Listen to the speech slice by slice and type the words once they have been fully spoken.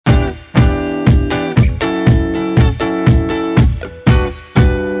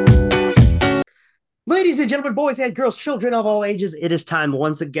and gentlemen, boys and girls, children of all ages, it is time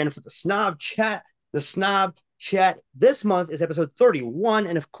once again for the Snob Chat. The Snob Chat this month is episode 31.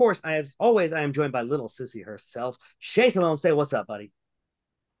 And of course, I am joined by little sissy herself. Shay Simone, say what's up, buddy.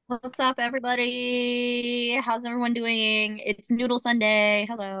 What's up, everybody? How's everyone doing? It's Noodle Sunday.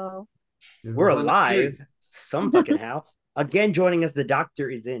 Hello. We're Noodles on the street. alive, some fucking how. Again, joining us, the doctor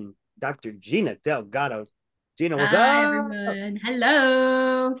is in. Dr. Gina Delgado. Gina, what's Hi, up? everyone.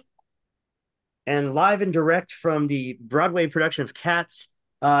 Hello. And live and direct from the Broadway production of Cats,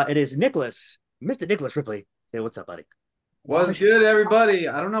 it is Nicholas, Mr. Nicholas Ripley. Say what's up, buddy. What's good, everybody?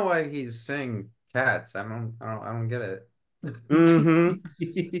 I don't know why he's saying cats. I don't get it.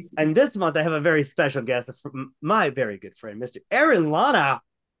 Mm-hmm. And this month, I have a very special guest, my very good friend, Mr. Aaron Lana.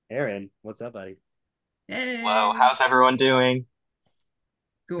 Aaron, what's up, buddy? Hey. Hello, how's everyone doing?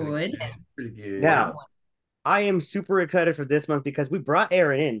 Good. Pretty good. Now, I am super excited for this month because we brought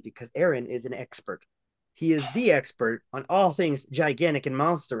Aaron in because Aaron is an expert. He is the expert on all things gigantic and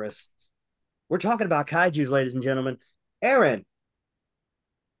monstrous. We're talking about kaiju, ladies and gentlemen. Aaron,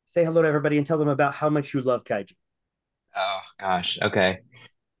 say hello to everybody and tell them about how much you love kaiju. Oh gosh, okay.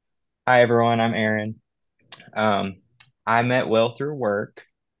 Hi everyone, I'm Aaron. Um, I met Will through work,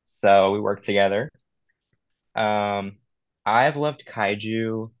 so we work together. Um, I've loved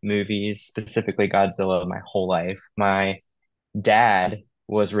kaiju movies, specifically Godzilla, my whole life. My dad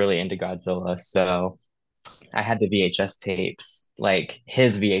was really into Godzilla, so I had the VHS tapes, like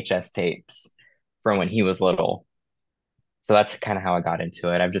his VHS tapes from when he was little. So that's kind of how I got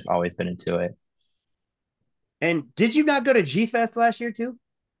into it. I've just always been into it. And did you not go to G Fest last year too?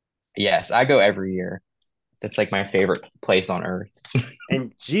 Yes, I go every year. That's like my favorite place on earth.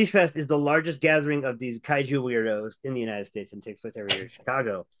 And G Fest is the largest gathering of these kaiju weirdos in the United States and takes place every year in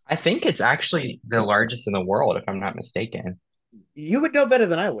Chicago. I think it's actually the largest in the world, if I'm not mistaken. You would know better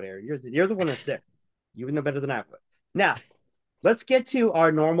than I would, Aaron. You're the one that's there. You would know better than I would. Now, let's get to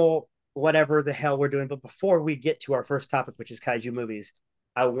our normal whatever the hell we're doing. But before we get to our first topic, which is kaiju movies,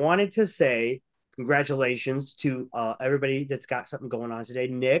 I wanted to say congratulations to everybody that's got something going on today.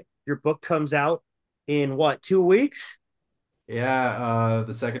 Nick, your book comes out in what, 2 weeks? Yeah,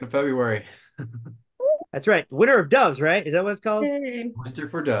 the 2nd of February. That's right. Winter of Doves, right? Is that what it's called? Hey. Winter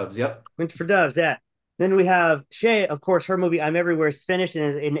for Doves. Yep. Winter for Doves, yeah. Then we have Shay, of course, her movie I'm Everywhere is finished and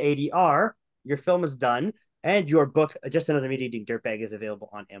is in ADR. Your film is done. And your book, Just Another Meat Eating Dirtbag, is available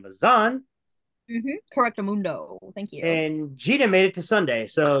on Amazon. Correctamundo. Thank you. And Gina made it to Sunday.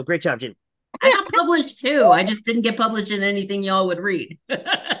 So great job, Gina. I got published too. I just didn't get published in anything y'all would read.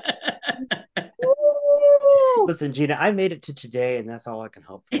 Listen, Gina, I made it to today, and that's all I can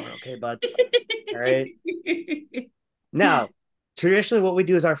hope for. Okay, bud? All right. Now, traditionally, what we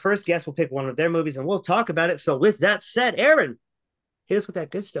do is our first guest will pick one of their movies, and we'll talk about it. So with that said, Aaron, hit us with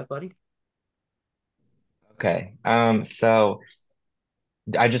that good stuff, buddy. Okay. So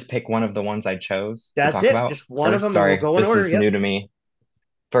I just pick one of the ones I chose to That's talk it. about Just one of first. them, and we'll Sorry, go in this order. is Yep. new to me.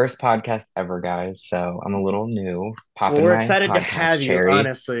 First podcast ever, guys. So I'm a little new. Well, Popping we're my excited to podcast have you, cherry.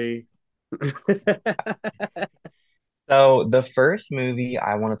 honestly. So the first movie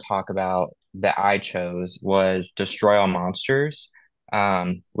I want to talk about that I chose was Destroy All Monsters,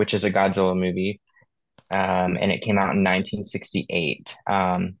 which is a Godzilla movie, and it came out in 1968.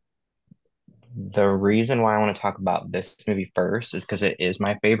 The reason why I want to talk about this movie first is because it is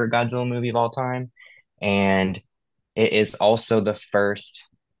my favorite Godzilla movie of all time, and it is also the first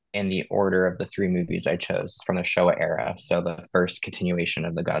in the order of the three movies I chose from the Showa era, so the first continuation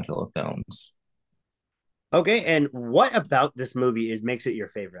of the Godzilla films. Okay, and what about this movie makes it your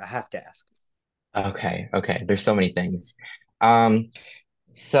favorite? I have to ask. Okay. There's so many things. Um,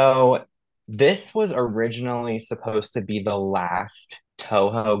 so this was originally supposed to be the last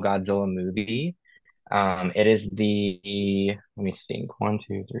Toho Godzilla movie. It is let me think, one,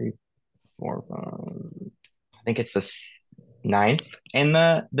 two, three, four, five. I think it's the ninth in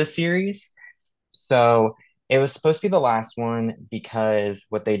the series. So it was supposed to be the last one because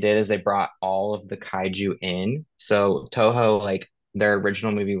what they did is they brought all of the kaiju in. So Toho, like their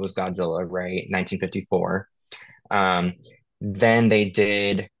original movie was Godzilla, right? 1954. Um, then they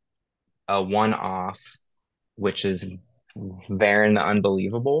did a one-off, which is Varan the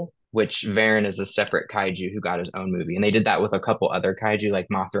Unbelievable, which Varan is a separate kaiju who got his own movie. And they did that with a couple other kaiju, like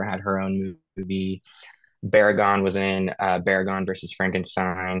Mothra had her own movie. Baragon was in Baragon versus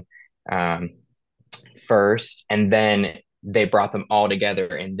Frankenstein. First, and then they brought them all together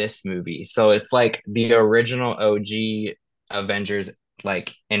in this movie. So it's like the original OG Avengers,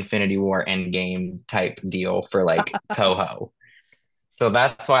 like Infinity War Endgame type deal for like Toho. So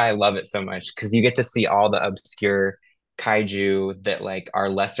that's why I love it so much because you get to see all the obscure kaiju that like are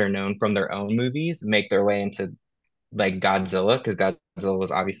lesser known from their own movies make their way into like Godzilla, because Godzilla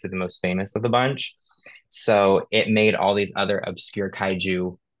was obviously the most famous of the bunch. So it made all these other obscure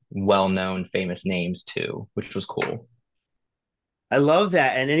kaiju well-known famous names too, which was cool. I love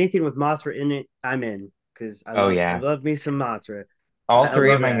that, and anything with Mothra in it, I'm in because Oh I yeah. love me some Mothra. All I three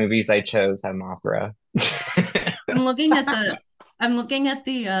of love my that. movies I chose have Mothra. I'm looking at the I'm looking at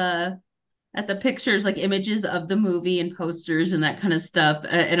the pictures, like images of the movie and posters and that kind of stuff.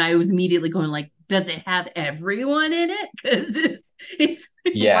 And I was immediately going like, does it have everyone in it? Because it's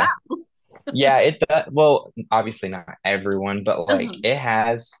wow. Yeah. Yeah, it does. Well, obviously not everyone, but like Uh-huh. it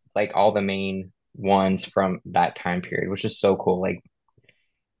has like all the main ones from that time period, which is so cool. Like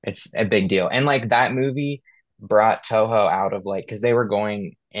it's a big deal. And like that movie brought Toho out of like, because they were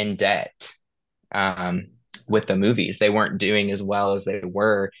going in debt um with the movies. They weren't doing as well as they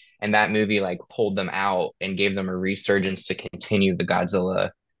were. And that movie like pulled them out and gave them a resurgence to continue the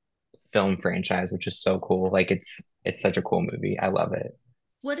Godzilla film franchise, which is so cool. Like it's such a cool movie. I love it.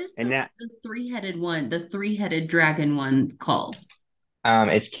 What is And that the three-headed one, the three-headed dragon one called?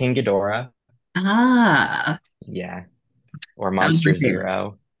 It's King Ghidorah. Ah, Yeah. Or sounds Monster my favorite.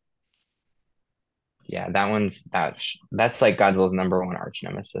 Zero. Yeah, that's like Godzilla's number one arch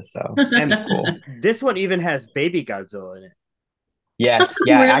nemesis. So and it's cool. this one even has baby Godzilla in it. Yes,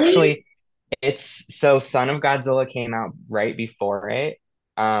 yeah, Really? actually, it's so Son of Godzilla came out right before it.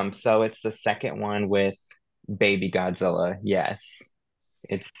 So it's the second one with baby Godzilla. Yes.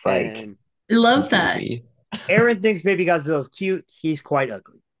 It's like And Love that. goofy. Aaron thinks baby Godzilla's cute. He's quite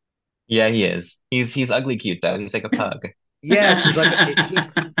ugly. Yeah, he is. He's ugly cute though. He's like a pug. Yes, he's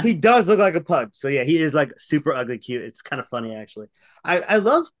like he does look like a pug. So yeah, he is like super ugly cute. It's kind of funny actually. I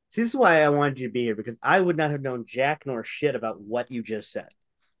love see, this is why I wanted you to be here because I would not have known jack nor shit about what you just said.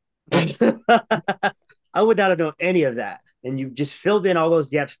 I would not have known any of that. And you just filled in all those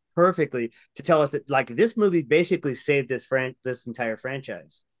gaps perfectly to tell us that like this movie basically saved this entire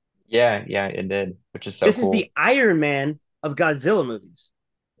franchise. Yeah, yeah, it did, which is so This is cool. the Iron Man of Godzilla movies.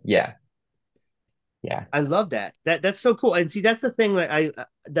 Yeah, yeah, I love that. That's so cool. And see, that's the thing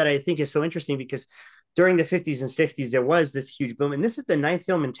that I think is so interesting because during the 50s and 60s there was this huge boom, and this is the ninth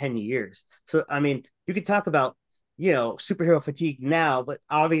film in 10 years. So I mean, you could talk about superhero fatigue now, but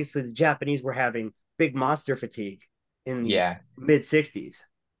obviously the Japanese were having big monster fatigue in the yeah, mid 60s.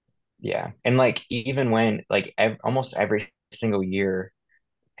 yeah. And like even when like almost every single year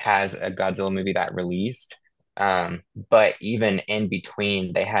has a Godzilla movie that released. But even in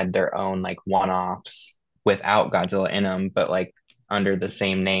between, they had their own like one-offs without Godzilla in them, but like under the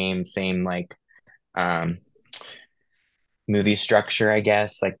same name, same like um movie structure, I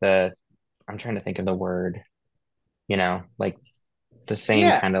guess. Like I'm trying to think of the word, like the same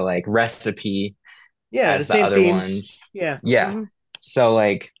Yeah, kind of like recipe yeah, the as the same other themes. ones. Yeah. Yeah. Mhm. So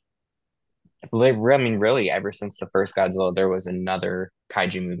like I mean, really, ever since the first Godzilla, there was another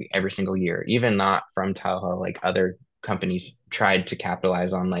kaiju movie every single year, even not from Toho. Like other companies tried to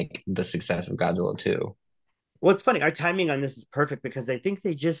capitalize on like the success of Godzilla too. Well, it's funny. Our timing on this is perfect because I think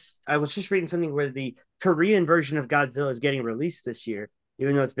I was just reading something where the Korean version of Godzilla is getting released this year,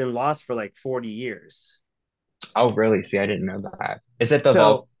 even though it's been lost for like 40 years. Oh, really? See, I didn't know that. Is it the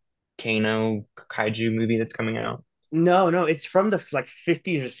So volcano kaiju movie that's coming out? no, it's from the like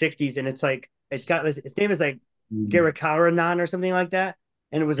 50s or 60s, and it's like it's got this. Its name is like Garikaranan or something like that,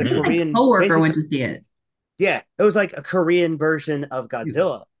 and it was a Mm. My Korean, coworker went basically, to see it. yeah, it was like a Korean version of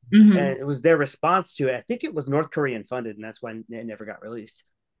Godzilla, Mhm. and it was their response to it. I think it was North Korean funded, and that's why it never got released.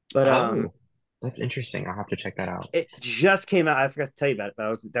 But Oh, that's interesting. I'll have to check that out. it just came out. I forgot to tell you about it,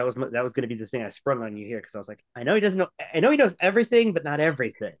 but that was going to be the thing I sprung on you here because I was like, I know he doesn't know. I know he knows everything, but not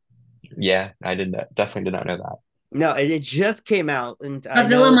everything. Yeah, I did not, definitely did not know that. No, it just came out, and I Godzilla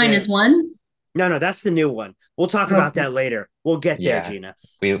know minus that. one. No, that's the new one. We'll talk about that later. We'll get there, Yeah, Gina.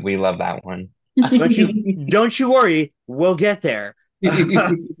 we love that one. Don't you worry. We'll get there.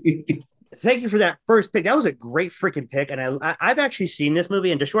 Thank you for that first pick. That was a great freaking pick, and I've actually seen this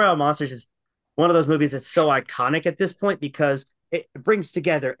movie. And Destroy All Monsters is one of those movies that's so iconic at this point because it brings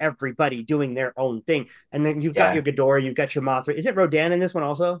together everybody doing their own thing. And then you've got Yeah. your Ghidorah, you've got your Mothra. Is it Rodan in this one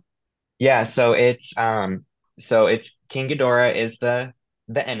also? Yeah, so it's King Ghidorah is the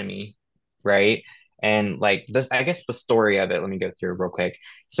enemy, right? And like this, I guess the story of it, let me go through real quick.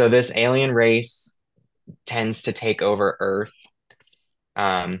 So this alien race tends to take over Earth,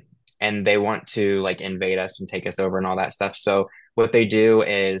 um, and they want to like invade us and take us over and all that stuff. So what they do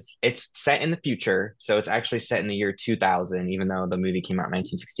is it's set in the future. So it's actually set in the year 2000, even though the movie came out in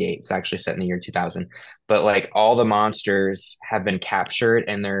 1968. It's actually set in the year 2000. But like all the monsters have been captured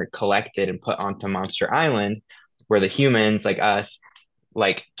and they're collected and put onto Monster Island, where the humans like us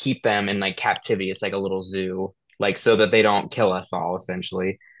like keep them in like captivity. It's like a little zoo, like so that they don't kill us all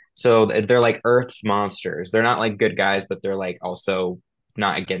essentially. So they're like Earth's monsters. They're not like good guys, but they're like also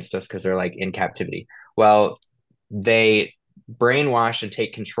not against us because they're like in captivity. Well, they brainwash and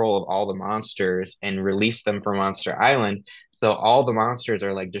take control of all the monsters and release them from Monster Island. So all the monsters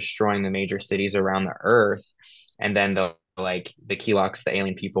are like destroying the major cities around the Earth. And then the Keloqs, the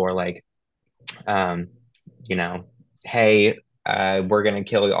alien people, are like, um, you know, hey, we're gonna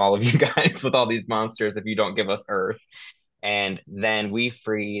kill all of you guys with all these monsters if you don't give us Earth. And then we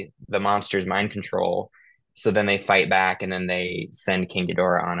free the monsters' mind control. So then they fight back, and then they send King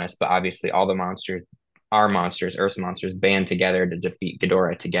Ghidorah on us. But obviously, all the monsters, our monsters, Earth's monsters, band together to defeat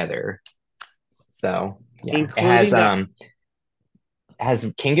Ghidorah together. So yeah, Including it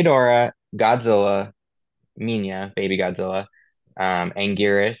has King Ghidorah, Godzilla, Minya, baby Godzilla,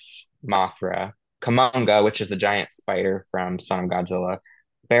 Anguirus, Mothra, Kumonga, which is the giant spider from Son of Godzilla,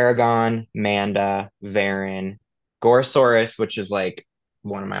 Baragon, Manda, Varan, Gorosaurus, which is like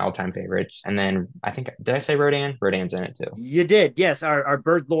one of my all-time favorites, and then I think did I say Rodan? Rodan's in it too. You did, yes. Our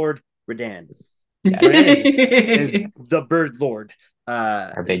bird lord Rodan Yes. is the bird lord.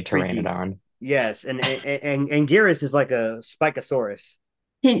 Our big 3D. pteranodon. Yes, and Gyrus is like a Spikosaurus.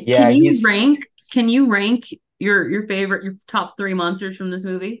 Yeah, Can you he's- rank? Can you rank your favorite, your top 3 monsters from this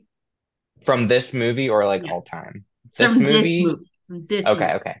movie? From this movie or like Yeah. all time? From This movie? From this Okay,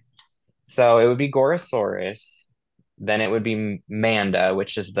 movie. okay. So it would be Gorosaurus. Then it would be Manda,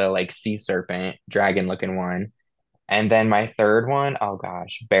 which is the like sea serpent, dragon looking one. And then my third one, oh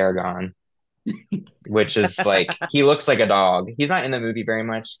gosh, Baragon, which is like, he looks like a dog. He's not in the movie very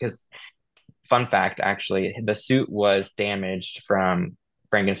much because, fun fact, actually, the suit was damaged from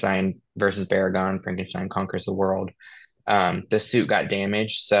Frankenstein versus Baragon. Frankenstein conquers the world. The suit got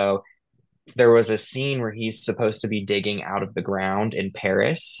damaged. So there was a scene where he's supposed to be digging out of the ground in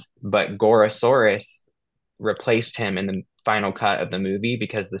Paris, but Gorosaurus replaced him in the final cut of the movie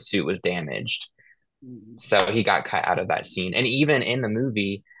because the suit was damaged. So he got cut out of that scene. And even in the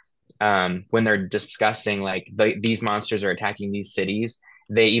movie, when they're discussing like these monsters are attacking these cities,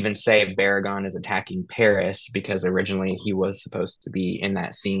 they even say Baragon is attacking Paris because originally he was supposed to be in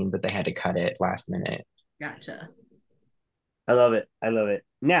that scene, but they had to cut it last minute. Gotcha. I love it. I love it.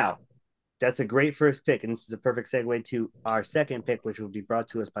 Now, that's a great first pick, and this is a perfect segue to our second pick, which will be brought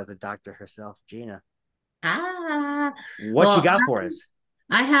to us by the doctor herself, Gina. Ah, What well, you got for us?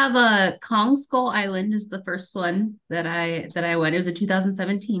 I have a Kong Skull Island is the first one that I went. It was a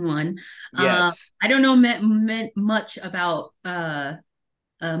 2017 one. Yes. I don't know much about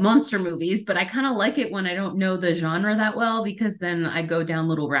monster movies, but I kind of like it when I don't know the genre that well because then I go down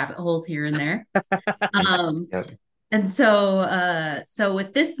little rabbit holes here and there. Yep. And so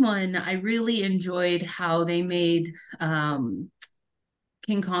with this one, I really enjoyed how they made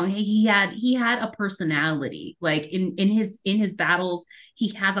King Kong. He had a personality. Like in his battles,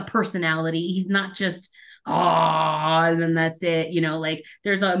 he has a personality. He's not just and then that's it. You know, like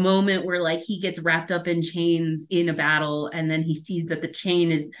there's a moment where like he gets wrapped up in chains in a battle, and then he sees that the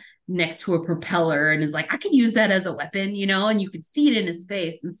chain is next to a propeller and is like, I could use that as a weapon, you know, and you could see it in his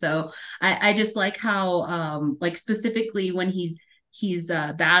face. And so I just like how like specifically when he's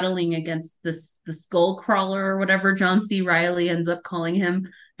battling against the skull crawler or whatever John C. Reilly ends up calling him,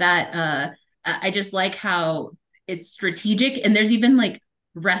 that I just like how it's strategic, and there's even like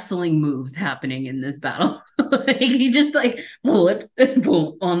wrestling moves happening in this battle. Like, he just like flips and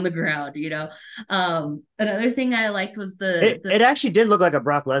boom on the ground, you know. Another thing I liked was It actually did look like a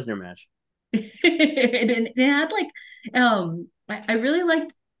Brock Lesnar match. it had like I really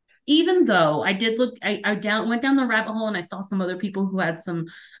liked, even though I did look, I went down the rabbit hole and I saw some other people who had some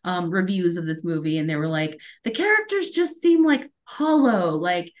reviews of this movie, and they were like, the characters just seem like hollow.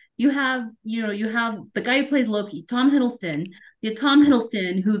 Like you have the guy who plays Loki, Tom Hiddleston. You have Tom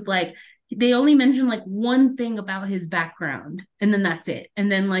Hiddleston, who's like, they only mention like one thing about his background, and then that's it.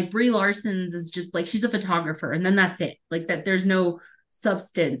 And then like Brie Larson's is just like, she's a photographer, and then that's it. Like that, there's no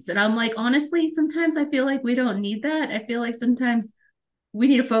substance. And I'm like, honestly, sometimes I feel like we don't need that. I feel like sometimes we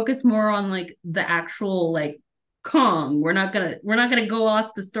need to focus more on like the actual like Kong. We're not gonna go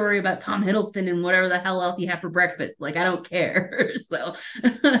off the story about Tom Hiddleston and whatever the hell else you have for breakfast. Like, I don't care.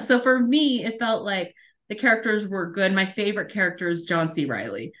 So for me, it felt like the characters were good. My favorite character is John C.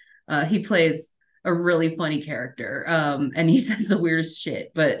 Reilly. He plays a really funny character, and he says the weirdest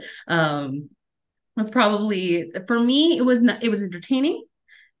shit. But that's probably, for me, it was entertaining.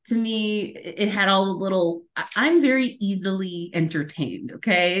 To me, it had all the little, I'm very easily entertained.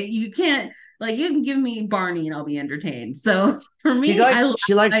 Okay. You can't, Like you can give me Barney and I'll be entertained. So for me, She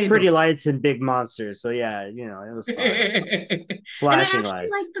likes I pretty adore lights and big monsters. So yeah, you know, it was fun. and I Flashing actually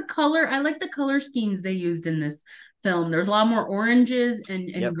lights. like the color. I like the color schemes they used in this film. There's a lot more oranges and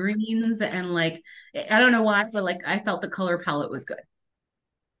Yep. greens and like I don't know why, but like I felt the color palette was good.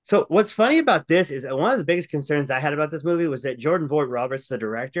 So what's funny about this is one of the biggest concerns I had about this movie was that Jordan Vogt Roberts, the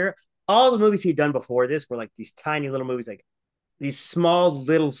director, all the movies he'd done before this were like these tiny little movies, like these small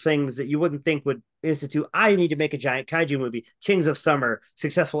little things that you wouldn't think would institute. I need to make a giant kaiju movie. Kings of Summer,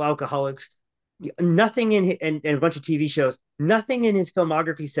 Successful Alcoholics. Nothing and a bunch of TV shows. Nothing in his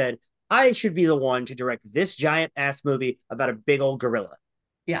filmography said I should be the one to direct this giant ass movie about a big old gorilla.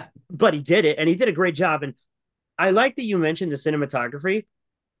 Yeah, but he did it, and he did a great job. And I like that you mentioned the cinematography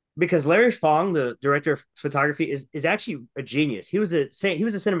because Larry Fong, the director of photography, is actually a genius. He was a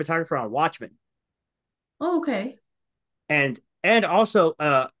cinematographer on Watchmen. Oh, okay. And also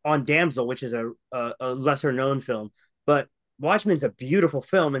on Damsel, which is a lesser known film, but Watchmen's a beautiful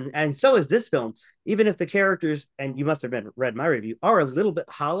film, and so is this film. Even if the characters, and you must have read my review, are a little bit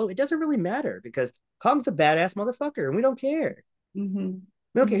hollow, it doesn't really matter because Kong's a badass motherfucker, and we don't care. Mm-hmm.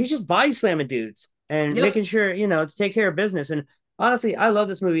 We don't care. He's just body slamming dudes and making sure to take care of business. And honestly, I love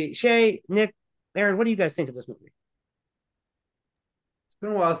this movie. Shay, Nick, Aaron, what do you guys think of this movie? It's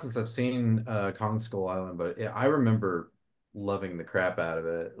been a while since I've seen Kong Skull Island, but I remember loving the crap out of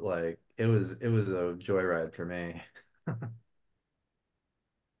it. Like it was a joyride for me.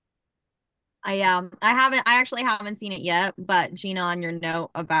 I actually haven't seen it yet, but Gina, on your note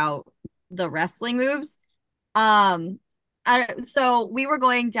about the wrestling moves, so we were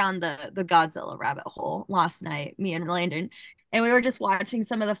going down the Godzilla rabbit hole last night, me and Landon, and we were just watching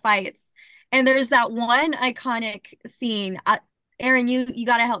some of the fights. And there's that one iconic scene. Aaron, you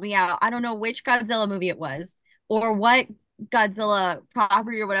got to help me out. I don't know which Godzilla movie it was or what Godzilla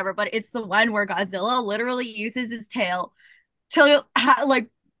property or whatever, but it's the one where Godzilla literally uses his tail to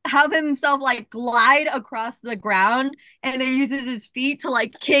have himself like glide across the ground, and then uses his feet to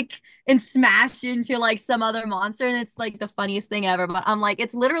like kick and smash into like some other monster, and it's like the funniest thing ever. But I'm like,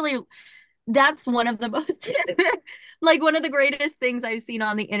 it's literally, that's one of the most like one of the greatest things I've seen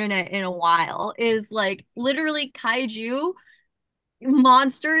on the internet in a while is like literally kaiju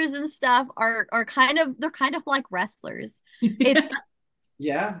monsters and stuff are kind of, they're kind of like wrestlers. It's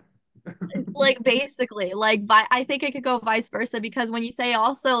Yeah. like basically like I think it could go vice versa, because when you say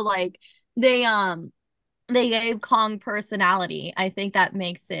also like they gave Kong personality, I think that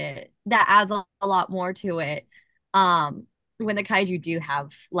adds a lot more to it when the kaiju do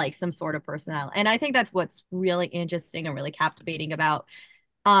have like some sort of personality. And I think that's what's really interesting and really captivating about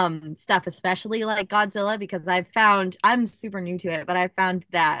stuff, especially like Godzilla, because I'm super new to it, but I found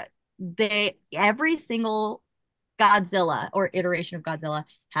that every single Godzilla or iteration of Godzilla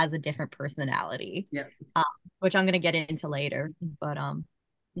has a different personality. Yeah. Which I'm gonna get into later. But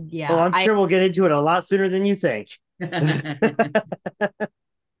yeah. Well, I'm sure we'll get into it a lot sooner than you think.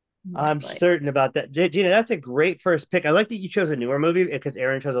 I'm certain about that. Gina, that's a great first pick. I like that you chose a newer movie because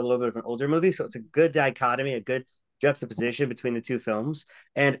Aaron chose a little bit of an older movie. So it's a good dichotomy, a good juxtaposition between the two films.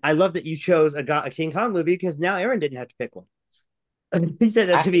 And I love that you chose a King Kong movie because now Aaron didn't have to pick one. He said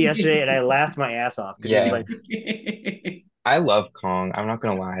that to me yesterday, and I laughed my ass off. Yeah. Like, I love Kong. I'm not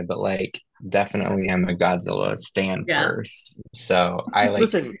gonna lie, but like definitely I'm a Godzilla stan first. So I like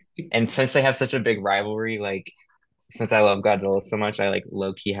listen, and since they have such a big rivalry, like since I love Godzilla so much, I like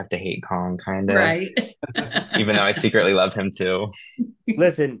low-key have to hate Kong kind of. Right. Even though I secretly love him too.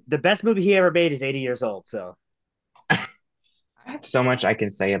 listen, the best movie he ever made is 80 years old. So I have so much I can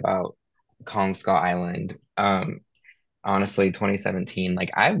say about Kong Skull Island. Honestly, 2017,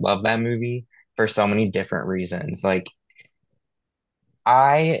 like I love that movie for so many different reasons. Like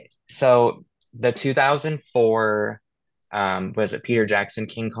so the 2004 was it Peter Jackson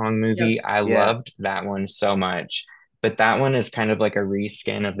King Kong movie? Yep. I loved that one so much. But that one is kind of like a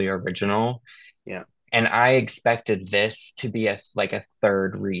reskin of the original. Yeah. And I expected this to be a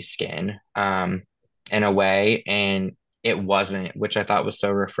third reskin in a way, and it wasn't, which I thought was so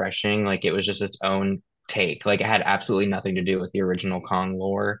refreshing. Like it was just its own take. Like it had absolutely nothing to do with the original Kong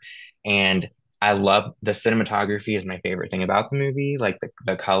lore. And I love the cinematography is my favorite thing about the movie. Like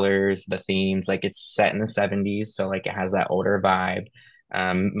the colors, the themes, like it's set in the 70s. So like it has that older vibe.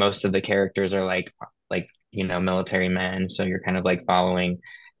 Most of the characters are like, military men. So you're kind of like following.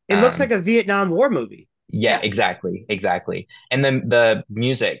 It looks like a Vietnam War movie. Yeah, exactly. And then the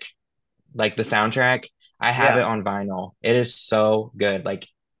music, like the soundtrack, I have it on vinyl. It is so good. Like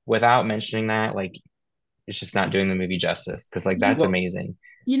without mentioning that, like it's just not doing the movie justice because like that's amazing.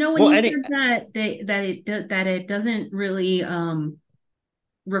 You know, when you said that it doesn't really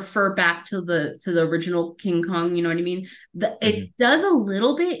refer back to the original King Kong, you know what I mean? Mhm. It does a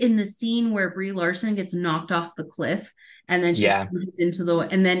little bit in the scene where Brie Larson gets knocked off the cliff and then she Yeah. moves into the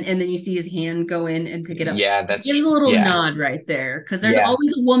and then you see his hand go in and pick it up. Yeah, It that's gives a true. little Yeah. nod right there because there's Yeah.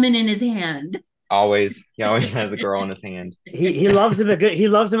 always a woman in his hand. Always. He always has a girl in his hand. He loves him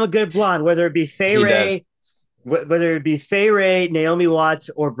a good blonde, whether it be Fay He Ray, does. whether it be Fay Ray, Naomi Watts,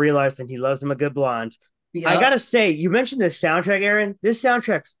 or Brie Larson. He loves him a good blonde. I gotta say, you mentioned this soundtrack, Aaron. This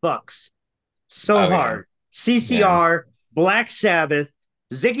soundtrack fucks so Oh, yeah. hard. CCR, Black Sabbath,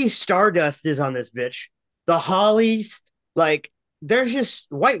 Ziggy Stardust is on this bitch. The Hollies, like there's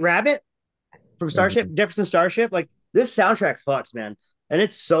just White Rabbit from Starship, Jefferson Starship. Like this soundtrack fucks, man. And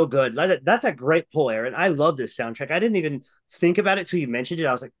it's so good. That's a great pull, Aaron. I love this soundtrack. I didn't even think about it till you mentioned it.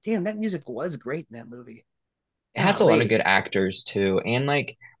 I was like, damn, that music was great in that movie. It has a lot of Golly. good actors too. And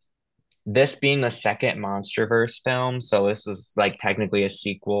like this being the second MonsterVerse film, so this was like technically a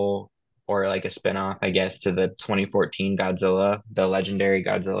sequel or like a spin-off, I guess, to the 2014 Godzilla, the legendary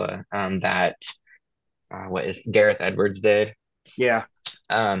Godzilla, that what is Gareth Edwards did. Yeah.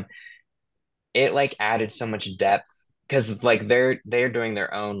 It like added so much depth because like they're doing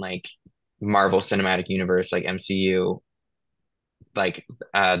their own like Marvel Cinematic Universe, like MCU, like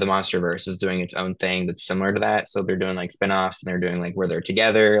the MonsterVerse is doing its own thing that's similar to that. So they're doing like spin-offs and they're doing like where they're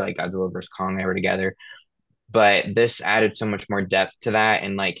together, like Godzilla versus Kong, they were together. But this added so much more depth to that,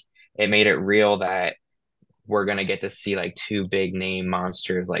 and like it made it real that we're gonna get to see like two big name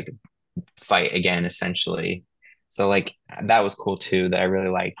monsters like fight again, essentially. So like that was cool too, that I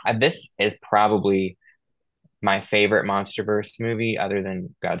really liked. This is probably my favorite MonsterVerse movie, other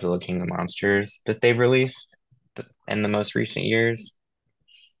than Godzilla King of Monsters, that they've released in the most recent years.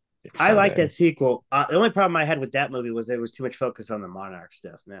 It's I so like good. that sequel. The only problem I had with that movie was there was too much focus on the Monarch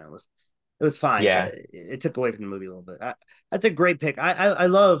stuff. Man, it was fine. Yeah. It took away from the movie a little bit. That's a great pick. I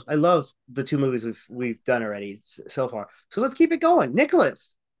love the two movies we've done already so far. So let's keep it going.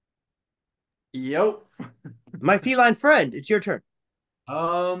 Nicholas, Yep. my feline friend, it's your turn.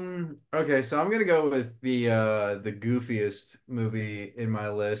 Okay, so I'm gonna go with the goofiest movie in my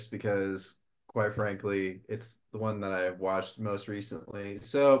list because quite frankly, it's the one that I watched most recently.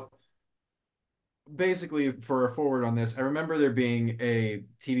 So basically, for a forward on this, I remember there being a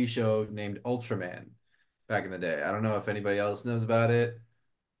TV show named Ultraman back in the day. I don't know if anybody else knows about it.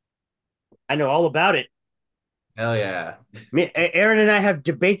 I know all about it. Hell yeah. Aaron and I have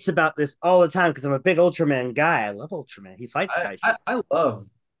debates about this all the time because I'm a big Ultraman guy. I love Ultraman. He fights I, kaiju.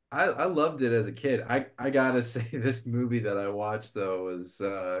 I loved it as a kid. I gotta say this movie that I watched though was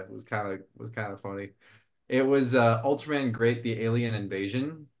kind of funny. It was Ultraman Great the Alien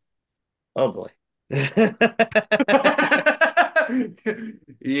Invasion. Oh boy.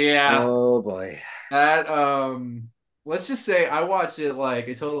 Yeah. Oh boy. That let's just say I watched it like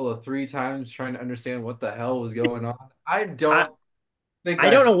a total of 3 times trying to understand what the hell was going on. I don't think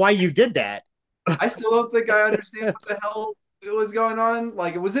I don't know why you did that. I still don't think I understand what the hell it was going on.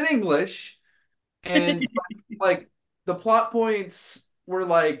 Like it was in English, and like the plot points were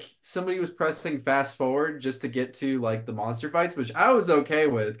like somebody was pressing fast forward just to get to like the monster fights, which I was okay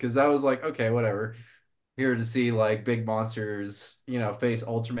with because I was like, okay, whatever. Here to see like big monsters, face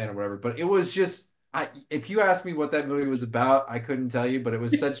Ultraman or whatever. But it was just if you asked me what that movie was about, I couldn't tell you, but it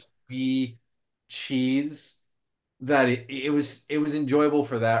was such B cheese that it was enjoyable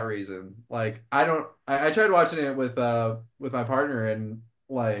for that reason. Like I tried watching it with my partner and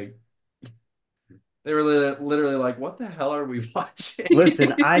like they were literally like, what the hell are we watching?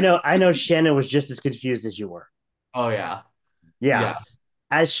 Listen, I know Shannon was just as confused as you were. Oh yeah. Yeah.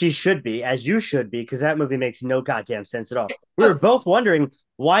 As she should be, as you should be, because that movie makes no goddamn sense at all. We were both wondering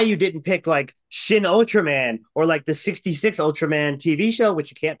why you didn't pick like Shin Ultraman or like the 66 Ultraman TV show,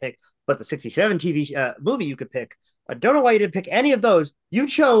 which you can't pick, but the 67 TV movie you could pick. I don't know why you didn't pick any of those. You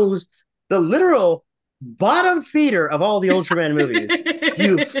chose the literal bottom feeder of all the Ultraman movies.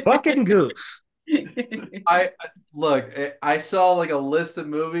 You fucking goof. I saw like a list of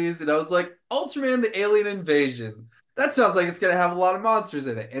movies and I was like, Ultraman the Alien Invasion. That sounds like it's gonna have a lot of monsters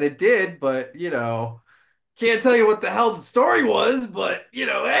in it. And it did, but can't tell you what the hell the story was, but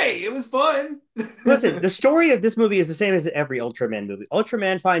hey, it was fun. Listen, the story of this movie is the same as every Ultraman movie.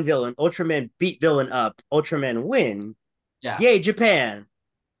 Ultraman find villain, Ultraman beat villain up, Ultraman win. Yeah. Yay, Japan.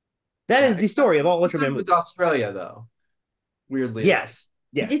 That is the story of all Ultraman movies. With Australia, though. Weirdly. Yes.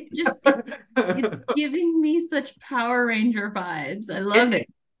 Yes. It's giving me such Power Ranger vibes. I love it.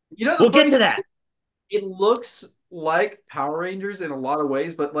 We'll get to that. It looks like Power Rangers in a lot of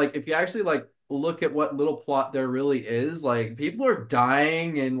ways, but like if you actually like look at what little plot there really is, like people are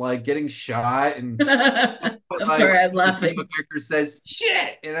dying and like getting shot, and I'm like sorry, I'm the laughing. female character says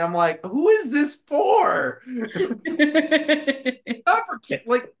shit, and I'm like, who is this for? Not for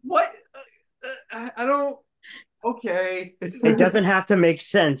like what? I don't. Okay. It doesn't have to make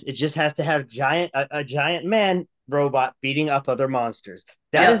sense. It just has to have a giant man robot beating up other monsters.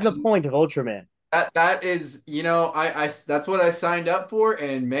 That Yeah. is the point of Ultraman. That is, I that's what I signed up for,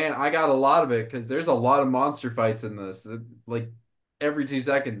 and man, I got a lot of it because there's a lot of monster fights in this. Like every 2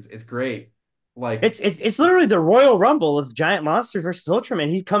 seconds, it's great. Like It's literally the Royal Rumble of giant monsters versus Ultraman.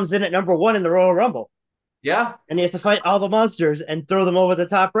 He comes in at number one in the Royal Rumble, yeah, and he has to fight all the monsters and throw them over the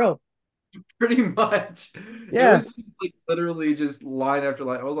top rope. pretty much. It Yeah. was like literally just line after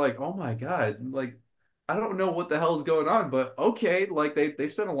line. I was like, oh my God, like I don't know what the hell's going on, but okay, like they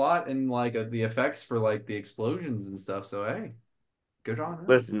spent a lot in like the effects for like the explosions and stuff. So hey, good on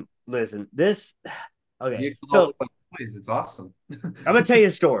them. Listen. This okay. Vehicles all So look like toys. It's awesome. I'm gonna tell you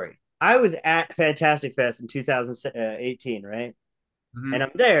a story. I was at Fantastic Fest in 2018, right? And Mhm.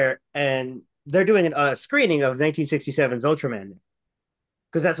 I'm there, and they're doing a screening of 1967's Ultraman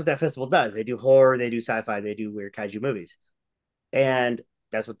because that's what that festival does. They do horror, they do sci-fi, they do weird kaiju movies, and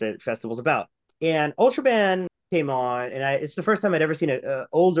that's what the festival's about. And Ultraman came on, and it's the first time I'd ever seen a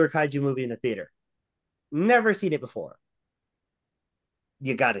older kaiju movie in a theater. Never seen it before.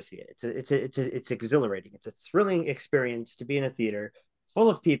 You got to see it. It's exhilarating. It's a thrilling experience to be in a theater full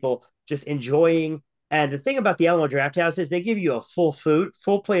of people just enjoying. And the thing about the Alamo Draft House is they give you a full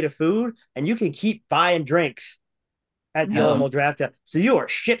plate of food, and you can keep buying drinks at the Yeah. Alamo Draft House. So you are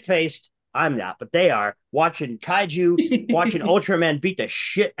shit faced. I'm not, but they are watching kaiju, watching Ultraman beat the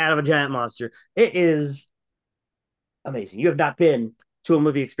shit out of a giant monster. It is amazing. You have not been to a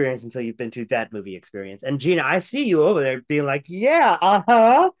movie experience until you've been to that movie experience. And Gina, I see you over there being like, yeah,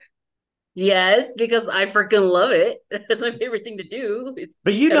 uh-huh. Yes, because I freaking love it. That's my favorite thing to do.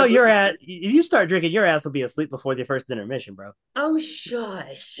 But you know if you start drinking, your ass will be asleep before the first intermission, bro. Oh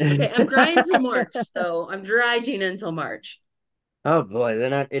shush. Okay, I'm dry until March, so I'm dry Gina until March. Oh boy,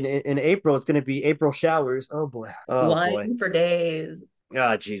 then in April it's gonna be April showers. Oh boy. Oh boy. Wine for days.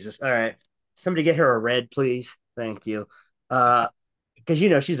 Oh Jesus. All right. Somebody get her a red, please. Thank you.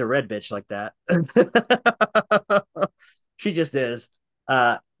 Because she's a red bitch like that. She just is.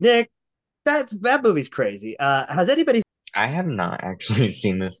 Nick, that movie's crazy. Has anybody I have not actually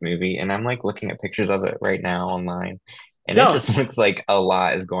seen this movie, and I'm like looking at pictures of it right now online, and it don't? just looks like a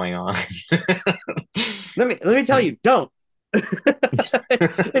lot is going on. Let me tell you, don't.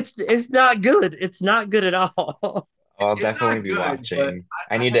 It's not good. It's not good at all. I'll It's definitely not be good, but watching.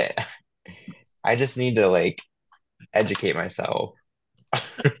 I just need to like educate myself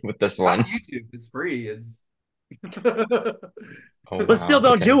with this on one. YouTube, it's free. It's Oh But still,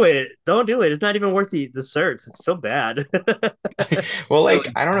 wow. don't Okay. do it. Don't do it. It's not even worth the search. It's so bad. Well, like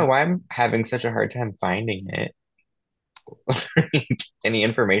really I don't know why I'm having such a hard time finding it. Any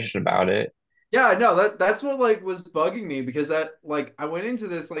information about it. yeah, no, that's what like was bugging me because that like I went into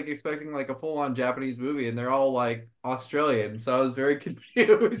this like expecting like a full-on Japanese movie and they're all like Australian, so I was very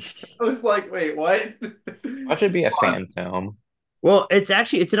confused. I was like, wait, what? What should be a Hold on. fan film? Well, it's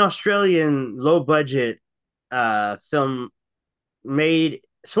an Australian low budget film made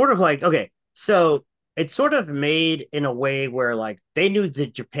sort of like okay, so it's sort of made in a way where like they knew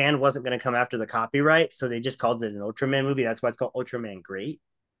that Japan wasn't going to come after the copyright, so they just called it an Ultraman movie. That's why it's called Ultraman Great.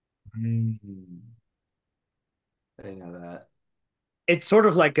 I didn't know that. It's sort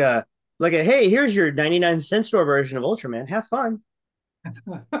of like a hey, here's your 99-cent store version of Ultraman. Have fun.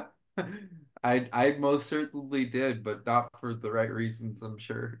 I most certainly did, but not for the right reasons, I'm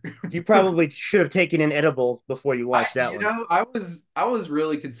sure. You probably should have taken an edible before you watched that one. I was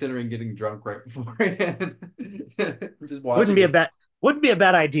really considering getting drunk right beforehand. Just Wouldn't watching be a it. bad wouldn't be a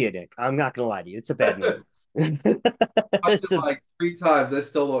bad idea, Nick. I'm not gonna lie to you. It's a bad movie. Watched it's it a like 3 times. I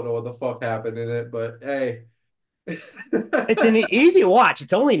still don't know what the fuck happened in it, but hey. it's an easy watch.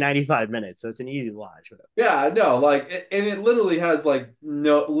 It's only 95 minutes, so it's an easy watch. Yeah, I know. Like, and it literally has like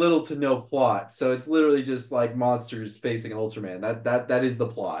no little to no plot. So it's literally just like monsters facing Ultraman. That is the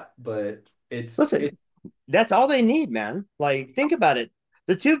plot. But Listen, that's all they need, man. Like, think about it.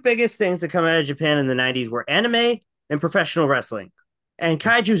 The two biggest things that come out of Japan in the 90s were anime and professional wrestling. And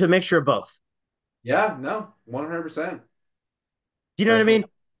kaiju's a mixture of both. yeah, no, 100%. Do you know what I mean?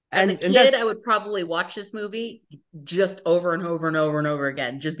 As a And kid, that's I would probably watch this movie just over and over and over and over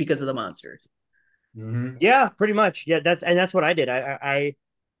again, just because of the monsters. Hmm. yeah, pretty much. Yeah, that's what I did.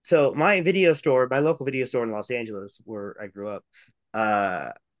 So my local video store in Los Angeles, where I grew up,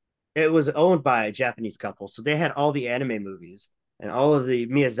 it was owned by a Japanese couple. So they had all the anime movies. and all of the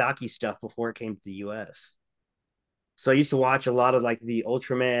Miyazaki stuff before it came to the US. So I used to watch a lot of like the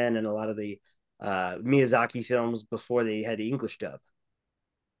Ultraman and a lot of the Miyazaki films before they had the English dub.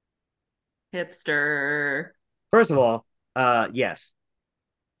 Hipster. First of all, yes.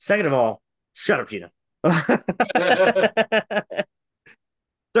 Second of all, shut up, Gina.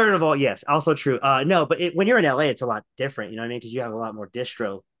 Third of all, yes, also true. No, but when you're in LA, it's a lot different. You know what I mean? Because you have a lot more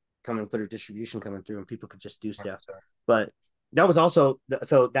distro coming through, distribution coming through, and people could just do stuff. But that was also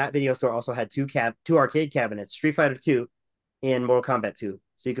so that video store also had two arcade cabinets, Street Fighter 2 and Mortal Kombat 2,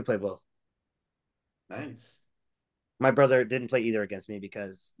 so you could play both. Nice. My brother didn't play either against me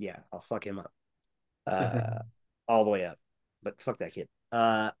because I'll fuck him up, all the way up. But fuck that kid.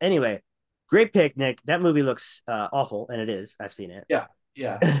 Anyway, great pick, Nick. That movie looks awful, and it is. I've seen it. Yeah.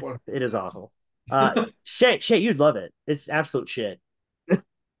 It is awful. Shay, you'd love it. It's absolute shit.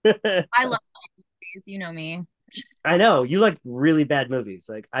 I love movies, you know me. I know you like really bad movies.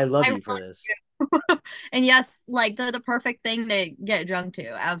 Like I love you for this. And yes, like they're the perfect thing to get drunk to.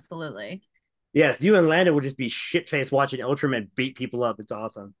 Absolutely. Yes, you and Landon would just be shit faced watching Ultraman beat people up. It's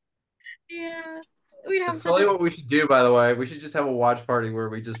awesome. Yeah. We'd have That's totally what we should do, by the way. We should just have a watch party where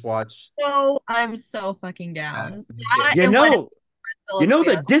we just watch. I'm so fucking down. You know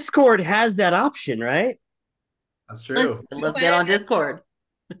the Discord has that option, right? That's true. Let's get on Discord.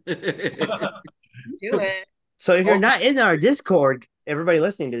 Do it. So if you're not in our Discord, everybody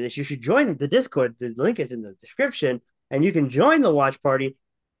listening to this, you should join the Discord. The link is in the description, and you can join the watch party.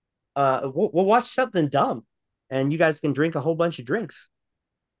 We'll watch something dumb, and you guys can drink a whole bunch of drinks.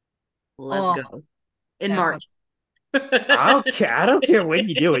 Let's go. In March. I don't care when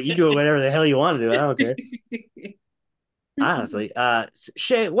you do it. You do it whatever the hell you want to do. I don't care. Honestly.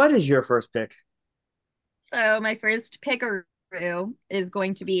 Shay, what is your first pick? So my first pickaroo is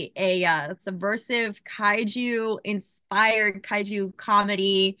going to be a subversive kaiju inspired kaiju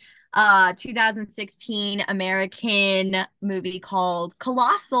comedy 2016 American movie called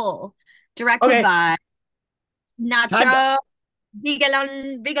Colossal, directed by Nacho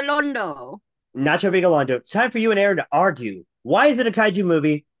Vigalondo. Nacho Vigalondo. Time for you and Aaron to argue. Why is it a kaiju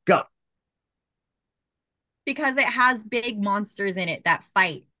movie? Go. Because it has big monsters in it that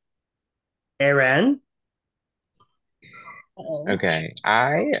fight. Aaron? Okay,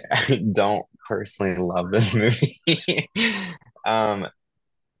 I don't personally love this movie. I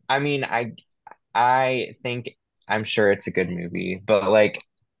mean, I think I'm sure it's a good movie, but like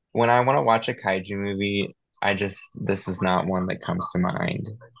when I want to watch a kaiju movie, this is not one that comes to mind.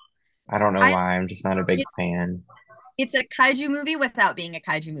 I don't know why. I'm just not a big fan. It's a kaiju movie without being a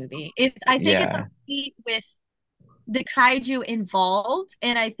kaiju movie. I think it's a movie with the kaiju involved,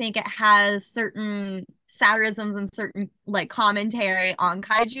 and I think it has certain satirisms and certain like commentary on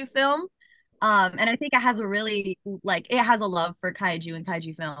kaiju film. And I think it has a really it has a love for kaiju and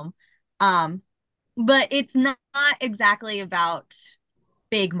kaiju film. But it's not exactly about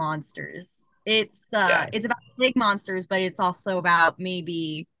big monsters. It's about big monsters, but it's also about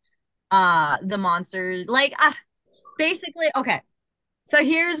maybe the monsters basically. Okay, so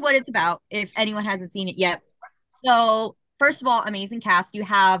here's what it's about if anyone hasn't seen it yet. So first of all, amazing cast. You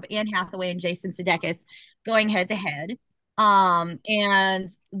have Anne Hathaway and Jason Sudeikis going head to head. And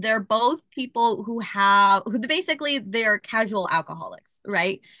they're both people who basically they're casual alcoholics,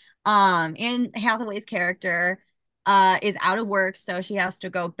 right? Anne Hathaway's character is out of work, so she has to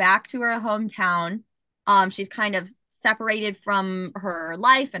go back to her hometown. She's kind of separated from her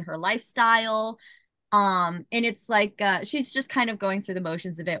life and her lifestyle. And it's like she's just kind of going through the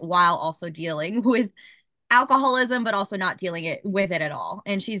motions of it while also dealing with alcoholism, but also not dealing with it at all.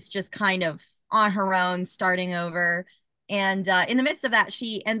 And she's just kind of on her own, starting over. And in the midst of that,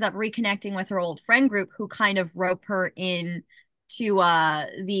 she ends up reconnecting with her old friend group who kind of rope her in to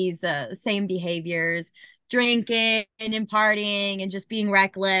these same behaviors, drinking and partying and just being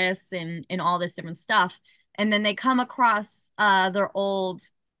reckless and all this different stuff. And then they come across their old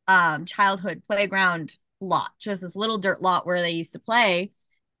childhood playground lot, just this little dirt lot where they used to play.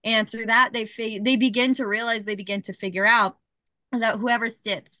 And through that, they begin to realize, they begin to figure out that whoever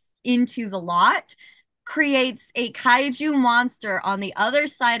steps into the lot creates a kaiju monster on the other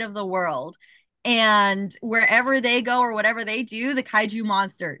side of the world. And wherever they go or whatever they do, the kaiju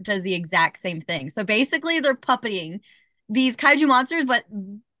monster does the exact same thing. So basically, they're puppeting these kaiju monsters, but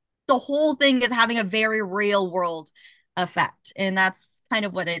the whole thing is having a very real world effect. And that's kind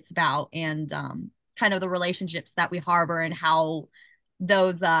of what it's about. And kind of the relationships that we harbor and how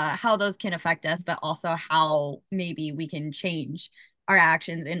those can affect us, but also how maybe we can change our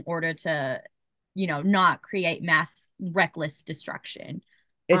actions in order to, not create mass reckless destruction.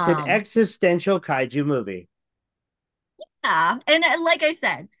 It's an existential kaiju movie. Yeah, and like I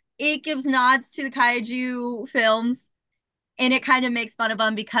said, it gives nods to the kaiju films, and it kind of makes fun of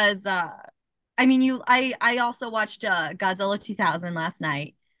them because I mean, I also watched Godzilla 2000 last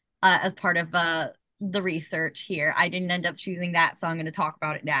night as part of the research here. I didn't end up choosing that, so I'm going to talk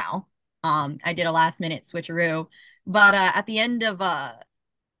about it now. I did a last minute switcheroo, but at the end of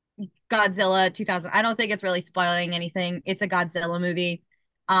Godzilla 2000, I don't think it's really spoiling anything. It's a Godzilla movie.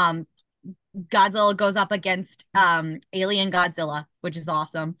 Um, Godzilla goes up against Alien Godzilla, which is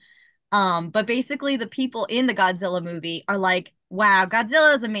awesome. But basically the people in the Godzilla movie are like, wow,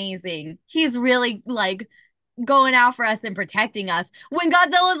 Godzilla is amazing. He's really like going out for us and protecting us. When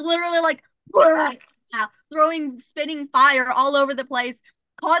Godzilla is literally like throwing spinning fire all over the place,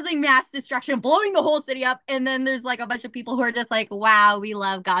 causing mass destruction, blowing the whole city up. And then there's like a bunch of people who are just like, wow, we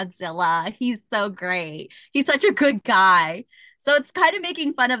love Godzilla. He's so great. He's such a good guy. So it's kind of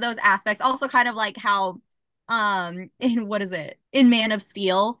making fun of those aspects. Also kind of like how in what is it? In Man of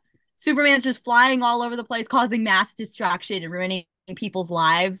Steel, Superman's just flying all over the place, causing mass destruction and ruining people's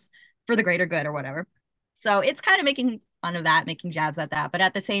lives for the greater good or whatever. So it's kind of making fun of that, making jabs at that. But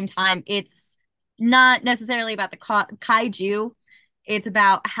at the same time, it's not necessarily about the kaiju. It's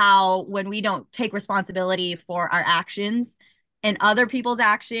about how when we don't take responsibility for our actions and other people's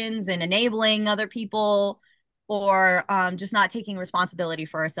actions and enabling other people or just not taking responsibility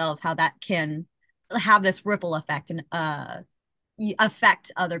for ourselves, how that can have this ripple effect and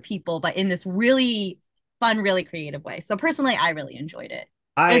affect other people, but in this really fun, really creative way. So personally, I really enjoyed it.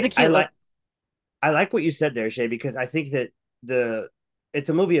 It was a I cute little. like what you said there, Shay, because I think that the it's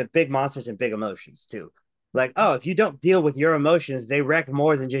a movie of big monsters and big emotions too. Like, oh, if you don't deal with your emotions, they wreck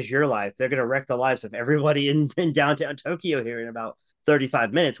more than just your life. They're gonna wreck the lives of everybody in downtown Tokyo here in about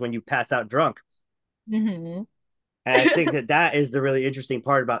 35 minutes when you pass out drunk. Mhm. And I think that that is the really interesting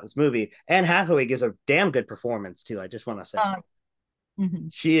part about this movie. Anne Hathaway gives a damn good performance too. I just want to say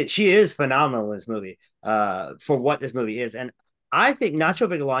Mhm. she is phenomenal in this movie for what this movie is. And I think Nacho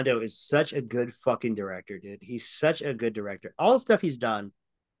Vigalondo is such a good fucking director, dude. He's such a good director. All the stuff he's done,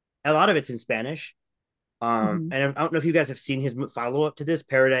 a lot of it's in Spanish. Mhm. And I don't know if you guys have seen his follow up to this,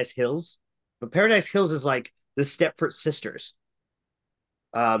 Paradise Hills, but Paradise Hills is like the Stepford Sisters.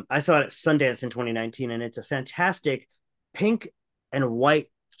 I saw it at Sundance in 2019, and it's a fantastic pink and white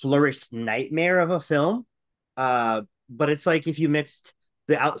flourished nightmare of a film. But it's like if you mixed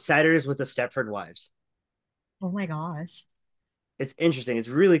The Outsiders with the Stepford Wives. Oh my gosh. It's interesting. It's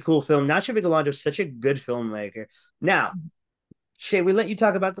a really cool film. Nacho Vigalondo is such a good filmmaker. Now, Shay, we let you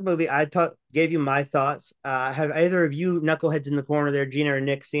talk about the movie. Gave you my thoughts. Have either of you knuckleheads in the corner there, Gina or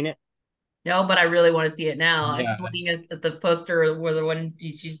Nick, seen it? No, but I really want to see it now. I'm Yeah. just looking at the poster where the one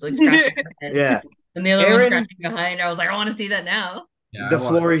she's like scratching her head Yeah. and the other one Aaron, scratching behind her. I was like, I want to see that now. Yeah, I the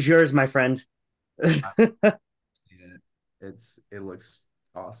want floor is yours, my friend. to see it. It looks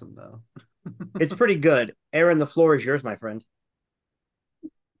awesome though. It's pretty good. Aaron, the floor is yours, my friend.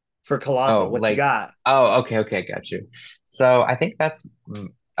 For Oh, Colossal, what you like, got? oh, okay, got you. So I think that's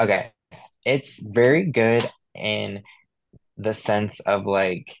okay. It's very good in the sense of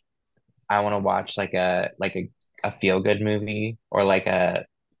like I want to watch like a feel good movie or like I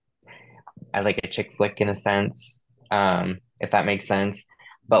like a chick flick in a sense, if that makes sense.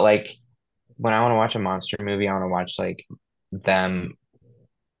 But like when I want to watch a monster movie, I want to watch like them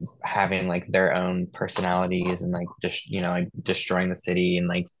having like their own personalities and like just like destroying the city and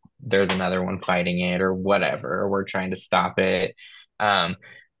like there's another one fighting it or whatever, or we're trying to stop it. Um,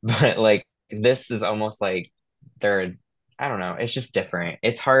 but like this is almost like they're I don't know, it's just different.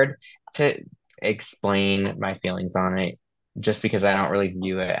 It's hard to explain my feelings on it just because I don't really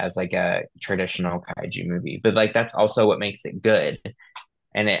view it as like a traditional kaiju movie. But like that's also what makes it good.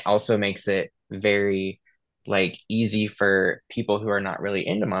 And it also makes it very like easy for people who are not really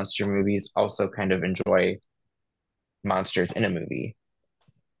into monster movies also kind of enjoy monsters in a movie,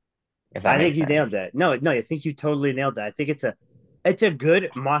 if that I think makes you nailed sense. that. No, I think you totally nailed that. I think it's a good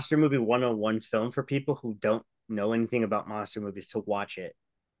monster movie 101 film for people who don't know anything about monster movies to watch it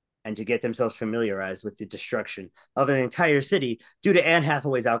and to get themselves familiarized with the destruction of an entire city due to Anne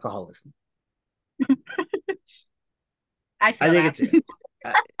Hathaway's alcoholism. I I feel think that. it's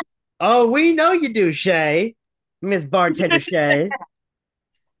uh, oh, we know you do, Shay. Miss Bartender Shay.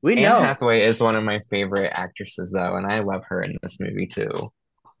 We Anne know. Hathaway is one of my favorite actresses though, and I love her in this movie too.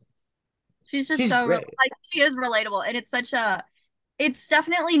 She's just She's so great. like she is relatable, and it's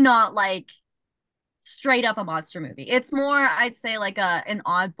definitely not like straight up a monster movie. It's more, I'd say, like an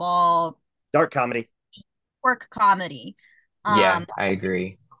oddball Dark comedy. quirk comedy. Yeah, Um, I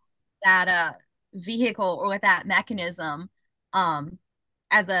agree. that vehicle or with that mechanism, um,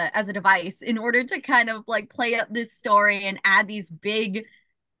 as a device in order to kind of like play up this story and add these big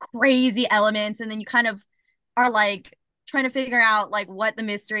crazy elements, and then you kind of are like trying to figure out like what the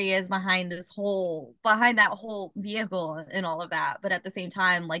mystery is behind that whole vehicle and all of that. But at the same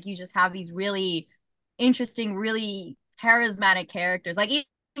time, like you just have these really interesting, really charismatic characters, like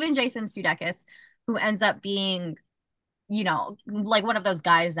even Jason Sudeikis, who ends up being, you know, like one of those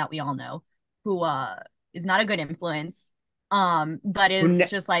guys that we all know who is not a good influence, but is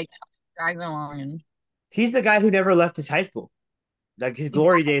just like drags along. And he's the guy who never left his high school. Like his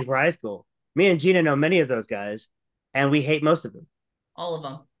glory days were high school. Me and Gina know many of those guys, and we hate most of them. All of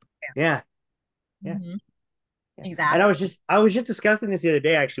them. Yeah. Mm-hmm. Yeah. Exactly. And I was just discussing this the other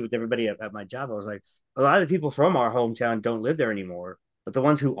day actually with everybody at my job. I was like, a lot of the people from our hometown don't live there anymore, but the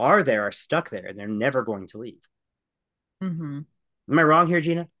ones who are there are stuck there and they're never going to leave. Mm-hmm. Am I wrong here,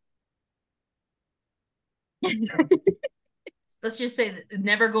 Gina? Let's just say that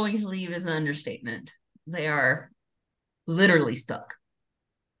never going to leave is an understatement. They are literally stuck.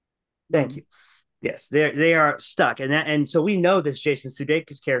 Thank you. Yes, they are stuck, and so we know this Jason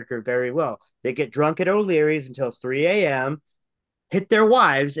Sudeikis character very well. They get drunk at O'Leary's until 3 a.m., hit their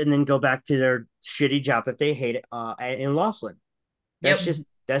wives, and then go back to their shitty job that they hate in Laughlin. That's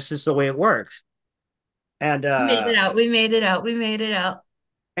just the way it works. And we made it out. We made it out. We made it out.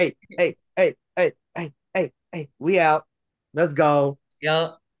 Hey, we out. Let's go.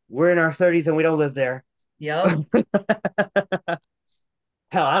 Yep. We're in our 30s and we don't live there. Yep.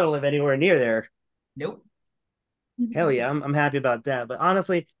 Hell, I don't live anywhere near there. Nope. Hell yeah, I'm happy about that. But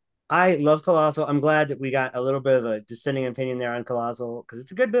honestly, I love Colossal. I'm glad that we got a little bit of a dissenting opinion there on Colossal because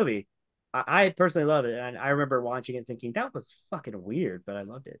it's a good movie. I personally love it, and I remember watching it thinking that was fucking weird, but I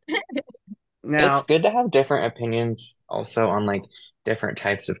loved it. Now, It's good to have different opinions also on like different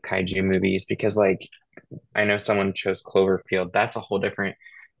types of kaiju movies because like I know someone chose Cloverfield. That's a whole different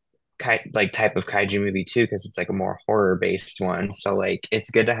type of kaiju movie too because it's like a more horror based one. So like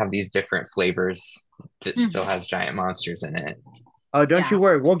it's good to have these different flavors that still has giant monsters in it. oh, don't you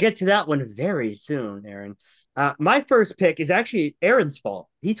worry. We'll get to that one very soon, Aaron. My first pick is actually Aaron's fault.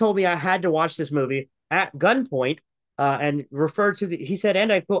 He told me I had to watch this movie at gunpoint and referred to he said,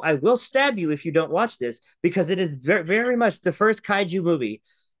 and I quote, I will stab you if you don't watch this because it is very, very much the first kaiju movie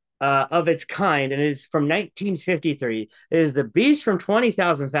of its kind, and it is from 1953. It is The Beast from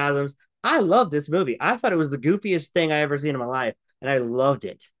 20,000 Fathoms. I love this movie. I thought it was the goofiest thing I ever seen in my life, and I loved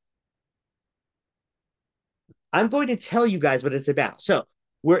it. I'm going to tell you guys what it's about. So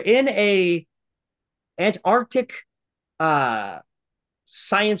we're in a Antarctic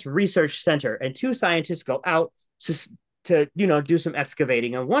science research center, and two scientists go out to do some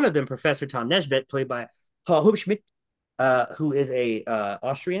excavating, and one of them, Professor Tom Nesbitt, played by Paul Hubschmidt, who is a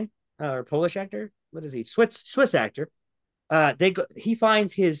Austrian or Polish actor. What is he? Swiss actor. He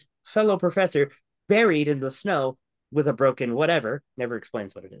finds his fellow professor buried in the snow with a broken whatever. Never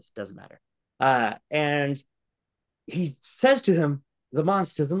explains what it is. Doesn't matter. And he says to him, the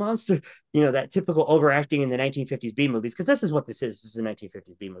monster, that typical overacting in the 1950s B movies, because this is what this is. This is a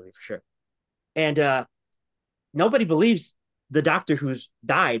 1950s B movie for sure. And nobody believes the doctor who's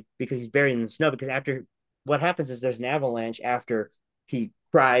died because he's buried in the snow, because after what happens is there's an avalanche after he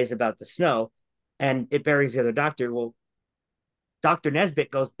cries about the snow and it buries the other doctor. Well, Dr.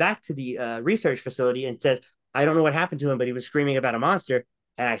 Nesbitt goes back to the research facility and says, I don't know what happened to him, but he was screaming about a monster.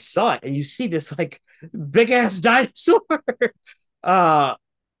 And I saw it. And you see this like big ass dinosaur.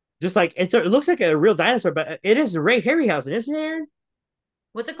 Just like it looks like a real dinosaur, but it is Ray Harryhausen, isn't it, Aaron?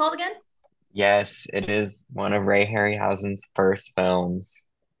 What's it called again? Yes, it is one of Ray Harryhausen's first films.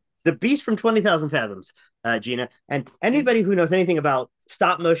 The Beast from 20,000 Fathoms, Gina. And anybody who knows anything about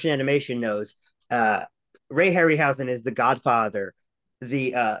stop motion animation knows Ray Harryhausen is the godfather,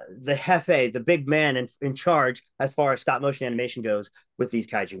 the Hefe, the big man in charge as far as stop motion animation goes with these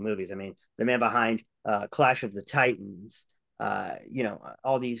kaiju movies. I mean, the man behind Clash of the Titans,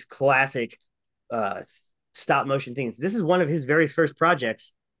 all these classic stop motion things. This is one of his very first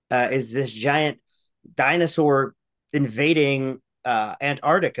projects, is this giant dinosaur invading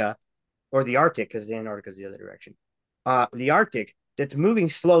Antarctica, or the Arctic, because Antarctica is the other direction. The Arctic that's moving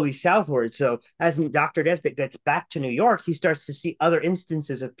slowly southward. So as Dr. Nesbitt gets back to New York, he starts to see other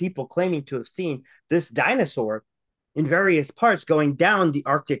instances of people claiming to have seen this dinosaur in various parts going down the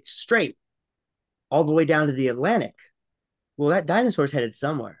Arctic Strait, all the way down to the Atlantic. Well, that dinosaur's headed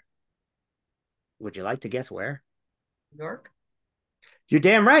somewhere. Would you like to guess where? New York? You're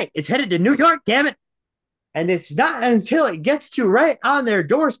damn right. It's headed to New York, damn it. And it's not until it gets to right on their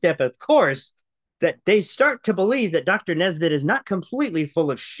doorstep, of course, that they start to believe that Dr. Nesbitt is not completely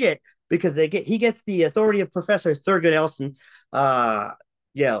full of shit, because he gets the authority of Professor Thurgood Elson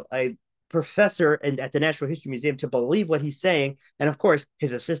a professor at the Natural History Museum to believe what he's saying. And of course,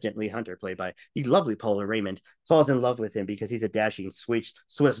 his assistant, Lee Hunter, played by the lovely Paula Raymond, falls in love with him because he's a dashing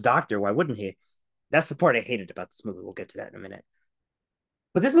Swiss doctor. Why wouldn't he? That's the part I hated about this movie. We'll get to that in a minute.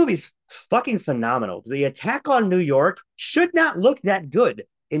 But this movie's fucking phenomenal. The attack on New York should not look that good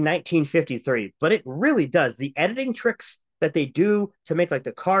in 1953, but it really does. The editing tricks that they do to make like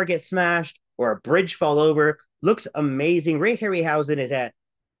the car get smashed or a bridge fall over looks amazing. Ray Harryhausen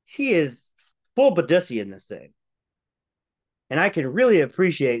he is full Badussi in this thing. And I can really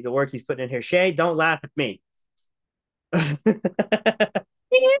appreciate the work he's putting in here. Shay, don't laugh at me. The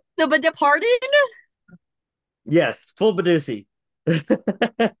Departed. Yes, full Badussi.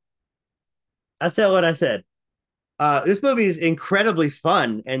 I said what I said. This movie is incredibly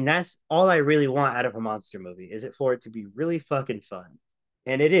fun, and that's all I really want out of a monster movie. Is it for it to be really fucking fun,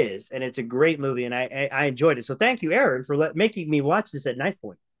 and it is, and it's a great movie, and I enjoyed it. So thank you, Aaron, for making me watch this at Knife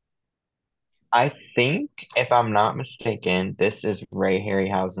Point. I think, if I'm not mistaken, this is Ray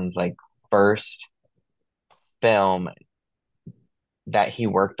Harryhausen's like first film that he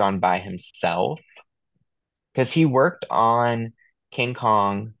worked on by himself. Because he worked on King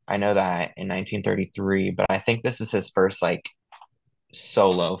Kong, I know that in 1933, but I think this is his first like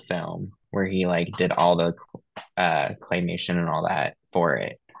solo film where he like did all the claymation and all that for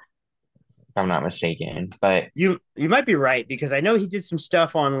it, if I'm not mistaken. But You might be right because I know he did some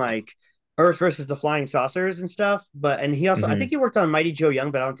stuff on like Earth versus the Flying Saucers and stuff, and he also I mhm. think he worked on Mighty Joe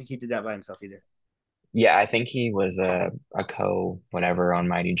Young, but I don't think he did that by himself either. Yeah, I think he was a co whatever on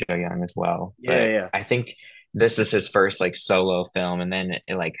Mighty Joe Young as well. Yeah, But yeah. I think this is his first like solo film, and then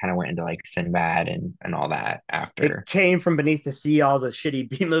it like kind of went into like Sinbad and all that It after. came from beneath the sea, all the shitty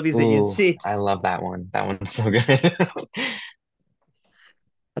B movies that you'd Ooh, see. I love that one. That one's so good.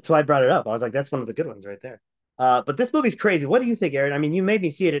 That's why I brought it up. I was like, that's one of the good ones right there. But this movie's crazy. What do you think, Aaron? I mean, you made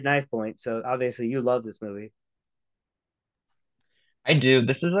me see it at Knife Point, so obviously you love this movie. I do.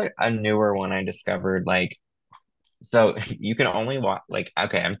 This is like a newer one I discovered. Like, so you can only watch, like,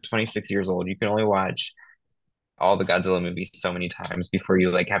 okay, I'm 26 years old. You can only watch all the Godzilla movies so many times before you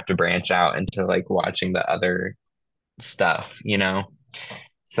like have to branch out into like watching the other stuff, you know?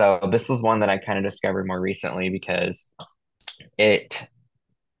 So this was one that I kind of discovered more recently because it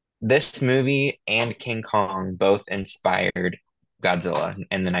this movie and King Kong both inspired Godzilla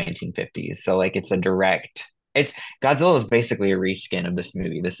in the 1950s. So like it's Godzilla is basically a reskin of this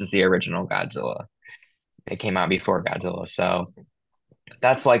movie. This is the original Godzilla. It came out before Godzilla. So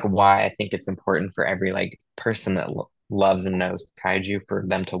that's like why I think it's important for every like person that loves and knows kaiju for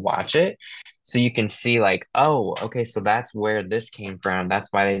them to watch it. So you can see like, oh, okay, so that's where this came from.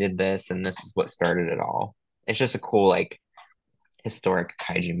 That's why they did this, and this is what started it all. It's just a cool like historic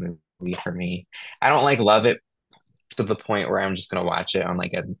kaiju movie for me. I don't like love it to the point where I'm just gonna watch it on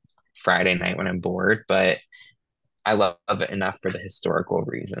like a Friday night when I'm bored, but I love it enough for the historical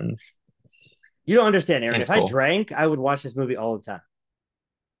reasons. You don't understand, Aaron. And If it's I cool. drank, I would watch this movie all the time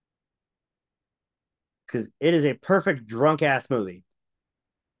because it is a perfect drunk ass movie.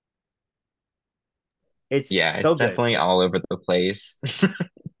 It's Yeah, so it's good. definitely all over the place.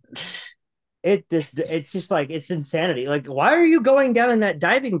 It's just like it's insanity. Like, why are you going down in that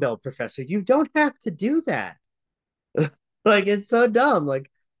diving bell, Professor? You don't have to do that. Like, it's so dumb. Like,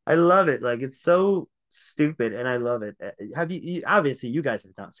 I love it. Like, it's so stupid, and I love it. Have obviously you guys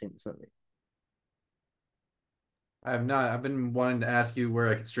have not seen this movie. I have not. I've been wanting to ask you where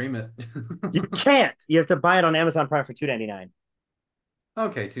I could stream it. You can't. You have to buy it on Amazon Prime for $2.99.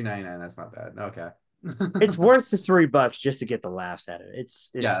 Okay, 2.99. That's not bad. Okay. It's worth the $3 just to get the laughs at it.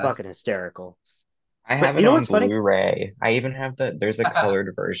 It's Yeah, fucking that's hysterical. I But have you it know on what's funny? Blu-ray. I even have there's a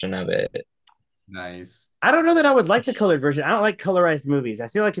colored version of it. nice. I don't know that I would like the colored version. I don't like colorized movies. I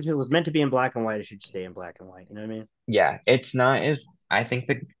feel like if it was meant to be in black and white, it should stay in black and white. You know what I mean? Yeah, it's not as I think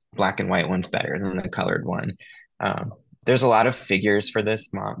the black and white one's better than the colored one. Um, there's a lot of figures for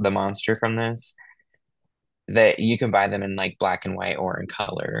the monster from this that you can buy them in like black and white or in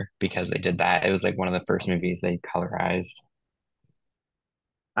color because they did that. It was like one of the first movies they colorized.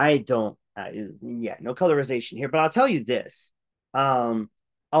 I don't. Yeah, no colorization here. But I'll tell you this: um,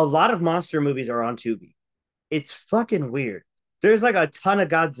 a lot of monster movies are on Tubi. It's fucking weird. There's like a ton of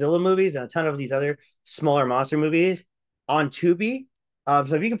Godzilla movies and a ton of these other smaller monster movies on Tubi.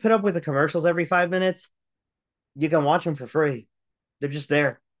 So if you can put up with the commercials every 5 minutes, you can watch them for free. They're just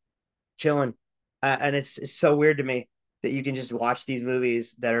there, chilling, and it's so weird to me that you can just watch these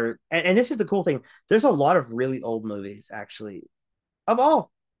movies that are. And this is the cool thing. There's a lot of really old movies actually of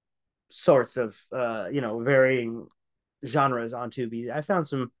all sorts of varying genres on Tubi. I found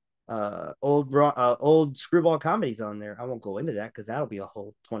some old screwball comedies on there. I won't go into that because that'll be a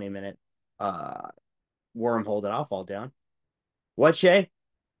whole 20-minute wormhole that I'll fall down. What, Shay?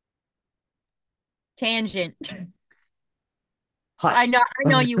 Tangent. Hush. I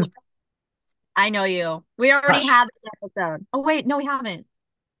know you. I know you. We already Hush. had this episode. Oh wait, no, we haven't.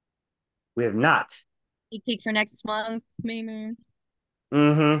 We have not. Sneak peek for next month, maybe.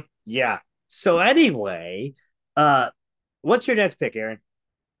 Mm-hmm. Yeah. So anyway, what's your next pick, Aaron?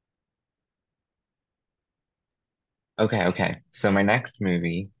 Okay. So my next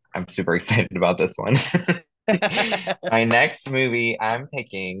movie, I'm super excited about this one. My next movie I'm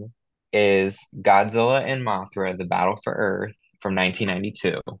picking is Godzilla and Mothra: The Battle for Earth from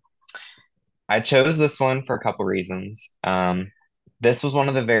 1992. I chose this one for a couple reasons. This was one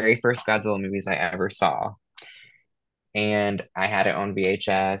of the very first Godzilla movies I ever saw, and I had it on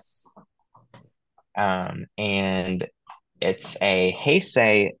VHS. And it's a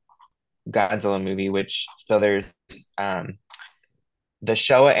Heisei Godzilla movie, which so there's the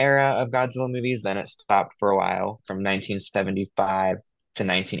Showa era of Godzilla movies, then it stopped for a while from 1975 to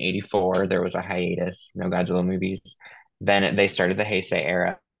 1984. There was a hiatus, no Godzilla movies. Then they started the Heisei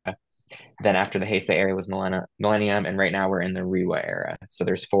era. Then after the Heisei era was Millennium, and right now we're in the Reiwa era. So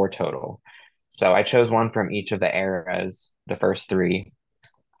there's four total. So I chose one from each of the eras, the first three,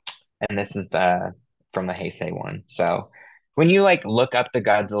 and this is the from the Heisei one. So when you like look up the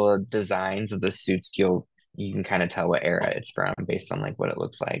Godzilla designs of the suits, you can kind of tell what era it's from based on like what it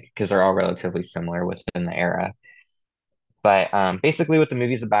looks like because they're all relatively similar within the era. But basically, what the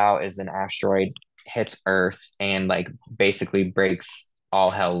movie's about is an asteroid hits Earth and like basically breaks all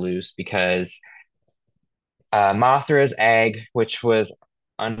hell loose because Mothra's egg, which was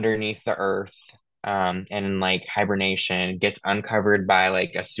underneath the Earth and in like hibernation, gets uncovered by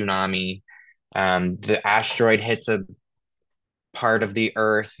like a tsunami. The asteroid hits a part of the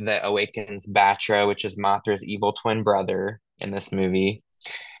Earth that awakens Batra, which is Mothra's evil twin brother in this movie.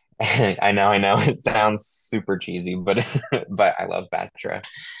 I know, it sounds super cheesy, but but I love Batra.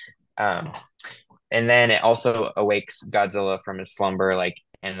 Um, and then it also awakes Godzilla from his slumber, like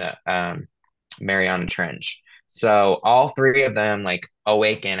in the Mariana Trench. So all three of them like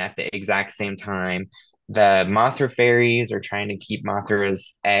awaken at the exact same time. The Mothra fairies are trying to keep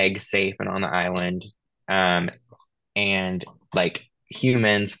Mothra's egg safe and on the island. And like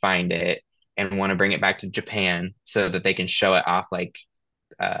humans find it and want to bring it back to Japan so that they can show it off like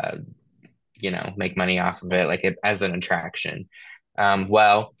uh make money off of it like as an attraction.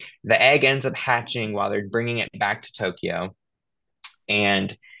 Well, the egg ends up hatching while they're bringing it back to Tokyo,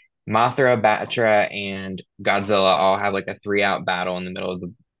 and Mothra, Batra, and Godzilla all have like a 3-out battle in the middle of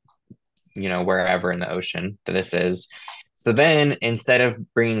the wherever in the ocean that this is. So then, instead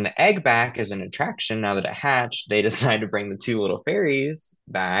of bringing the egg back as an attraction, now that it hatched, they decide to bring the two little fairies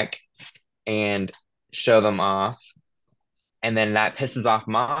back and show them off. And then that pisses off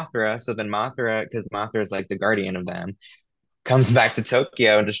Mothra. So then Mothra, because Mothra is like the guardian of them, comes back to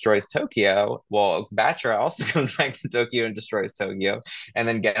Tokyo and destroys Tokyo. Well, Batra also comes back to Tokyo and destroys Tokyo. And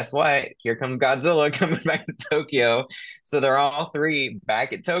then guess what? Here comes Godzilla coming back to Tokyo. So they're all three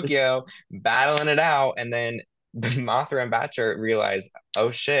back at Tokyo battling it out. And then Mothra and Batra realize,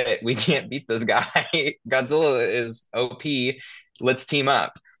 oh shit, we can't beat this guy. Godzilla is OP. Let's team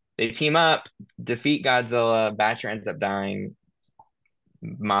up. They team up, defeat Godzilla. Batra ends up dying.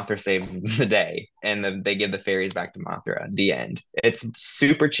 Mothra saves the day, and they give the fairies back to Mothra. The end. It's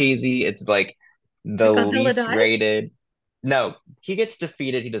super cheesy. It's like the Godzilla least dies? rated. No, he gets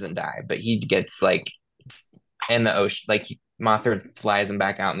defeated. He doesn't die, but he gets like in the ocean. Like Mothra flies him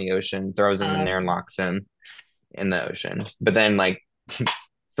back out in the ocean, throws him in there, and locks him in the ocean. But then, like,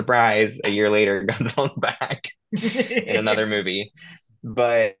 surprise! A year later, Godzilla's back in another movie.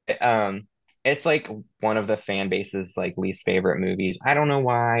 But it's like one of the fan base's like least favorite movies. I don't know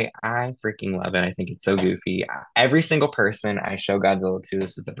why. I freaking love it. I think it's so goofy. Every single person I show Godzilla to,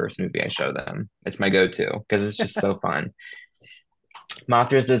 this is the first movie I show them. It's my go-to because it's just so fun.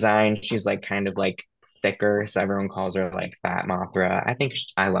 Mothra's design, she's like kind of like thicker, so everyone calls her like Fat Mothra. I think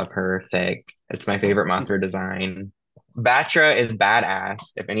I love her thick. It's my favorite Mothra design. Batra is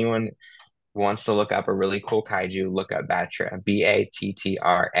badass. If anyone wants to look up a really cool kaiju, look up Batra.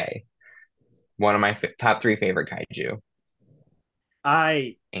 Battra. One of my top 3 favorite kaiju.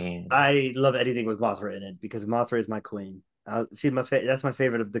 I love anything with Mothra in it because Mothra is my queen. That's my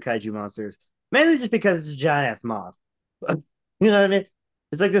favorite of the kaiju monsters, mainly just because it's a giant ass moth. You know what I mean?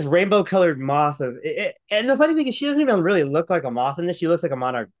 It's like this rainbow colored moth of it, and the funny thing is she doesn't even really look like a moth in this. She looks like a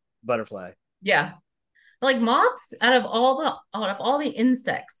monarch butterfly. Yeah. Like moths out of all the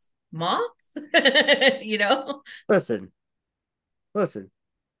insects, moths, you know? Listen.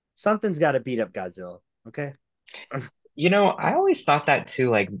 Something's got to beat up Godzilla. Okay. I always thought that too.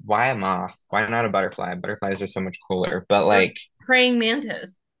 Like, why a moth? Why not a butterfly? Butterflies are so much cooler. But Or like, praying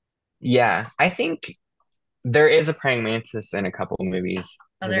mantis. yeah, I think there is a praying mantis in a couple of movies.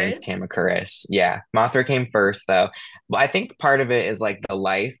 Oh, His there name's is? Kamacuras. Yeah, Mothra came first though. But I think part of it is like the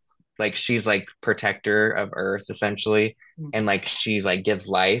life. Like she's like protector of Earth essentially, and like she's like gives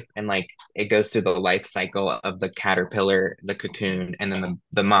life, and like it goes through the life cycle of the caterpillar, the cocoon, and then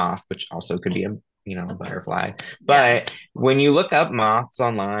the moth, which also could be a butterfly. But when you look up moths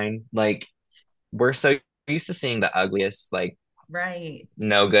online, like we're so used to seeing the ugliest, like Right.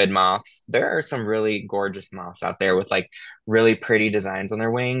 no good moths. There are some really gorgeous moths out there with like really pretty designs on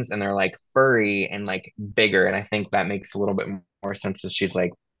their wings, and they're like furry and like bigger. And I think that makes a little bit more sense as she's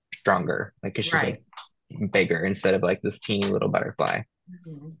like stronger, like because she's Right. like bigger instead of like this teeny little butterfly.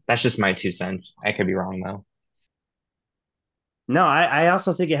 Mhm. That's just my 2 cents. I could be wrong though. No, I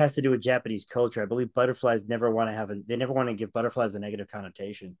also think it has to do with Japanese culture. I believe butterflies never want to they never want to give butterflies a negative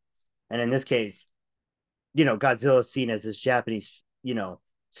connotation. And in this case, Godzilla is seen as this Japanese,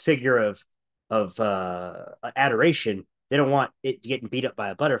 figure of adoration. They don't want it getting beat up by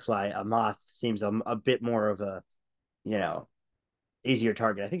a butterfly. A moth seems a bit more of a, you know, easier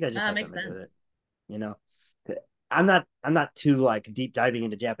target. I think that just That has makes something to do with sense. it. I'm not too like deep diving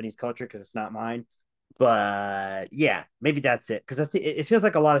into Japanese culture because it's not mine. But yeah, maybe that's it. Because it feels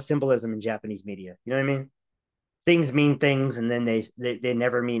like a lot of symbolism in Japanese media. You know what I mean? Things mean things, and then they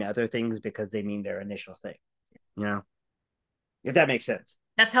never mean other things because they mean their initial thing. You know, if that makes sense.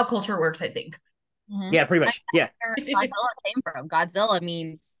 That's how culture works, I think. Mhm. Yeah, pretty much. Yeah, Where Godzilla came from. Godzilla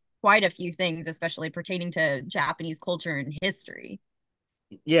means quite a few things, especially pertaining to Japanese culture and history.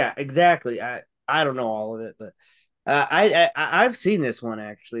 yeah, exactly. I don't know all of it, but I've seen this one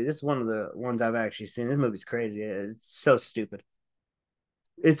actually. This is one of the ones I've actually seen. This movie's crazy. It's so stupid.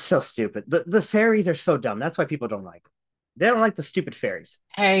 It's so stupid. The fairies are so dumb. That's why people don't like them. They don't like the stupid fairies.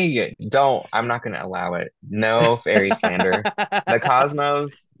 Hey, don't. I'm not going to allow it. No fairy slander. The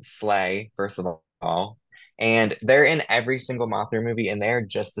Cosmos slay, first of all. And they're in every single Mothra movie, and they're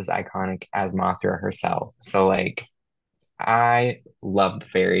just as iconic as Mothra herself. So, like, I love the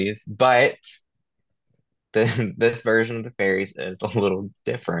fairies, but this version of the fairies is a little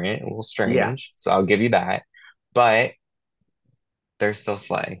different, a little Yeah. strange. So I'll give you that. But they're still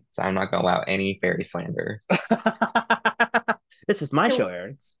slay. So I'm not going to allow any fairy slander. This is my Can, show,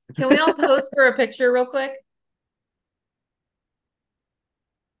 Aaron. can we all pose for a picture real quick?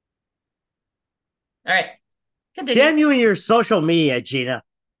 All right. Continue. Damn you and your social media, Gina.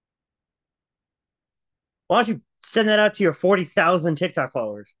 Why don't you send that out to your 40,000 TikTok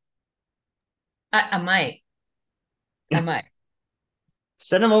followers? I might. I might.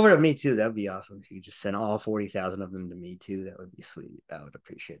 Send them over to me too. That would be awesome. If you could just send all 40,000 of them to me too, that would be sweet. I would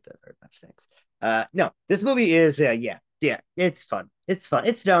appreciate that very much. Thanks. No, this movie is, yeah, it's fun. It's fun.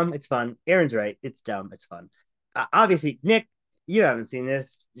 It's dumb. It's fun. Aaron's right. It's dumb. It's fun. Obviously, Nick, you haven't seen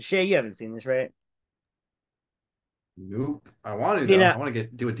this. Shay, you haven't seen this, right? Nope. I want to You though. know, I want to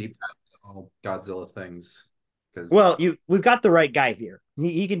do a deep dive into all Godzilla things well, because we've got the right guy here.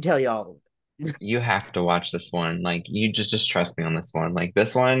 He can tell you all of it. You have to watch this one. Like, you just trust me on this one. Like,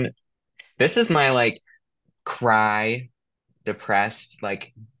 this is my like cry, depressed,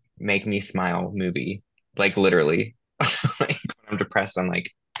 like make me smile movie. Like literally. Like when I'm depressed, I'm like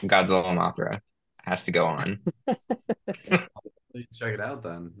Godzilla Mothra has to go on. check it out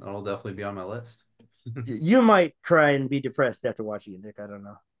then. That'll definitely be on my list. You might cry and be depressed after watching it, Nick. I don't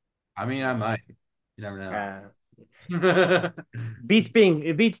know. I mean, I might. You never know. Beats being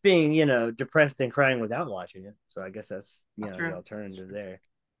depressed and crying without watching it. So I guess that's True. the alternative there.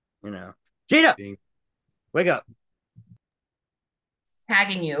 Jada, Being- wake up.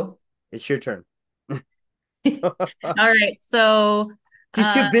 Tagging you. It's your turn. All right. So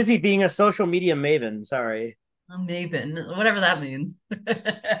He's too busy being a social media maven. Sorry. a maven, whatever that means. All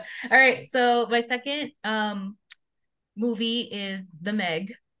right. So my second movie is The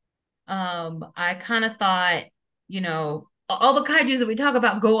Meg. I kind of thought, all the kaijus that we talk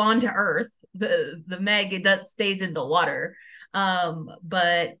about go on to Earth. The Meg, that stays in the water.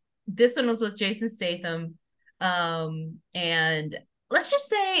 But this one was with Jason Statham. And let's just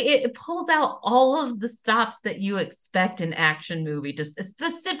say it pulls out all of the stops that you expect an action movie, just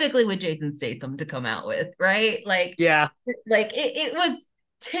specifically with Jason Statham to come out with, right? Yeah. Like it was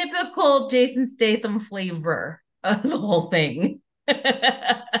typical Jason Statham flavor of the whole thing.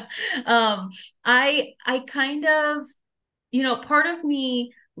 I kind of, part of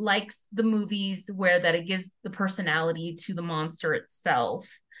me likes the movies where that it gives the personality to the monster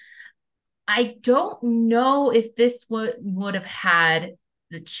itself. I don't know if this would have had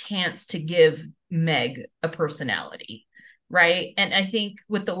the chance to give Meg a personality, right? And I think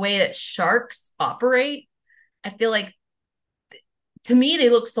with the way that sharks operate, I feel like to me they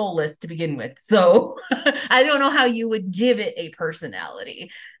look soulless to begin with. So I don't know how you would give it a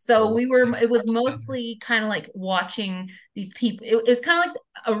personality. So it was mostly kind of like watching these people. It was kind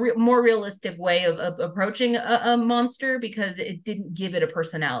of like more realistic way of approaching a monster, because it didn't give it a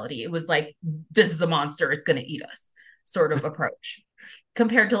personality. It was like, this is a monster, it's going to eat us sort of approach,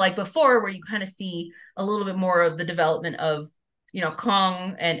 compared to like before, where you kind of see a little bit more of the development of,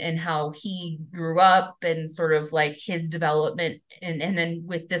 Kong and how he grew up and sort of like his development. And then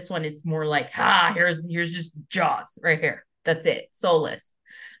with this one, it's more like, here's just Jaws right here. That's it. Soulless.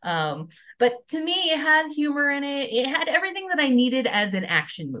 But to me, it had humor in it. It had everything that I needed as an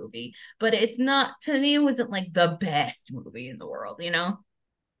action movie, but it's not, to me, it wasn't like the best movie in the world,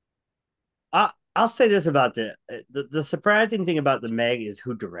 I'll say this about the surprising thing about the Meg is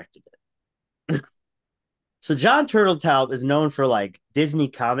who directed it. So John Turteltaub is known for like Disney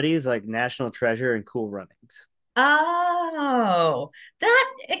comedies like National Treasure and Cool Runnings. Oh,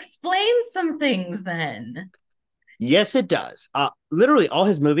 that explains some things then. Yes, it does. Literally all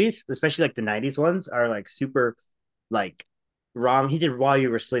his movies, especially like the 90s ones, are like super like rom. He did While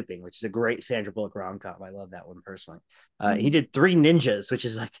You Were Sleeping, which is a great Sandra Bullock rom-com. I love that one personally. He did Three Ninjas, which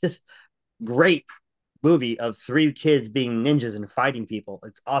is like this great movie of three kids being ninjas and fighting people.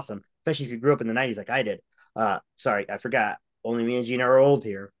 It's awesome, especially if you grew up in the 90s like I did. Sorry, I forgot. Only me and Gina are old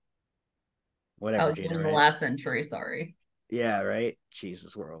here. Whatever, I was Gina, in right? the last century, sorry. Yeah, right.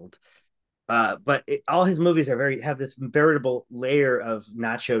 Jesus, we're old. But all his movies have this veritable layer of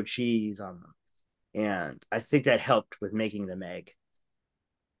nacho cheese on them, and I think that helped with making the Meg.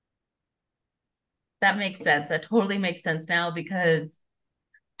 That makes sense. That totally makes sense now, because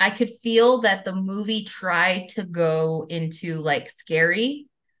I could feel that the movie tried to go into like scary,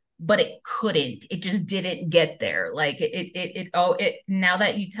 but it couldn't. It just didn't get there. Like now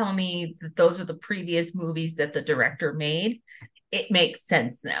that you tell me that those are the previous movies that the director made, it makes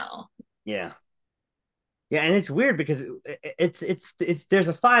sense now. Yeah, yeah, and it's weird because it's there's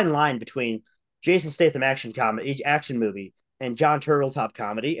a fine line between Jason Statham action movie and John Turteltaub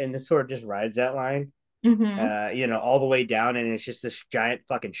comedy, and this sort of just rides that line, all the way down, and it's just this giant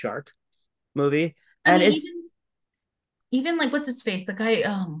fucking shark movie, I and mean, it's even like, what's his face? The guy,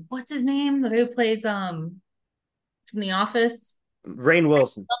 what's his name? The guy who plays from The Office. Rainn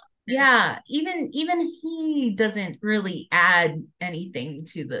Wilson. Yeah, even he doesn't really add anything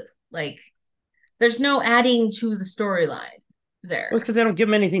to the, like, there's no adding to the storyline there. Well, it's because they don't give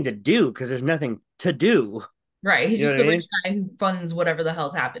him anything to do because there's nothing to do. Right. He's You know just the what I mean? rich guy who funds whatever the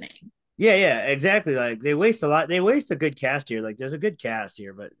hell's happening. Yeah, exactly. Like they waste a lot. They waste a good cast here. Like there's a good cast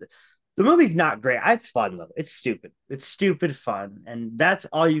here, but the movie's not great. It's fun though. It's stupid. It's stupid fun, and that's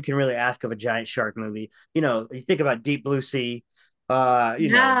all you can really ask of a giant shark movie. You think about Deep Blue Sea.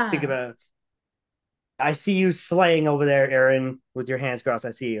 Think about. I see you slaying over there, Aaron, with your hands crossed.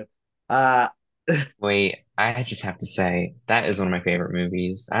 I see you. Wait, I just have to say that is one of my favorite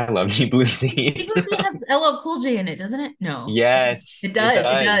movies. I love Deep Blue Sea. Deep Blue Sea has LL Cool J in it, doesn't it? No. Yes, It does. It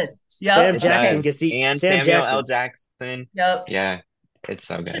does. Yep. Sam It Jackson does. gets eaten. And Sam Samuel Jackson. L. Jackson. Yep. Yeah, it's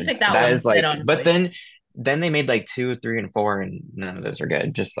so good. Pick that That one is like, honestly. but then they made like 2, 3, and 4, and none of those are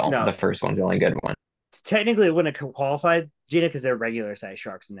good. Just the first one's the only good one. Technically, it wouldn't have qualified, Gina, because they're regular sized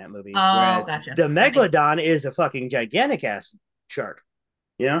sharks in that movie. Oh, whereas gotcha. the Megalodon is a fucking gigantic ass shark.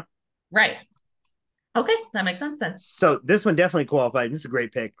 Right. Okay, that makes sense then. So this one definitely qualified. This is a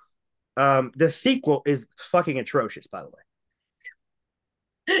great pick. The sequel is fucking atrocious, by the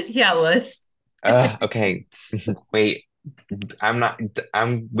way. Yeah, it was. Okay. Wait.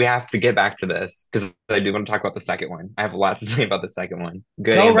 We have to get back to this because I do want to talk about the second one. I have a lot to say about the second one.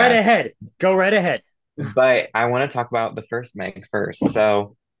 Good. Go and right bad. ahead. Go right ahead. But I want to talk about the first Meg first.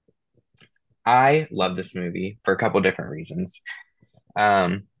 So I love this movie for a couple different reasons.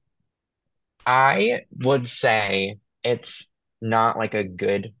 I would say it's not like a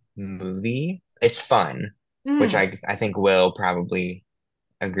good movie. It's fun, which I think Will probably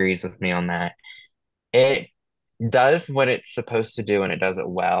agrees with me on that. It does what it's supposed to do and it does it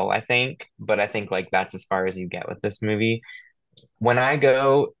well, I think. But I think like that's as far as you get with this movie. When I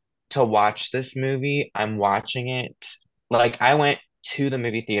go to watch this movie, I'm watching it like I went to the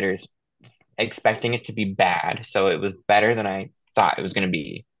movie theaters expecting it to be bad. So it was better than I thought it was going to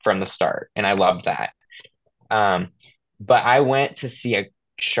be from the start. And I loved that. But I went to see a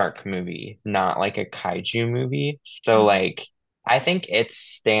shark movie, not like a kaiju movie. So like I think it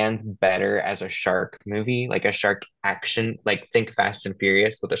stands better as a shark movie, like a shark action, like think Fast and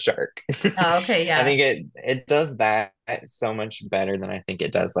Furious with a shark. Oh, okay, I yeah. think it does that so much better than I think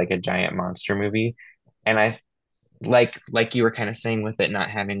it does like a giant monster movie. And I like you were kind of saying with it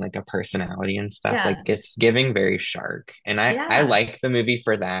not having like a personality and stuff, like Yeah. it's giving very shark. And I Yeah. like the movie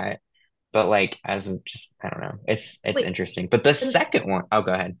for that, but like as a, just I don't know, it's Wait, interesting. But the the- second one, oh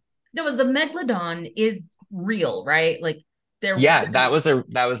go ahead. no, the megalodon is real, right? Like Yeah, that was a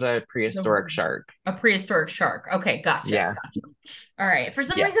there's prehistoric shark. a prehistoric shark. Okay, gotcha. Yeah. Gotcha. All right. For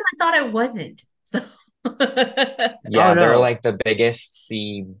some Yeah. reason, I thought it wasn't. So Oh Yeah, they're no. like the biggest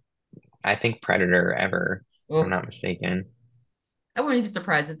sea, I think, predator ever, if I'm oh, not mistaken. I wouldn't be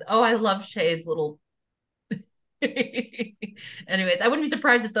surprised if. Oh, I love Shay's little. Anyways, I wouldn't be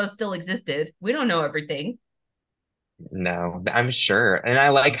surprised if those still existed. We don't know everything. No, I'm sure. And I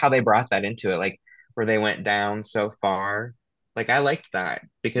like how they brought that into it, like where they went down so far. Like I liked that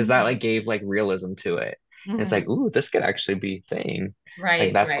because that like gave like realism to it. And it's like, Mhm. ooh, this could actually be a thing. Like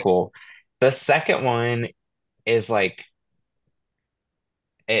Right, that's right. cool. The second one is like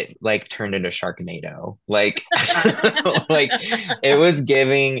it like turned into Sharknado. Like like it was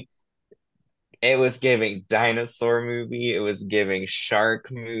giving it was giving dinosaur movie, it was giving shark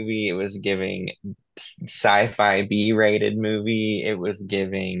movie, it was giving sci-fi B-rated movie, it was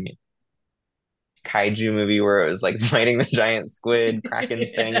giving kaiju movie where it was like fighting the giant squid kraken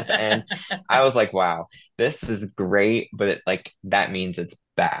thing at the end. I was like, wow, this is great, but it, like that means it's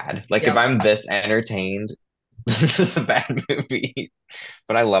bad. Like if Yep. I'm this entertained, this is a bad movie.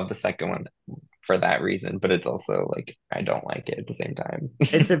 But I love the second one for that reason, but it's also like I don't like it at the same time.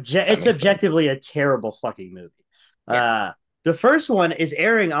 That It's makes sense. objectively a terrible fucking movie. Yeah. The first one is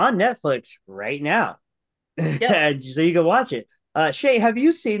airing on Netflix right now. Yep. So you can watch it. Shay, have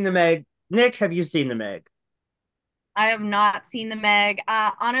you seen the Meg? Nick, have you seen the Meg? I have not seen the Meg.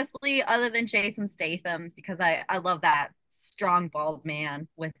 Honestly, other than Jason Statham, because I love that strong bald man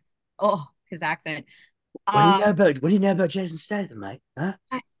with his accent. Uh, What do you know about Jason Statham, mate? Huh?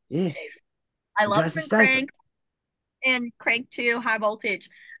 Yeah, I love him Jason in Statham. Crank and Crank 2, High Voltage.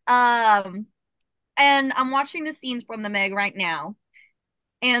 Um, and I'm watching the scenes from the Meg right now.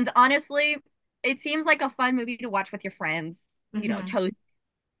 And honestly, it seems like a fun movie to watch with your friends, Mhm. toast.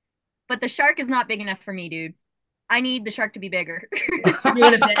 But the shark is not big enough for me, dude. I need the shark to be bigger. You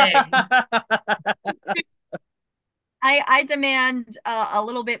want a big. I demand a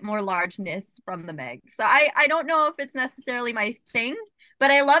little bit more largeness from the Meg. So I don't know if it's necessarily my thing,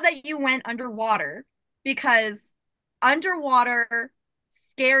 but I love that you went underwater because underwater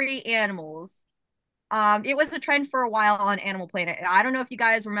scary animals. It was a trend for a while on Animal Planet. I don't know if you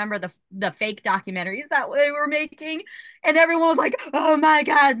guys remember the fake documentaries that they were making, and everyone was like, "Oh my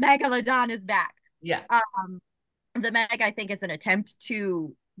God, Megalodon is back." Yeah. The Meg, I think, is an attempt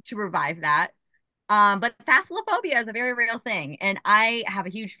to revive that. But thalassophobia is a very real thing, and I have a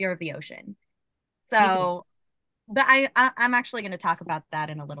huge fear of the ocean. Me too. So, but I'm actually going to talk about that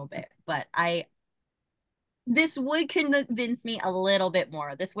in a little bit. But this would convince me a little bit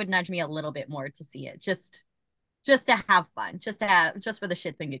more. This would nudge me a little bit more to see it, just to have fun, just for the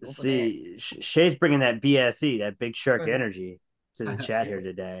shits and giggles of it. See, Shay's bringing that BSE, that big shark Mhm. energy, to the chat here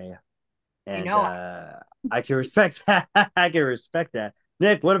today, You and know, I can respect that. I can respect that.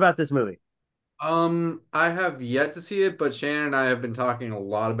 Nick, what about this movie? I have yet to see it, but Shannon and I have been talking a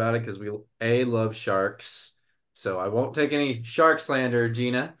lot about it because we love sharks. So I won't take any shark slander,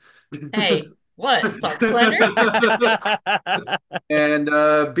 Gina. Hey, what? Stark Slender?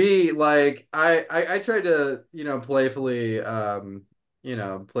 And B, like I try to, playfully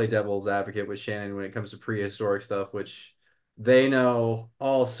play devil's advocate with Shannon when it comes to prehistoric stuff, which they know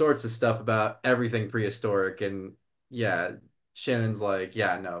all sorts of stuff about everything prehistoric. And yeah, Shannon's like,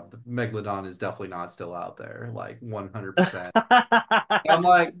 yeah, no, the Megalodon is definitely not still out there, like 100%. I'm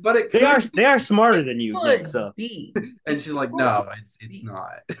like, but it could They are smarter It than you, Nick. could So be. and she's It like, could no, it's be.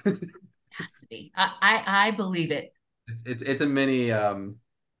 not. Has to be. I believe it. It's a mini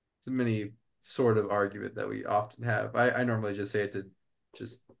sort of argument that we often have. I normally just say it to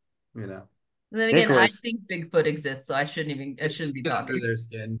just, you know, And then again, I Nicholas, think Bigfoot exists, so I shouldn't be get under talking. their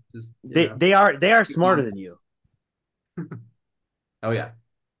skin. Just, they are smarter than you. Oh yeah,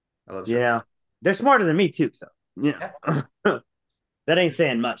 I love You sharks. know, they're smarter than me too. So you Yeah. know, that ain't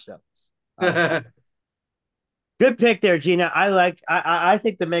saying much though. So, good pick there, Gina. I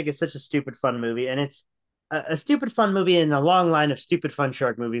think The Meg is such a stupid fun movie, and it's a stupid fun movie in a long line of stupid fun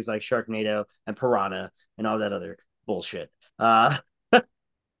shark movies like Sharknado and Piranha and all that other bullshit.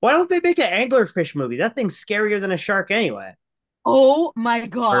 Why don't they make an anglerfish movie? That thing's scarier than a shark anyway. oh my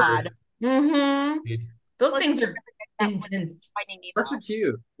God, Bird. Mm-hmm. Those let's things are that was Intense. Finding Sharks Nemo. are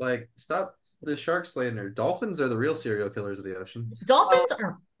cute. Like, stop the shark slander. Dolphins are the real serial killers of the ocean. Dolphins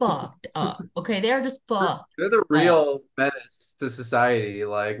are fucked up. Okay, they are just fucked They're the up. real menace to society.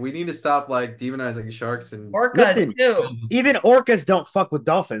 Like, we need to stop like demonizing sharks and Orcas Listen, too. even orcas don't fuck with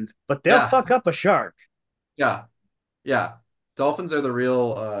dolphins, but they'll Yeah. fuck up a shark. yeah, yeah. Dolphins are the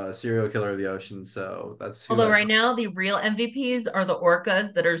real serial killer of the ocean. So that's who. Although right now the real MVPs are the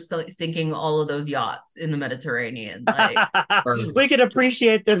orcas that are sinking all of those yachts in the Mediterranean. Like, We can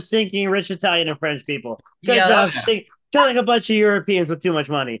appreciate them sinking rich Italian and French people. Good Yeah. job, killing a bunch of Europeans with too much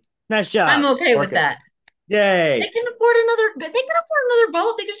money. Nice job. I'm okay with Orcas. that. Yay. They can afford another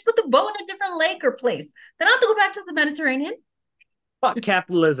boat. They can just put the boat in a different lake or place. They don't have to go back to the Mediterranean. Fuck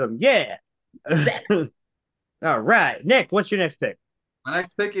capitalism. Yeah. All right. Nick, what's your next pick? My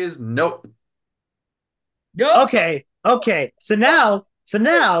next pick is Nope. No. Okay. So now,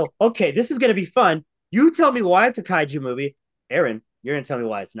 okay, this is gonna be fun. You tell me why it's a kaiju movie. Aaron, you're gonna tell me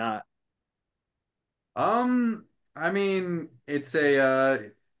why it's not. I mean, it's a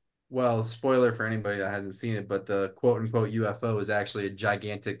well, spoiler for anybody that hasn't seen it, but the quote unquote UFO is actually a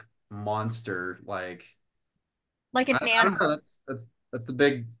gigantic monster. Like Like an I don't animal. know.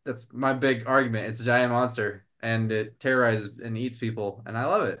 That's my big argument. It's a giant monster and it terrorizes and eats people, and I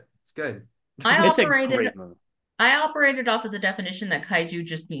love it. It's good. It's a great movie. I operated off of the definition that kaiju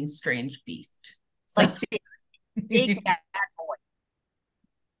just means strange beast. So, Big bad boy.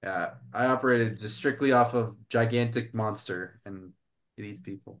 Yeah, I operated just strictly off of gigantic monster, and it eats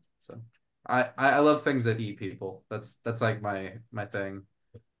people. So I love things that eat people. That's like my thing.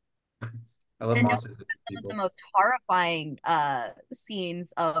 I love And monsters that eat Some of the people. most horrifying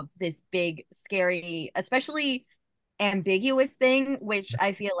scenes of this big, scary, especially ambiguous thing, which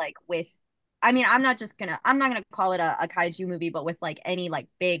I feel like I'm not gonna call it a kaiju movie, but with like any like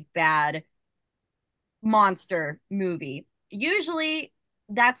big bad monster movie, usually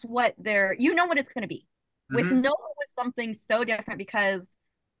that's what what it's gonna be. With Mhm. Noah, it was something so different because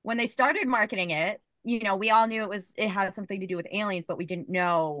when they started marketing it, we all knew it had something to do with aliens, but we didn't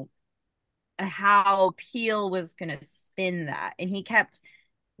know how Peel was gonna spin that. And he kept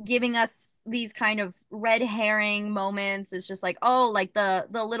giving us these kind of red herring moments. It's just like, oh, like the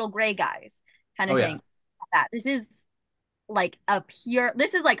little gray guys kind of Oh yeah. thing. That this is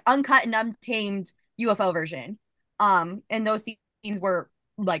this is like uncut and untamed UFO version. And those scenes were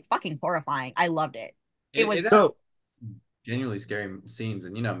like fucking horrifying. I loved it. It was So genuinely scary scenes,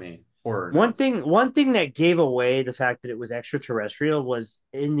 and you know me, horror. one nuts. thing that gave away the fact that it was extraterrestrial was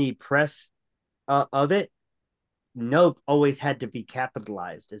in the press of it. Nope always had to be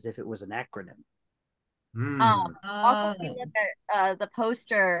capitalized as if it was an acronym. also if you look at the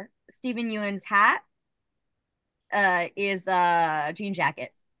poster, Stephen Ewan's hat is a jean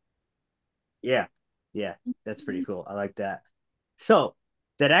jacket. Yeah, that's pretty cool. I like that. So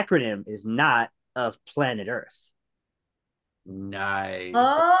that acronym is not of planet Earth. Nice.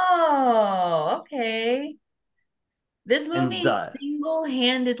 oh, okay. This movie the-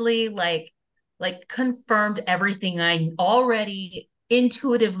 single-handedly like confirmed everything I already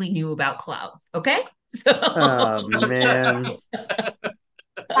intuitively knew about clouds. Okay, so Oh man,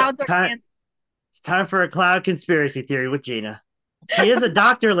 Clouds are Time- cancer. it's time for a cloud conspiracy theory with Gina. She is a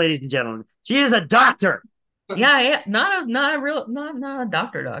doctor, ladies and gentlemen. She is a doctor. yeah, not a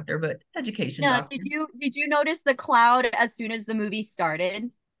doctor, but education Yeah, doctor. did you notice the cloud as soon as the movie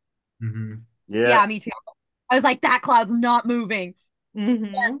started? Mhm. Yeah, me too. I was like, that cloud's not moving.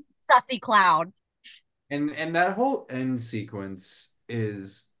 Mhm. Sussy cloud. And that whole end sequence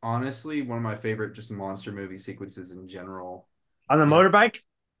is honestly one of my favorite just monster movie sequences in general. On the Yeah. motorbike.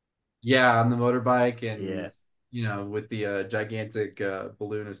 Yeah, on the motorbike and Yeah. with the gigantic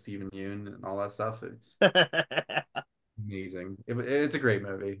balloon of Stephen Yeun and all that stuff. It's The amazing. It's a great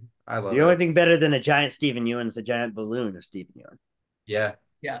movie. I love only it. thing better than a giant Stephen Ewan is a giant balloon of Stephen Ewan. Yeah.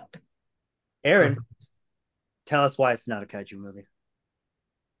 Yeah. Aaron, tell us why it's not a kaiju movie.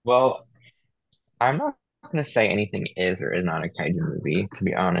 Well, I'm not going to say anything is or is not a kaiju movie, to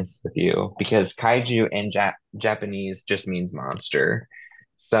be honest with you, because kaiju in Japanese just means monster.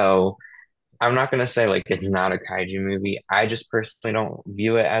 So I'm not going to say like it's not a kaiju movie. I just personally don't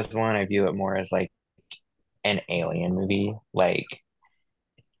view it as one. I view it more as like an alien movie, like,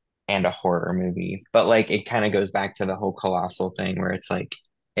 and a horror movie. But like it kind of goes back to the whole colossal thing where it's like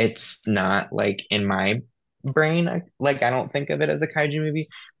it's not like in my brain, like I don't think of it as a kaiju movie,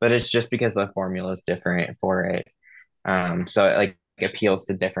 but it's just because the formula is different for it. So it like appeals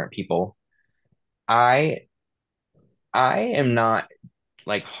to different people. I I am not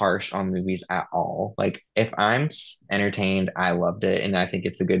like harsh on movies at all. Like if I'm entertained, I loved it and I think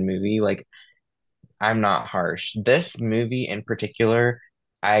it's a good movie. Like I'm not harsh. This movie in particular,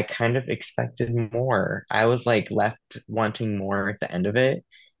 I kind of expected more. I was like left wanting more at the end of it.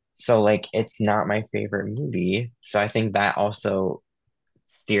 So like it's not my favorite movie. So I think that also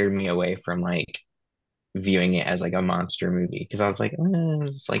steered me away from like viewing it as like a monster movie because I was like,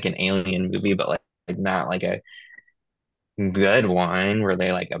 it's like an alien movie, but like not like a good one where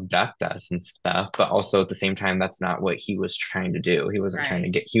they like abduct us and stuff. But also at the same time, that's not what he was trying to do. He wasn't trying to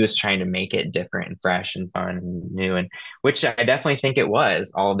Right. get, he was trying to make it different and fresh and fun and new, and which I definitely think it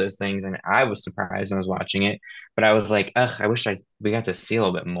was all of those things. And I was surprised when I was watching it, but I was like, ugh, I wish we got to see a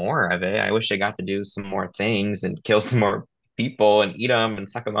little bit more of it. I wish I got to do some more things and kill some more people and eat them and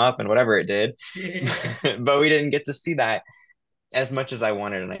suck them up and whatever it did. But we didn't get to see that as much as I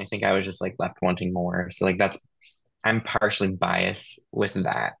wanted, and I think I was just like left wanting more. So like that's I'm partially biased with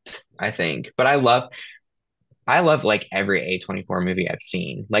that, I think. But I love like every A24 movie I've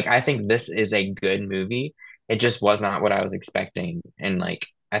seen. Like I think this is a good movie. It just was not what I was expecting. And like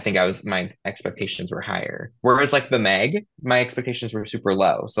I think my expectations were higher. Whereas like the Meg, my expectations were super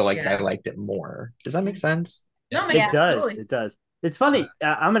low. So like I Yeah. liked it more. Does that make sense? No, It makes Yeah. does. totally. It does. It's funny.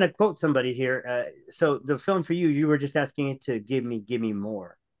 I'm going to quote somebody here. So the film for you, you were just asking it to give me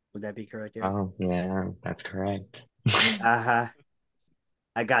more. Would that be correct, Eric? Oh yeah, that's correct. Uh-huh.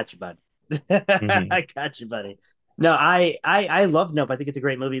 I got you, buddy. hmm I got you, buddy. No, I love Nope. I think it's a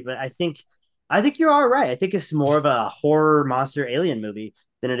great movie, but I think you're all right. I think it's more of a horror monster alien movie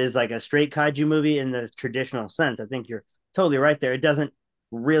than it is like a straight kaiju movie in the traditional sense. I think you're totally right there. It doesn't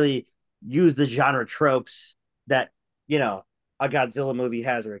really use the genre tropes that, you know, a Godzilla movie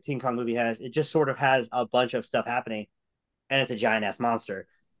has or a King Kong movie has. It just sort of has a bunch of stuff happening and it's a giant ass monster.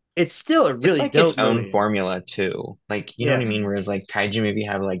 It's still a It's really like its dope own movie. formula too. Like, you know what Yeah. I mean? Whereas like kaiju maybe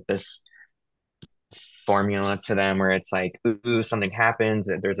have like this formula to them where it's like, ooh, something happens,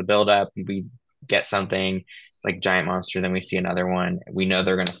 there's a buildup, we get something like giant monster, then we see another one. We know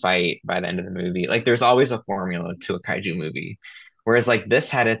they're gonna fight by the end of the movie. Like there's always a formula to a kaiju movie. Whereas like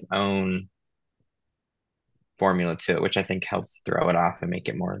this had its own formula to it, which I think helps throw it off and make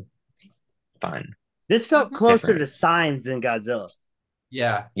it more fun, This felt Mhm. closer to different. Signs than Godzilla.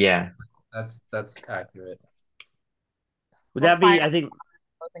 Yeah, Yeah. that's accurate. Would Or that be? Final I think.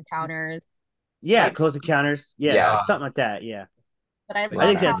 Encounters. Yeah, Like, Close Encounters. Yeah, Yeah. something like that. Yeah, but I I love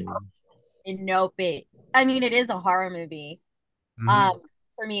think how that's. Exactly. in Nope I mean it is a horror movie. Mhm.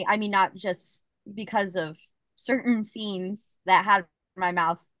 For me, I mean not just because of certain scenes that had my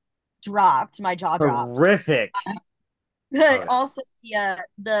mouth dropped, my jaw dropped. Horrific. Oh, But yeah. also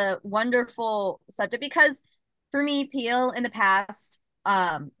the wonderful subject because for me, Peele in the past,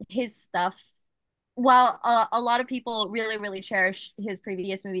 his stuff while a lot of people really really cherish his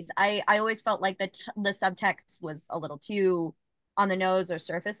previous movies, I always felt like the subtext was a little too on the nose or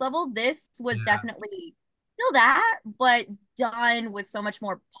surface level. This was Yeah. definitely still that, but done with so much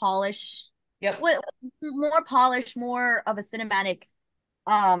more polish, Yep. with more polish, more of a cinematic.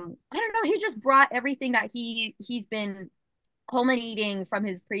 I don't know. He just brought everything that he's been culminating from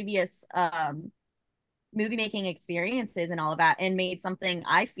his previous movie making experiences and all of that and made something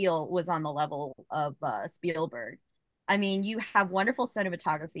I feel was on the level of Spielberg. I mean, you have wonderful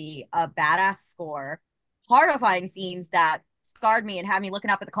cinematography, a badass score, horrifying scenes that scarred me and had me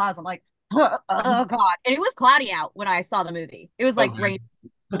looking up at the clouds. I'm like, oh, God. And it was cloudy out when I saw the movie. It was like Okay. rain.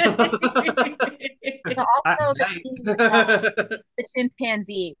 But I, also the Nice. scene with the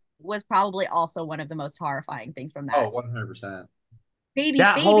chimpanzee was probably also one of the most horrifying things from Oh, that. 100%.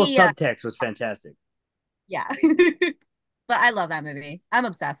 that whole Baby, subtext was fantastic. yeah. But I love that movie. I'm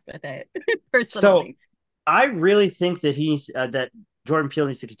obsessed with it So personally. I really think that that Jordan Peele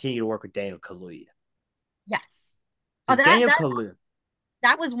needs to continue to work with Daniel Kaluuya Yes. Oh, because Daniel Kaluuya.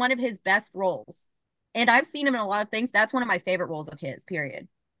 that was one of his best roles. And I've seen him in a lot of things. That's one of my favorite roles of his, period.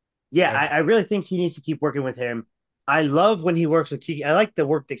 Yeah, I really think he needs to keep working with him. I love when he works with Kiki. I like the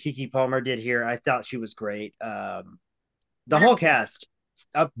work that Kiki Palmer did here. I thought she was great. The whole Wonderful. cast,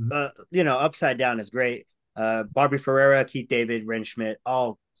 upside down is great. Barbie Ferreira, Keith David, Ren Schmidt,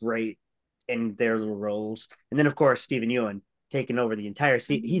 all great in their little roles. And then of course Stephen Ewan taking over the entire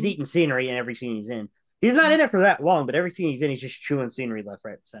scene. He's eating scenery in every scene he's in. He's not in it for that long, but every scene he's in, he's just chewing scenery left,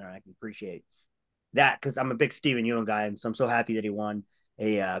 right, center. And I can appreciate that because I'm a big Stephen Ewan guy, and so I'm so happy that he won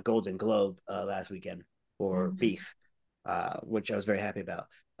a Golden Globe last weekend for Beef, which I was very happy about.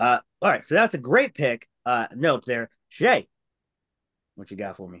 All right, so that's a great pick. Nope, there, Shay. What you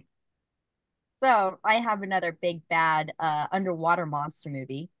got for me? So I have another big bad underwater monster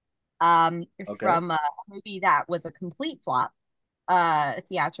movie. Okay. From a movie that was a complete flop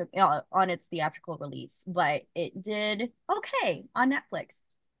theatrical on its theatrical release, but it did okay on Netflix.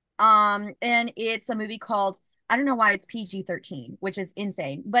 And it's a movie called, I don't know why it's PG-13, which is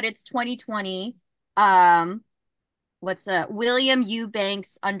insane, but it's 2020. Um, what's William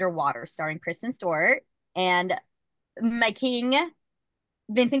Eubanks Underwater, starring Kristen Stewart and my king,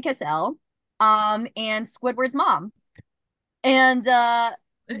 Vincent Cassel, and Squidward's mom. And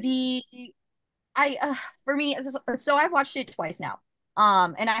the I for me, so I've watched it twice now.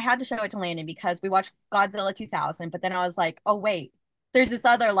 And I had to show it to Landon because we watched Godzilla 2000, but then I was like, oh wait, there's this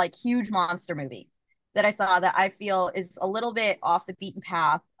other like huge monster movie that I saw that I feel is a little bit off the beaten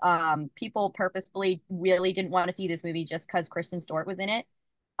path. People purposefully really didn't want to see this movie just because Kristen Stewart was in it,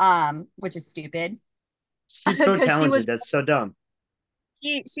 which is stupid. She's so Because talented. That's so dumb.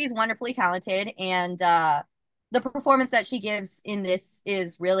 she's wonderfully talented, and the performance that she gives in this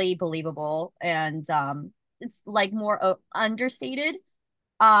is really believable, and it's like more understated.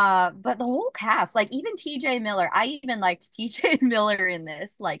 But the whole cast, like even TJ Miller, I even liked TJ Miller in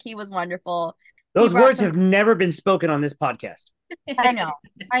this. Like he was wonderful. He Those brought words some. have never been spoken on this podcast.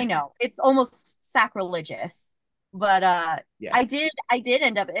 I know. It's almost sacrilegious. But Yeah. I did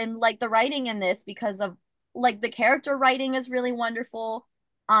end up in like the writing in this because of like the character writing is really wonderful.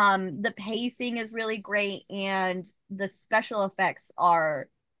 The pacing is really great and the special effects are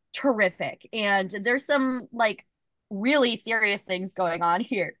terrific. And there's some like really serious things going on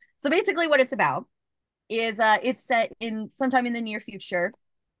here. So basically what it's about is it's set in sometime in the near future,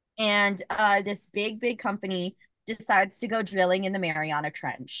 and this big company decides to go drilling in the Mariana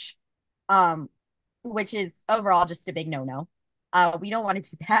Trench, um, which is overall just a big no-no. We don't want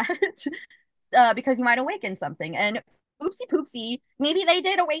to do that because you might awaken something. And oopsie poopsie, maybe they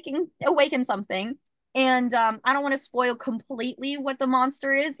did awaken something. And I don't want to spoil completely what the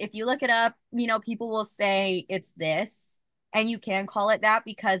monster is. If you look it up, people will say it's this, and you can call it that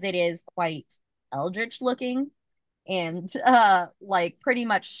because it is quite eldritch looking and like pretty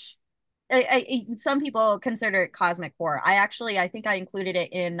much some people consider it cosmic horror. I think I included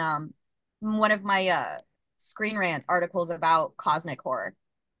it in one of my Screen Rant articles about cosmic horror.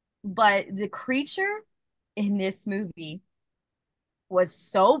 But the creature in this movie was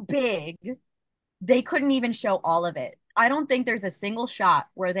so big, they couldn't even show all of it. I don't think there's a single shot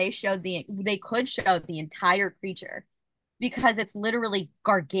where they could show the entire creature because it's literally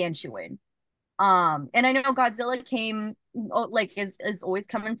gargantuan. And I know Godzilla came like is always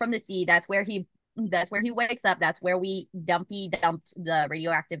coming from the sea. That's where he wakes up. That's where we dumped the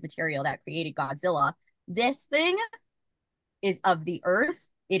radioactive material that created Godzilla. This thing is of the earth.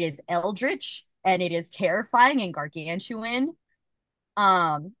 It is eldritch and it is terrifying and gargantuan.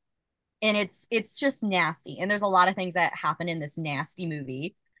 Um, and it's just nasty. And there's a lot of things that happen in this nasty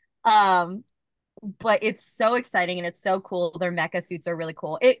movie. Um, but it's so exciting and it's so cool. Their mecha suits are really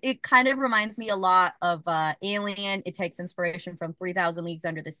cool. It kind of reminds me a lot of Alien. It takes inspiration from 3000 Leagues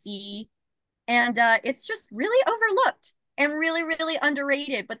Under the Sea. And it's just really overlooked and really, really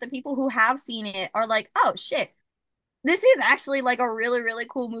underrated. But the people who have seen it are like, oh shit, this is actually like a really, really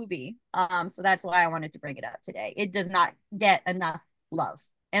cool movie. So that's why I wanted to bring it up today. It does not get enough love.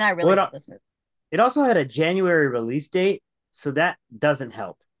 And I really Well, love this movie. it also had a January release date, so that doesn't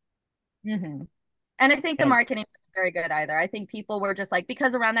help. Mm-hmm. And I think the And marketing wasn't very good either. I think people were just like,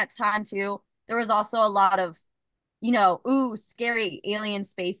 because around that time too, there was also a lot of, ooh, scary alien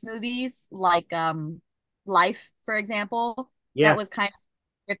space movies like Life, for example, that yeah, was kind of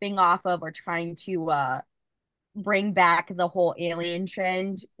ripping off of or trying to bring back the whole alien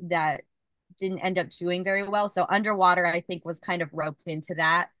trend that didn't end up doing very well. So Underwater, I think, was kind of roped into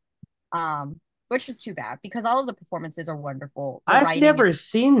that. Which is too bad because all of the performances are wonderful. The I've writing, never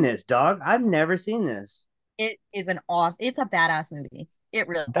seen this, dog. I've never seen this. it's a badass movie. It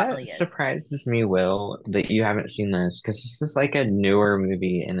That really is. surprises me, Will, that you haven't seen this because this is like a newer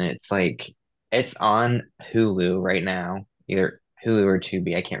movie and it's on Hulu right now, either Hulu or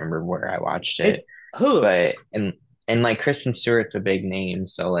Tubi. I can't remember where I watched It's it, Hulu. but and like Kristen Stewart's a big name,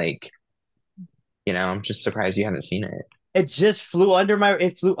 so like I'm just surprised you haven't seen it. It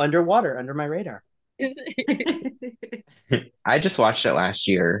flew underwater under my radar. I just watched it last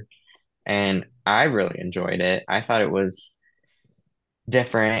year and I really enjoyed it. I thought it was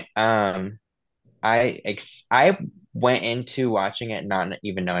different. I went into watching it not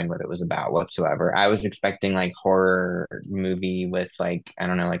even knowing what it was about whatsoever. I was expecting like horror movie with like I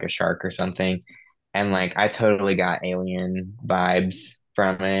don't know like a shark or something, and like I totally got alien vibes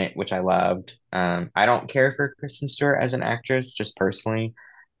from it, which I loved. I don't care for Kristen Stewart as an actress, just personally,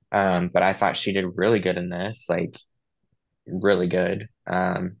 but I thought she did really good in this, like really good.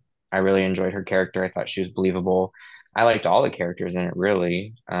 I really enjoyed her character. I thought she was believable. I liked all the characters in it,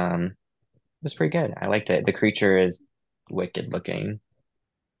 really. It was pretty good. I liked it. The creature is wicked looking.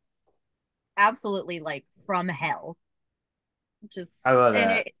 absolutely like from hell. I Just love and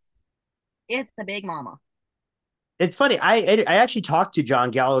that. it's the big mama. It's funny. I actually talked to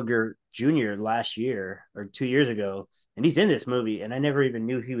John Gallagher Jr. last year or 2 years ago, and he's in this movie, and I never even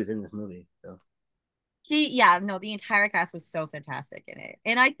knew he was in this movie. So Yeah, no, the entire cast was so fantastic in it.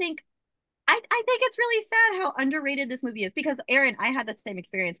 And I think it's really sad how underrated this movie is because Aaron, I had the same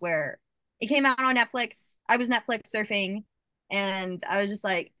experience where it came out on Netflix. I was Netflix surfing and I was just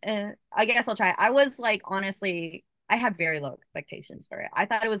like, I guess I'll try. I was like, honestly, I had very low expectations for it. I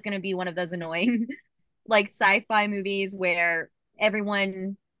thought it was going to be one of those annoying like sci-fi movies where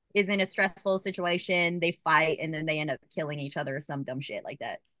everyone is in a stressful situation, they fight, and then they end up killing each other or some dumb shit like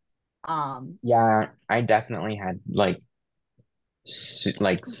that. Yeah, I definitely had like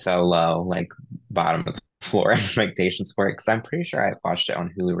so low, like bottom of the floor expectations for it because I'm pretty sure I watched it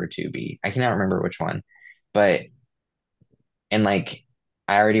on Hulu or Tubi. I cannot remember which one, but and like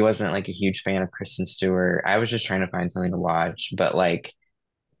I already wasn't like a huge fan of Kristen Stewart. I was just trying to find something to watch, but like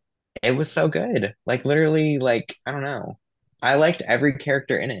it was so good. Like literally, like I don't know. I liked every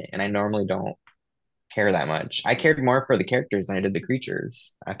character in it, and I normally don't care that much. I cared more for the characters than I did the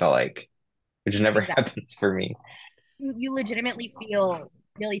creatures. I felt like, which never Exactly. happens for me. You legitimately feel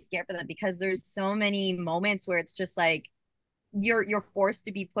really scared for them because there's so many moments where it's just like you're forced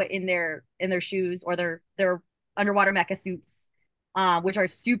to be put in their shoes or their underwater mecha suits, which are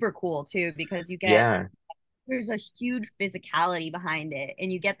super cool too because you get Yeah, there's a huge physicality behind it,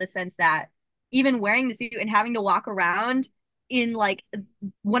 and you get the sense that even wearing the suit and having to walk around in like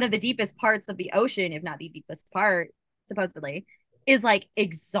one of the deepest parts of the ocean, if not the deepest part, supposedly, is like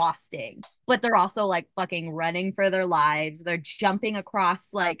exhausting. But they're also like fucking running for their lives. They're jumping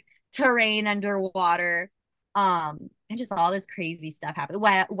across like terrain underwater. And just all this crazy stuff happens.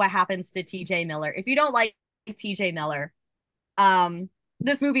 What happens to TJ Miller? If you don't like TJ Miller,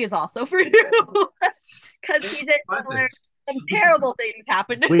 this movie is also for you. Because TJ Miller, some terrible things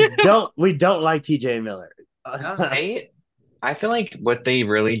happen to we him. don't like T.J. Miller. they. I feel like what they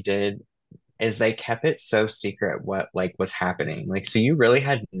really did is they kept it so secret what like was happening. Like, so you really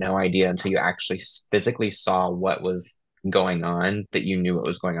had no idea until you actually physically saw what was going on that you knew what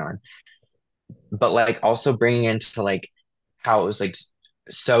was going on. But like also bringing into like how it was like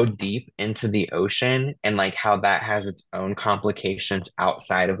so deep into the ocean and like how that has its own complications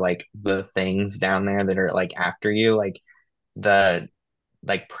outside of like the things down there that are like after you, like the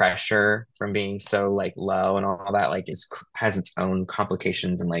like pressure from being so like low and all that like is has its own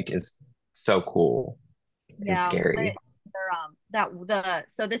complications and like is so cool and Yeah, but scary. they're that the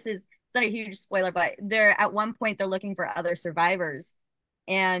so this is it's not a huge spoiler, but they're at one point they're looking for other survivors,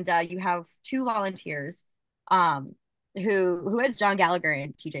 and you have two volunteers, um, who is John Gallagher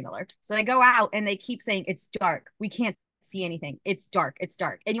and T.J. Miller. So they go out and they keep saying it's dark, we can't see anything, it's dark, it's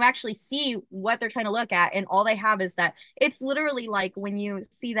dark, and you actually see what they're trying to look at, and all they have is that it's literally like when you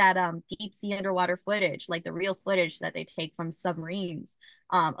see that deep sea underwater footage, like the real footage that they take from submarines,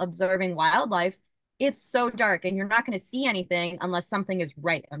 observing wildlife. It's so dark and you're not going to see anything unless something is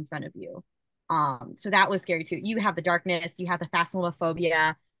right in front of you. So that was scary too. You have the darkness, you have the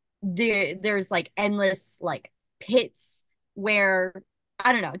phasmophobia. There's like endless like pits where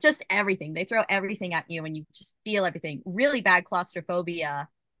I don't know, just everything. They throw everything at you and you just feel everything. Really bad claustrophobia.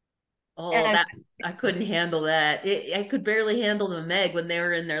 Oh, And that I couldn't handle that. I could barely handle the Meg when they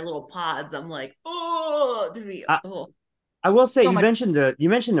were in their little pods. I'm like, oh, to be I, oh, I will say so much. you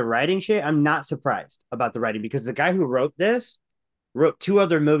mentioned the writing shit. I'm not surprised about the writing because the guy who wrote this wrote two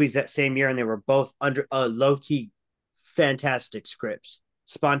other movies that same year, and they were both under low key fantastic scripts.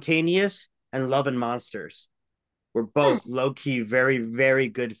 Spontaneous and Love and Monsters were Hmm, both low key very very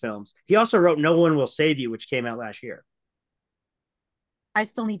good films. He also wrote No One Will Save You, which came out last year. I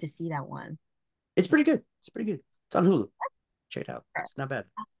still need to see that one. It's pretty good. It's pretty good. It's on Hulu. Check it out. It's not bad.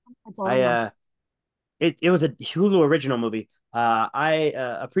 That's all I I'm on. it was a Hulu original movie. I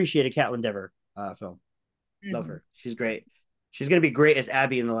appreciated Caitlin Dever film. Love Mhm. her. She's great. She's gonna be great as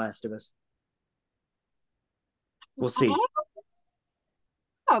Abby in The Last of Us. We'll see.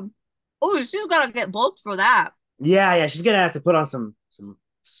 Oh, oh, she's gotta get booked for that. Yeah, yeah. She's gonna have to put on some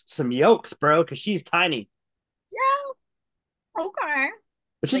yokes, bro, because she's tiny. Yeah, okay.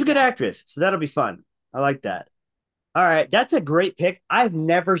 But she's a But good yeah, actress, so that'll be fun. I like that. All right, that's a great pick. I've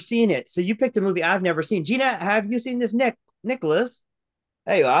never seen it. So you picked a movie I've never seen. Gina, have you seen this? Nicholas?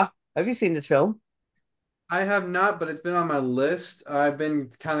 There you are. Have you seen this film? I have not, but it's been on my list. I've been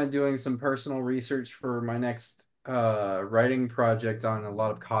kind of doing some personal research for my next writing project on a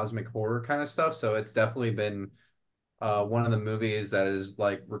lot of cosmic horror kind of stuff. So it's definitely been one of the movies that is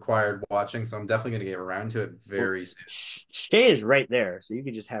like required watching. So I'm definitely going to get around to it Well, very soon. Shay is right there, so you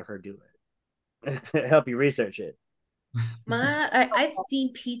could just have her do it. help you research it. I've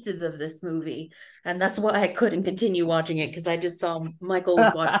seen pieces of this movie, and that's why I couldn't continue watching it because I just saw Michael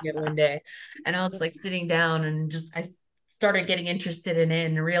was watching it one day, and I was just like sitting down and just I started getting interested in it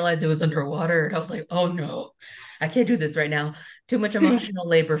and realized it was underwater, and I was like, oh no, I can't do this right now. Too much emotional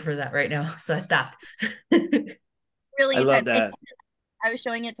labor for that right now, so I stopped. Really I love intense. that. I was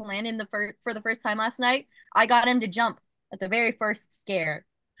showing it to Landon for the first time last night. I got him to jump at the very first scare.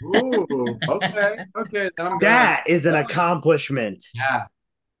 Ooh, okay, okay. Then I'm That is an accomplishment. Yeah,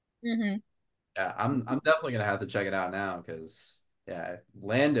 Mm-hmm. yeah. I'm definitely gonna have to check it out now because yeah,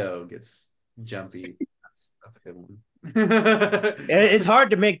 Lando gets jumpy. That's a good one. It's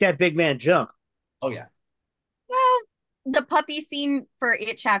hard to make that big man jump. Oh yeah, Well, the puppy scene for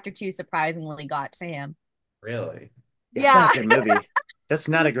It Chapter 2 surprisingly got to him. really. It's Yeah. not a good movie. That's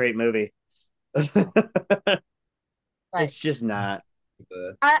not a great movie. But It's just not.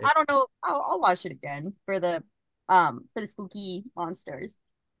 I don't know. I'll watch it again for the spooky monsters.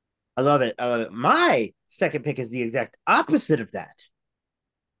 I love it. I love it. My second pick is the exact opposite of that.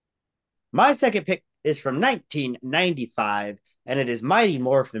 My second pick is from 1995, and it is Mighty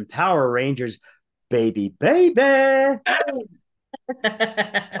Morphin Power Rangers, baby, baby.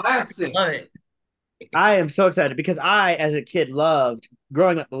 Classic. Love it. I am so excited because I, as a kid,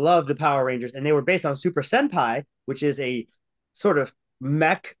 growing up, loved the Power Rangers, and they were based on Super Sentai, which is a sort of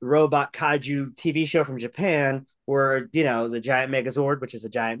mech robot kaiju TV show from Japan, where the giant Megazord, which is a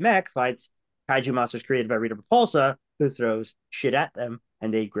giant mech, fights kaiju monsters created by Rita Repulsa, who throws shit at them,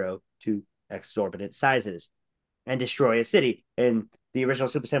 and they grow to exorbitant sizes and destroy a city. In the original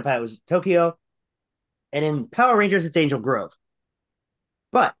Super Sentai, it was Tokyo, and in Power Rangers, it's Angel Grove.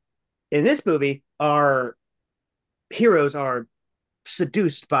 But in this movie, our heroes are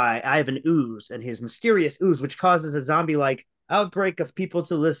seduced by Ivan Ooze and his mysterious ooze, which causes a zombie-like outbreak of people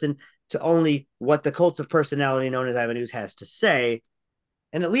to listen to only what the cults of personality known as Ivan Ooze has to say.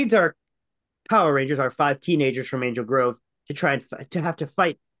 And it leads our Power Rangers, our 5 teenagers from Angel Grove, to try and to have to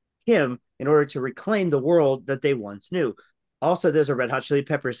fight him in order to reclaim the world that they once knew. Also, there's a Red Hot Chili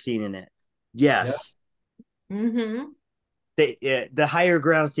Peppers scene in it. Yes. Mm-hmm. The higher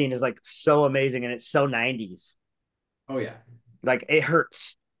ground scene is like so amazing, and it's so 90s. Oh yeah. Like, it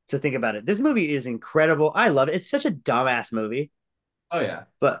hurts to think about it. This movie is incredible. I love it. It's such a dumbass movie. Oh yeah.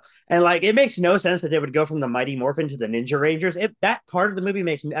 And like, it makes no sense that they would go from the Mighty Morphin to the Ninja Rangers. That part of the movie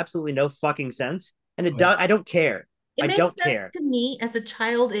makes absolutely no fucking sense. And it does. I don't care. It I made don't sense care. to me as a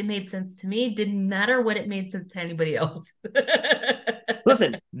child. It made sense to me. It didn't matter what it made sense to anybody else.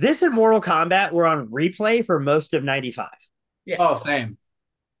 Listen, this and Mortal Kombat were on replay for most of 95 Yeah. Oh, same.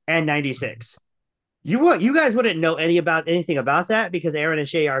 and 96. You guys wouldn't know anything about that because Aaron and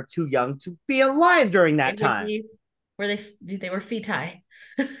Shay are too young to be alive during that time. They were feti.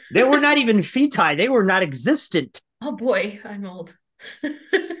 They were not even feti. They were not existent. Oh boy, I'm old.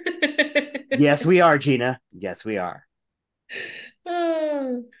 Yes, we are, Gina. Yes, we are.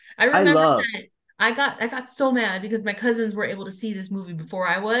 I remember love. that I got so mad because my cousins were able to see this movie before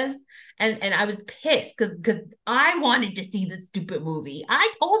I was, and I was pissed because I wanted to see this stupid movie.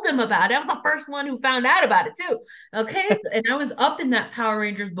 I told them about it. I was the first one who found out about it too. Okay, and I was up in that Power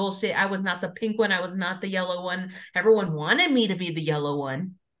Rangers bullshit. I was not the pink one. I was not the yellow one. Everyone wanted me to be the yellow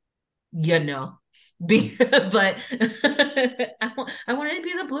one, but I wanted to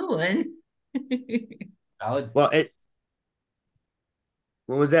be the blue one. Valid. Well,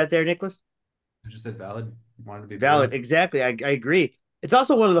 what was that there, Nicholas? I just said valid. Wanted to be Valid. blue. Exactly. I agree. It's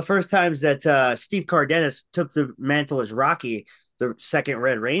also one of the first times that Steve Cardenas took the mantle as Rocky, the second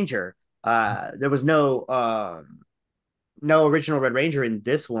Red Ranger. There was no original Red Ranger in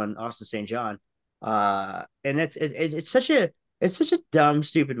this one, Austin St. John. And it's such a dumb,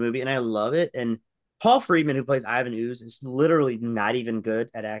 stupid movie, and I love it. And Paul Friedman, who plays Ivan Ooze, is literally not even good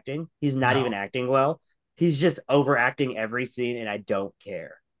at acting. He's not even acting well. He's just overacting every scene, and I don't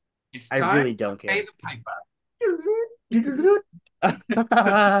care. I really don't care.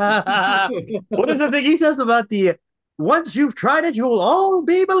 What is the thing he says about the once you've tried it, you'll all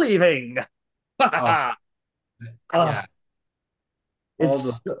be believing? Yeah. All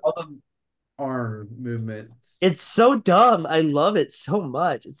It's the arm movements. it's so dumb. I love it so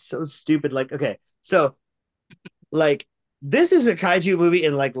much. It's so stupid. Like, okay, so like this is a kaiju movie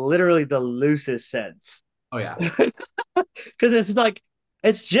in like literally the loosest sense. Oh yeah. Because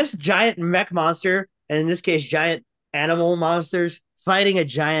it's just giant mech monster, and in this case, giant animal monsters fighting a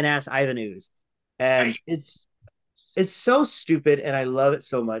giant ass Ivan Ooze. And it's so stupid, and I love it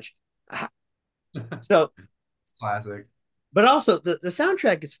so much. So It's classic. but also the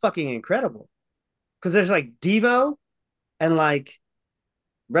soundtrack is fucking incredible. Because there's like Devo and like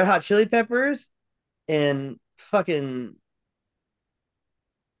Red Hot Chili Peppers and fucking.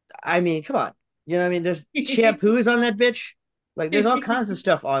 I mean, come on. You know what I mean? There's shampoos on that bitch. Like, there's all kinds of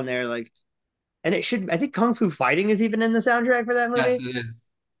stuff on there. Like, and it should. I think Kung Fu Fighting is even in the soundtrack for that Yes, movie. it is.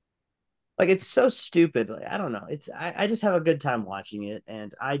 Like, it's so stupid. Like, I don't know. I just have a good time watching it,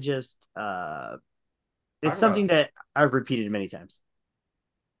 and I just it's Talk something about that I've repeated many times.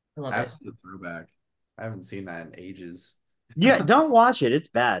 I love it. absolute throwback. I haven't seen that in ages. Yeah, don't watch it. It's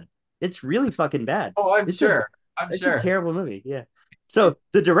bad. It's really fucking bad. Oh, I'm It's sure. I'm it's sure. a terrible movie. Yeah. So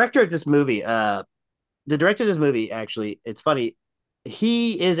the director of this movie, actually, it's funny.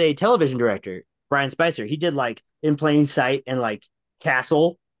 He is a television director, Brian Spicer. He did like In Plain Sight and like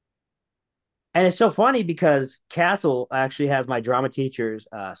Castle. And it's so funny because Castle actually has my drama teacher's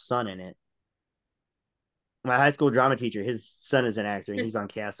son in it. My high school drama teacher, his son is an actor and he's on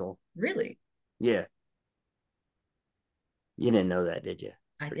Castle. Really? Yeah. You didn't know that, did you?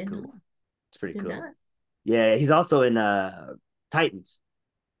 I Pretty did cool. not. It's pretty Did cool. not. Yeah, he's also in Titans.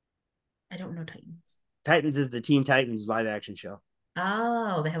 I don't know Titans. Titans is the Teen Titans live action show.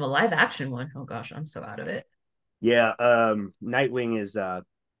 Oh, they have a live action one. Oh gosh, I'm so out of it. Yeah, Nightwing's a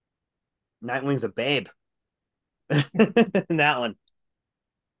babe. That one.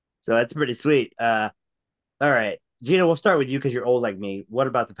 So that's pretty sweet. All right. Gina, we'll start with you because you're old like me. What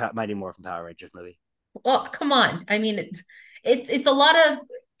about the Mighty Morphin Power Rangers movie? Oh, come on. I mean, it's a lot of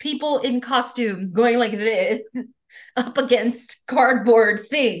people in costumes going like this up against cardboard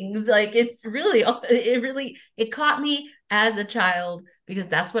things. Like it caught me as a child because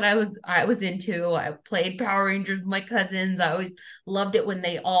that's what I was into. I played Power Rangers with my cousins. I always loved it when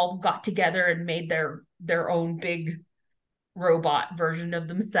they all got together and made their own big robot version of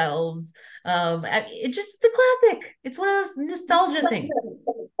themselves. It's a classic. It's one of those nostalgia things.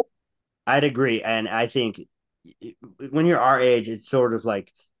 I'd agree. And I think when you're our age, it's sort of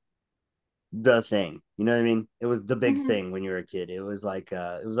like the thing. You know what I mean? It was the big thing when you were a kid. It was like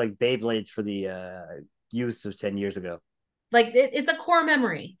Beyblades for the youth of 10 years ago. Like it's a core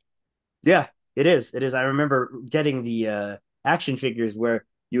memory. Yeah, it is. It is. I remember getting the action figures where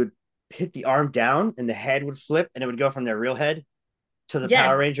you would hit the arm down and the head would flip and it would go from their real head to the Yes.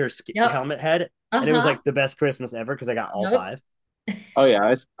 Power Ranger Yep. helmet head. And it was Uh-huh. like the best Christmas ever because I got all Yep. 5. Oh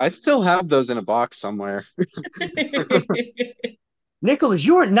yeah, I still have those in a box somewhere. Nicholas,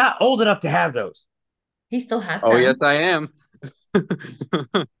 you are not old enough to have those. He still has Oh them. yes, I am.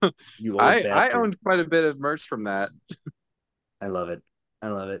 You old I bastard. owned quite a bit of merch from that. I love it. I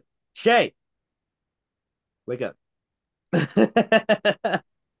love it. Shay, wake up.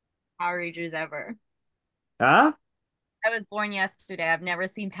 Power Rangers ever. Huh? I was born yesterday. I've never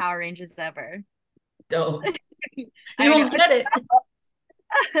seen Power Rangers ever. Don't. I You know. won't get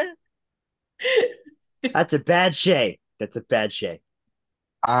it. That's a bad Shay. That's a bad Shay.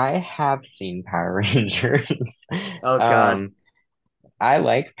 I have seen Power Rangers. Oh, God. I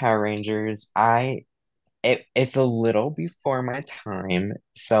like Power Rangers. It's a little before my time.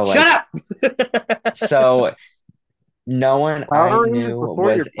 So Shut like up. so no one Power I Rangers knew before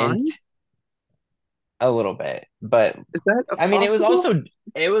was your time? into a little bit, but Is that I mean possible?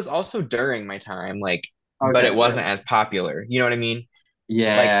 it was also during my time, like, but Okay, it wasn't as popular. You know what I mean? Like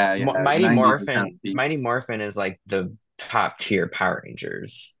yeah, yeah. 90s is kind of peak. Mighty Morphin is like the top tier Power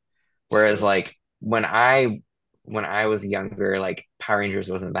Rangers. Whereas like when I was younger, like Power Rangers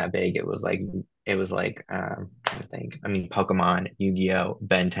wasn't that big. It was like I think I mean Pokemon, Yu-Gi-Oh,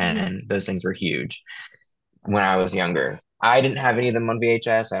 Ben 10, those things were huge when I was younger. I didn't have any of them on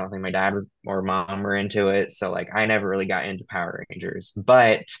VHS. I don't think my dad was or mom were into it. So like I never really got into Power Rangers.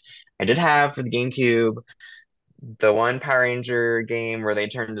 But I did have for the GameCube the one Power Ranger game where they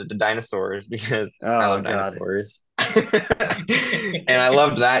turned into dinosaurs because I Oh, love God. dinosaurs. And I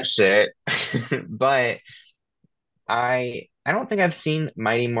loved that shit. But I don't think I've seen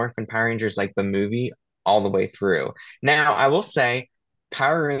Mighty Morphin Power Rangers like the movie all the way through. Now, I will say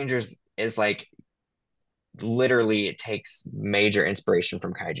Power Rangers is like literally it takes major inspiration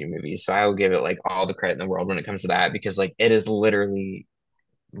from kaiju movies. So I will give it like all the credit in the world when it comes to that because like it is literally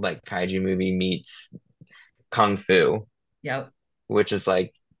like kaiju movie meets kung fu, Yep. which is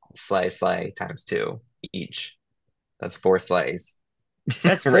like slay times 2 each. That's 4 slays.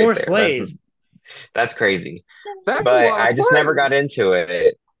 That's right 4 there. slays. That's crazy. That's a But lot I of just never fun. got into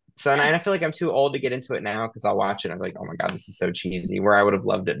it. So and I feel like I'm too old to get into it now because I'll watch it and I'm like, oh my God, this is so cheesy. Where I would have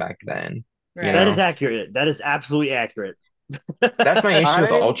loved it back then. You Right. That know? is accurate. That is absolutely accurate. That's my issue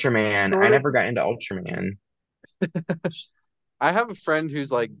with I Ultraman. sort I of never got into Ultraman. I have a friend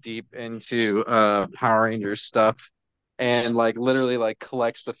who's like deep into Power Rangers stuff and like literally like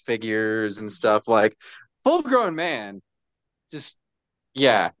collects the figures and stuff like full grown man. Just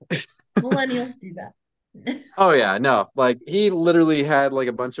yeah. Millennials do that. Oh yeah, no. Like he literally had like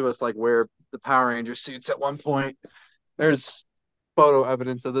a bunch of us like wear the Power Ranger suits at one point. There's photo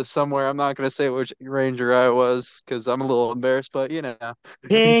evidence of this somewhere. I'm not gonna say which Ranger I was because I'm a little embarrassed, but you know.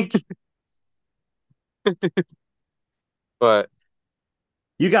 Pink. But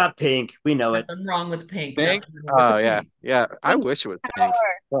You got pink. We know it. Nothing wrong with pink. pink? Nothing wrong with Oh the yeah, pink. yeah. I Pink wish it was pink. power.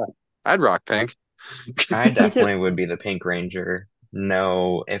 But I'd rock pink. I Me too. definitely would be the Pink Ranger.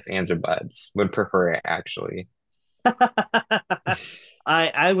 No if ands, or buts. Would prefer it actually.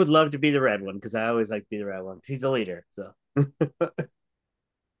 I would love to be the red one because I always like to be the red one. He's the leader, so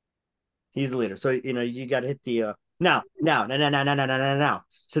he's the leader. So you got to hit the now.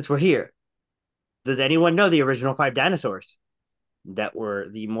 Since we're here, does anyone know the original 5 dinosaurs that were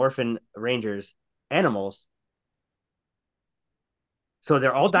the Morphin Rangers animals? So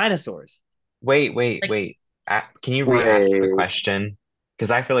they're all dinosaurs. Wait. Like, Can you re-ask the Wait. question? Because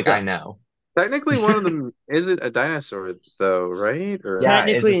I feel like So I know. Technically, one of them isn't a dinosaur though, right? Or Yeah,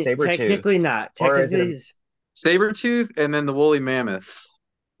 is a technically, saber tooth. technically not. Or is it Technically, a Sabretooth and then the woolly mammoth.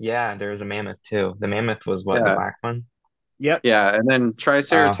 yeah, there was a mammoth too. The mammoth was what, the Yeah. black one? yep. Yeah, and then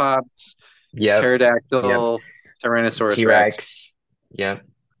Triceratops, Yep. Pterodactyl, Tyrannosaurus Rex. T-Rex. Yep.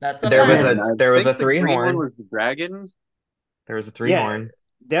 that's a There was button. a And I there was a think the three green one horn. was the dragon. There was a three Yeah. horn.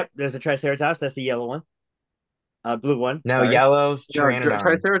 Yep. There's a Triceratops. That's the yellow one. Blue one. No, Sorry. yellow's No, Pteranodon.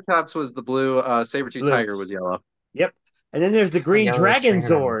 Triceratops was the blue. Saber-tooth Blue. tiger was yellow. Yep. And then there's the green Yellow's Dragon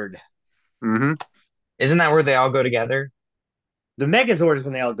Pteranodon. Zord. Mm-hmm. Isn't that where they all go together? The Megazord is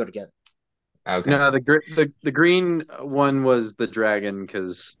when they all go together. Okay. No, the green one was the dragon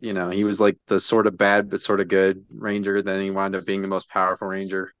because he was like the sort of bad but sort of good ranger. Then he wound up being the most powerful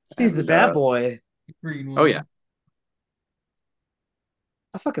ranger. He's the And, bad boy. Green one. Oh yeah,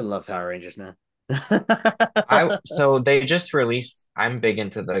 I fucking love Power Rangers, man. So they just released, I'm big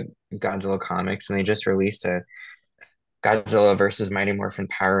into the Godzilla comics, and they just released a Godzilla versus Mighty Morphin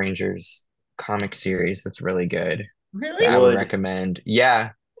Power Rangers comic series that's really good. Really? That I would Would. recommend.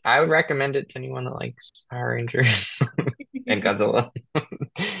 Yeah, I would recommend it to anyone that likes Power Rangers and Godzilla.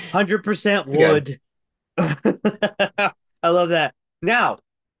 100% Good. would. I love that. Now,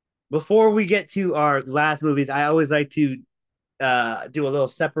 before we get to our last movies, I always like to do a little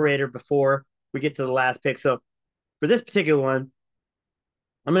separator before we get to the last pick. So for this particular one,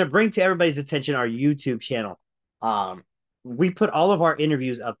 I'm going to bring to everybody's attention our YouTube channel. We put all of our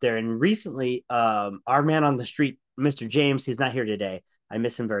interviews up there, and recently, our man on the street, Mr. James, he's not here today. I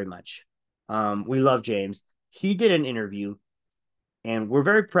miss him very much. We love James. He did an interview, and we're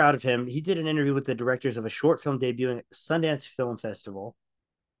very proud of him. He did an interview with the directors of a short film debuting at Sundance Film Festival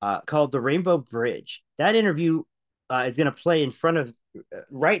called The Rainbow Bridge. That interview is going to play in front of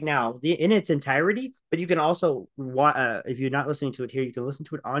right now in its entirety, but you can also, if you're not listening to it here, you can listen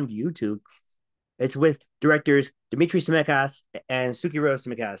to it on YouTube. It's with directors Dimitri Simekas and Sukiro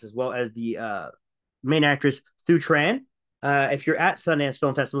Simekas, as well as the main actress Thu Tran. If you're at Sundance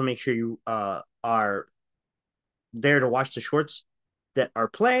Film Festival, make sure you are there to watch the shorts that are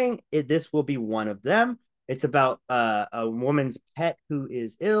playing. This will be one of them. It's about a woman's pet who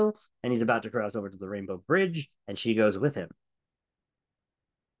is ill, and he's about to cross over to the Rainbow Bridge, and she goes with him.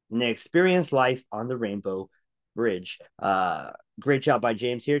 And they experience life on the Rainbow Bridge. Great job by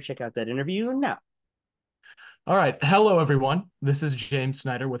James here. Check out that interview now. All right. Hello, everyone. This is James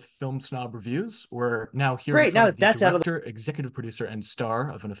Snyder with Film Snob Reviews. We're now hearing Great, now from that the that's out of the director, executive producer, and star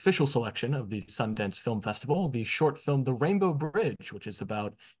of an official selection of the Sundance Film Festival, the short film The Rainbow Bridge, which is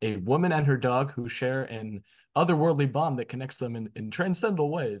about a woman and her dog who share an otherworldly bond that connects them in transcendental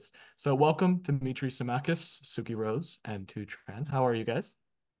ways. So welcome to Dimitri Simakis, Suki Rose, and Tu Tran. How are you guys?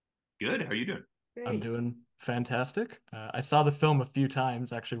 Good. How are you doing? I'm doing fantastic. I saw the film a few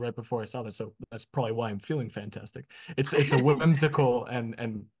times actually right before I saw this, so that's probably why I'm feeling fantastic. It's a whimsical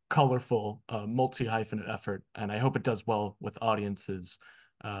and colorful multi-hyphenate effort, and I hope it does well with audiences.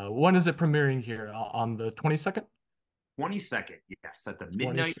 When is it premiering here? On the 22nd? 22nd, yes, at the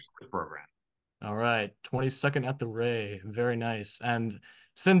midnight program. All right, 22nd at the Ray. Very nice. And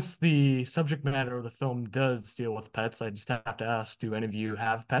since the subject matter of the film does deal with pets, I just have to ask, do any of you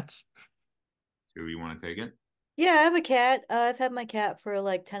have pets? Do you want to take it? Yeah, I have a cat. I've had my cat for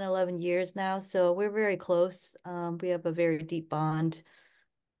like 10, 11 years now, so we're very close. We have a very deep bond.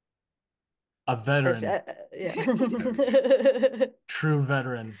 A veteran. Yeah. True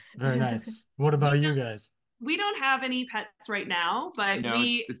veteran. Very nice. What about you guys? We don't have any pets right now, but No,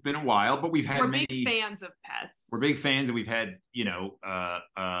 it's been a while, but we've had we're many. big fans of pets. We're big fans, and we've had,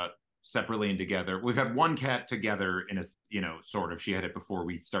 separately and together. We've had one cat together in a, sort of. She had it before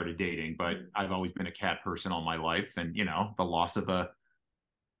we started dating, but I've always been a cat person all my life, and the loss of a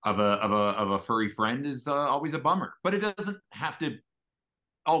of a furry friend is always a bummer. But it doesn't have to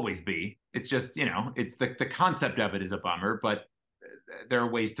always be. It's just, it's the concept of it is a bummer, but there are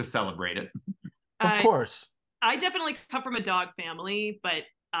ways to celebrate it. Of course. I definitely come from a dog family, but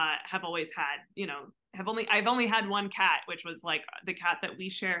have always had, I've only had one cat, which was like the cat that we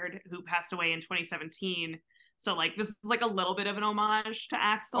shared who passed away in 2017. So like this is like a little bit of an homage to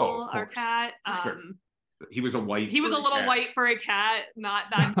Axel, our cat. Sure. He was a white. He was a little cat. white furry cat, not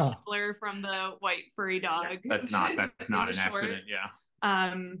that similar from the white furry dog. Yeah, that's not an accident. Yeah.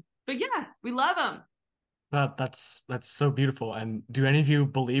 But yeah, we love him. That's so beautiful. And do any of you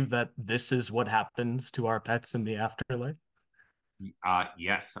believe that this is what happens to our pets in the afterlife?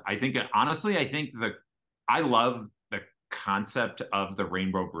 Yes. I think honestly, I love the concept of the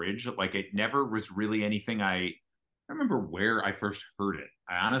Rainbow Bridge. Like it never was really anything I remember where I first heard it.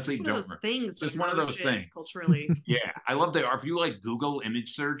 I honestly don't remember. Things just one of those things culturally. Yeah. I love that. If you like Google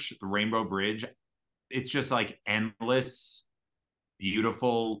image search the Rainbow Bridge, it's just like endless,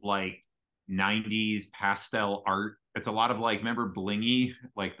 beautiful, like 90s pastel art. It's a lot of like, remember Blingy,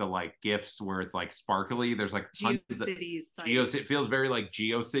 like the like GIFs where it's like sparkly. There's like GeoCities. It feels very like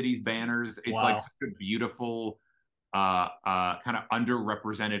GeoCities banners. It's like such a beautiful, kind of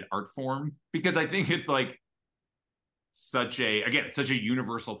underrepresented art form, because I think it's like it's such a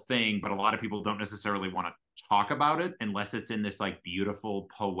universal thing, but a lot of people don't necessarily want to talk about it unless it's in this like beautiful,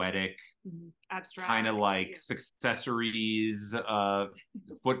 poetic, abstract kind of like accessories,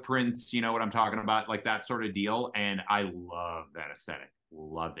 footprints, you know what I'm talking about, like that sort of deal. And I love that aesthetic.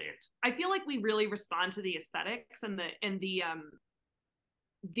 Love it. I feel like we really respond to the aesthetics and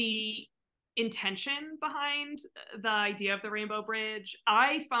the intention behind the idea of the Rainbow Bridge.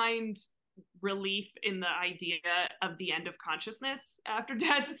 I find relief in the idea of the end of consciousness after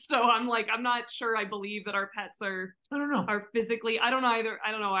death. So I'm not sure I believe that our pets are physically. I don't know either.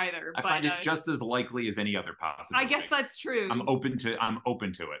 I find it just as likely as any other possibility. I guess that's true. I'm open to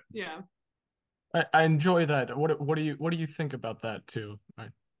it. Yeah. I enjoy that. What do you think about that too?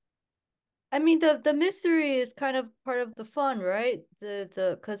 I mean, the mystery is kind of part of the fun, right?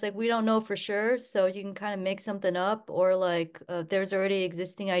 Because like we don't know for sure, so you can kind of make something up, or like there's already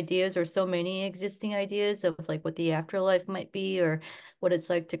existing ideas, or so many existing ideas of like what the afterlife might be, or what it's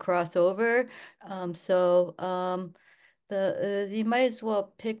like to cross over. You might as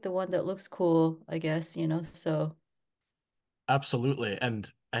well pick the one that looks cool, I guess, so. Absolutely. And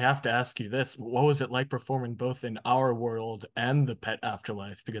I have to ask you this, what was it like performing both in our world and the pet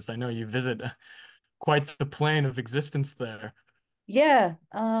afterlife? Because I know you visit quite the plane of existence there. Yeah,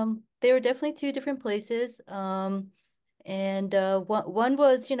 they were definitely two different places. And one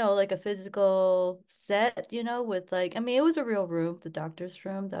was, like a physical set, with like, I mean, it was a real room, the doctor's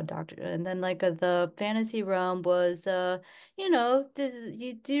room, and then like the fantasy realm was, do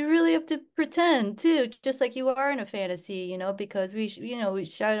you really have to pretend too, just like you are in a fantasy, because we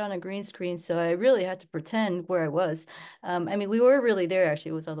shot it on a green screen, so I really had to pretend where I was. I mean, we were really there.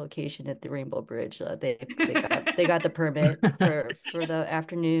 Actually, it was on location at the Rainbow Bridge. They got the permit for the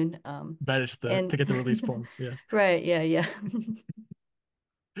afternoon. Managed to get the release form. Yeah. Right. Yeah.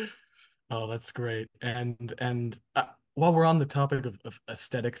 Oh, that's great. And while we're on the topic of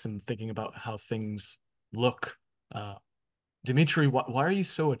aesthetics and thinking about how things look, Dimitri, why are you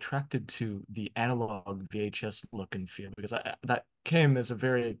so attracted to the analog VHS look and feel? Because that came as a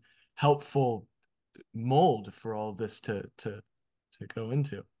very helpful mold for all of this to go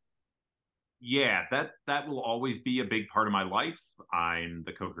into. Yeah, that will always be a big part of my life. I'm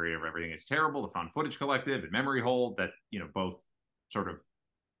the co-creator of Everything Is Terrible, the Found Footage Collective, and Memory Hole, that both sort of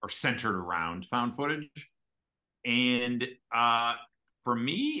are centered around found footage. And for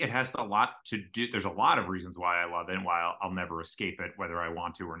me, it has a lot to do. There's a lot of reasons why I love it and why I'll never escape it, whether I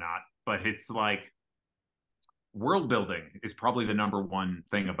want to or not. But it's like world building is probably the number one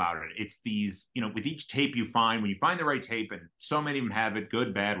thing about it. It's these, with each tape you find, when you find the right tape, and so many of them have it,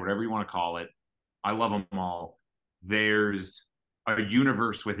 good, bad, whatever you want to call it. I love them all. There's a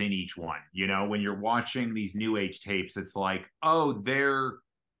universe within each one. When you're watching these new age tapes, it's like, oh, they're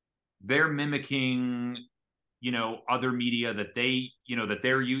mimicking, other media that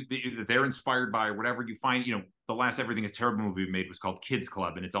they're inspired by, or whatever you find. The last Everything Is Terrible movie we made was called Kids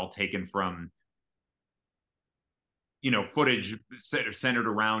Club, and it's all taken from footage centered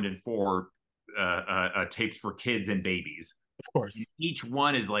around and for tapes for kids and babies. Of course. Each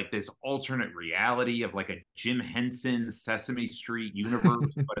one is like this alternate reality of like a Jim Henson Sesame Street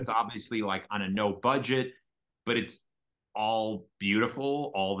universe, but it's obviously like on a no budget, but it's all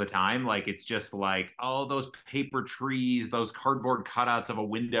beautiful all the time. Like it's just like, oh, those paper trees, those cardboard cutouts of a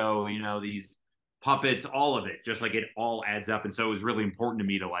window, these puppets, all of it, just like it all adds up. And so it was really important to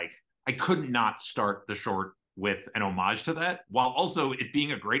me to like, I could not start the short with an homage to that, while also it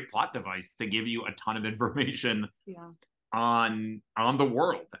being a great plot device to give you a ton of information on the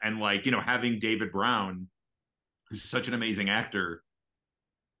world. And like, you know, having David Brown, who's such an amazing actor,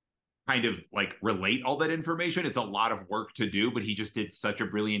 kind of like relate all that information. It's a lot of work to do, but he just did such a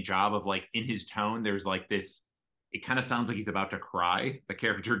brilliant job of like, in his tone, there's like this, it kind of sounds like he's about to cry, the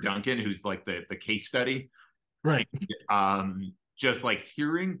character Duncan, who's like the case study, right? Just like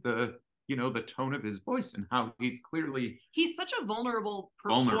hearing the, you know, the tone of his voice and how he's such a vulnerable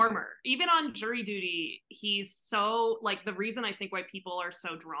performer. Even on jury duty, he's so like, the reason I think why people are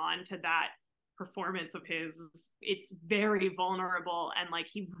so drawn to that performance of his, it's very vulnerable, and like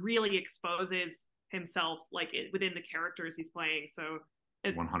he really exposes himself like within the characters he's playing. So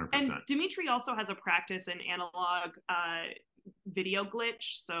 100%. And Dimitri also has a practice in analog video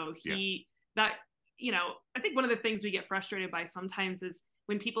glitch. So that, you know, I think one of the things we get frustrated by sometimes is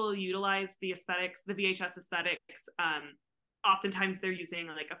when people utilize the aesthetics, the VHS aesthetics, oftentimes they're using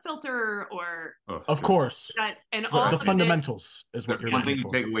like a filter or of course that, and the fundamentals is what you're one thing looking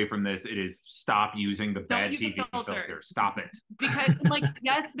you for. take away from this. It is stop using the bad TV filter. Stop it. Because like,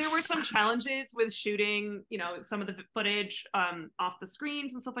 yes, there were some challenges with shooting, you know, some of the footage off the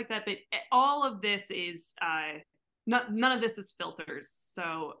screens and stuff like that, but all of this is none of this is filters.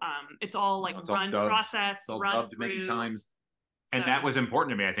 So it's all like run, process, run through many times. And that was important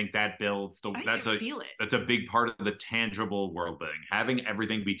to me. I think that builds that's a big part of the tangible world building. Having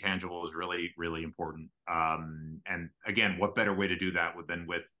everything be tangible is really, really important. And again, what better way to do that than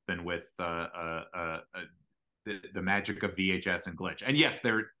with the magic of VHS and glitch? And yes,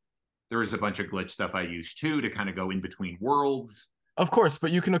 there is a bunch of glitch stuff I use too to kind of go in between worlds. Of course,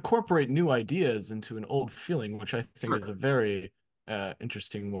 but you can incorporate new ideas into an old feeling, which I think is a very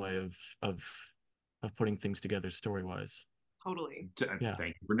interesting way of putting things together story-wise. Totally. Yeah.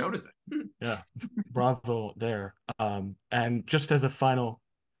 Thank you for noticing. Yeah. Bravo there. And just as a final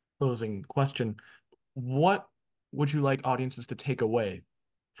closing question, what would you like audiences to take away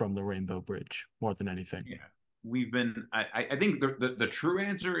from the Rainbow Bridge more than anything? Yeah. I think the true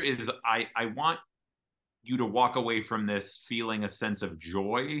answer is I want you to walk away from this feeling a sense of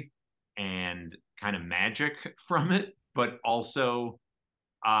joy and kind of magic from it, but also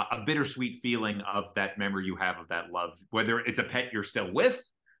a bittersweet feeling of that memory you have of that love, whether it's a pet you're still with,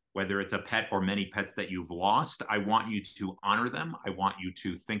 whether it's a pet or many pets that you've lost. I want you to honor them. I want you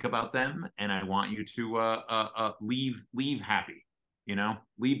to think about them, and I want you to leave happy, you know,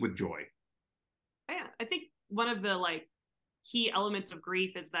 leave with joy. Yeah, I think one of the like key elements of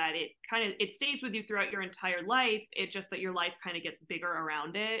grief is that it stays with you throughout your entire life. It's just that your life kind of gets bigger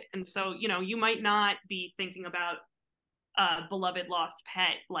around it. And so, you know, you might not be thinking about a beloved lost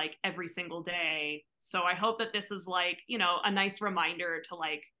pet like every single day. So I hope that this is like, you know, a nice reminder to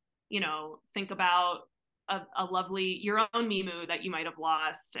like, you know, think about a lovely, your own Mimu that you might have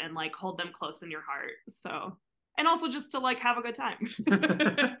lost and like hold them close in your heart. So, and also just to like have a good time.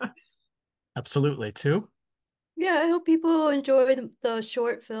 Absolutely, too. Yeah, I hope people enjoy the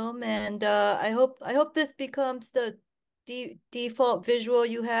short film, and I hope this becomes the default visual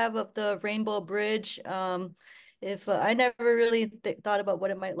you have of the Rainbow Bridge. If I never really thought about what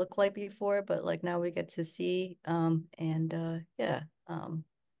it might look like before, but like now we get to see. Yeah.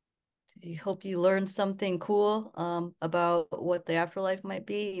 I hope you learned something cool about what the afterlife might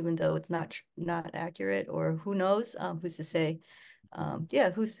be, even though it's not accurate, or who knows? Who's to say?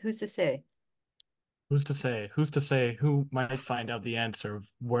 Yeah, who's to say? Who's to say? Who's to say who might find out the answer of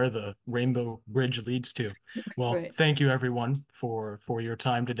where the Rainbow Bridge leads to? Well, Right. Thank you everyone for your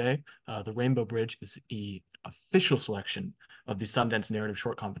time today. The Rainbow Bridge is the official selection of the Sundance Narrative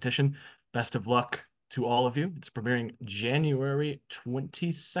Short Competition. Best of luck to all of you. It's premiering January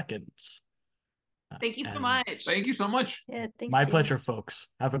 22nd. Thank you so much. Thank you so much. Yeah, thanks. My James. pleasure, folks.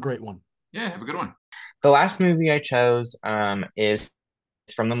 Have a great one. Yeah, have a good one. The last movie I chose is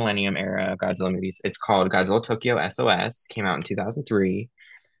from the Millennium era of Godzilla movies. It's called Godzilla Tokyo SOS. Came out in 2003.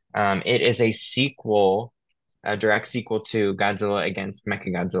 It is a sequel, a direct sequel to Godzilla against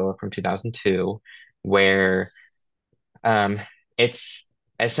Mechagodzilla from 2002, where it's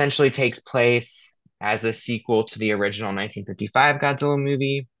essentially takes place as a sequel to the original 1955 Godzilla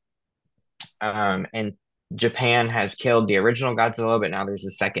movie. And Japan has killed the original Godzilla, but now there's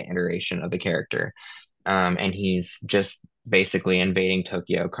a second iteration of the character. And he's just basically invading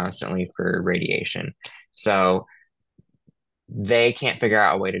Tokyo constantly for radiation. So they can't figure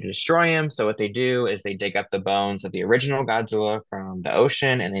out a way to destroy him. So what they do is they dig up the bones of the original Godzilla from the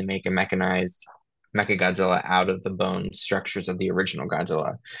ocean, and they make a mechanized Mechagodzilla out of the bone structures of the original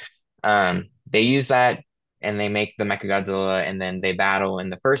Godzilla. They use that and they make the Mechagodzilla, and then they battle in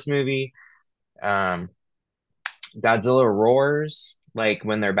the first movie. Um, Godzilla roars like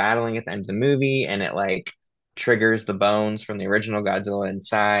when they're battling at the end of the movie, and it like triggers the bones from the original Godzilla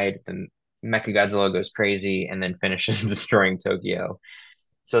inside. The Mechagodzilla goes crazy and then finishes destroying Tokyo.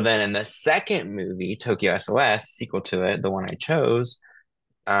 So then in the second movie, Tokyo SOS, sequel to it, the one I chose,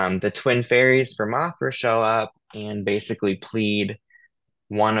 the twin fairies for Mothra show up and basically plead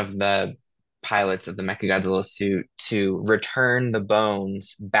one of the pilots of the Mechagodzilla suit to return the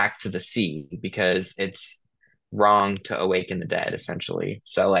bones back to the sea because it's wrong to awaken the dead, essentially.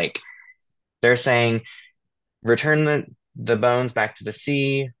 So like they're saying return the bones back to the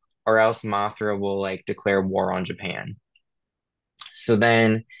sea, or else Mothra will like declare war on Japan. So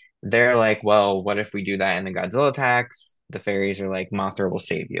then they're like, well, what if we do that and the Godzilla attacks? The fairies are like, Mothra will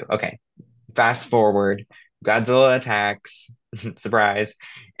save you. Okay. Fast forward, Godzilla attacks, surprise,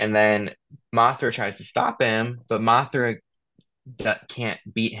 and then Mothra tries to stop him, but Mothra can't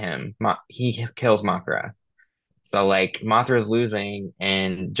beat him. He kills Mothra. So like Mothra's losing,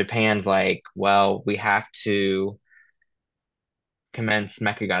 and Japan's like, well, we have to commence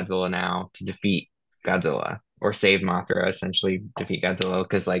Mechagodzilla now to defeat Godzilla or save Mothra, essentially defeat Godzilla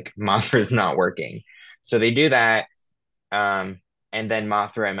because like Mothra's not working. So they do that. And then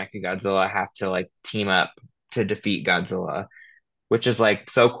Mothra and Mechagodzilla have to like team up to defeat Godzilla, which is like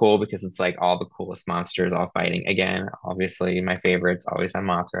so cool because it's like all the coolest monsters all fighting. Again, obviously my favorites always have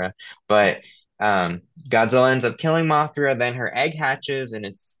Mothra, but Godzilla ends up killing Mothra. Then her egg hatches, and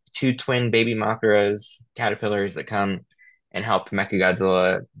it's two twin baby Mothras, caterpillars that come and help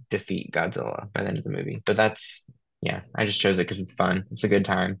Mechagodzilla defeat Godzilla by the end of the movie. But that's yeah, I just chose it because it's fun. It's a good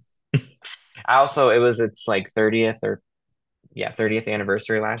time. Also, it was its like 30th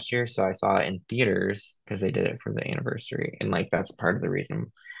anniversary last year, so I saw it in theaters because they did it for the anniversary, and like that's part of the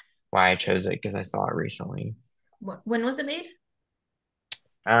reason why I chose it because I saw it recently. When was it made?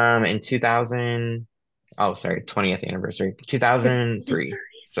 In 2000, oh sorry, 20th anniversary, 2003.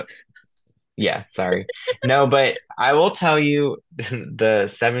 So yeah, sorry. No, but I will tell you the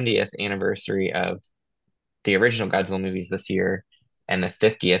 70th anniversary of the original Godzilla movies this year and the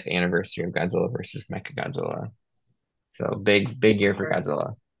 50th anniversary of Godzilla versus Mechagodzilla. So big year for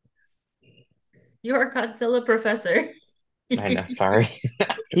Godzilla. You're a Godzilla professor. I know, sorry.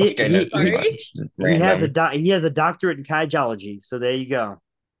 He, I know he, too he, much. he has Random. he has a doctorate in kaijology. So there you go.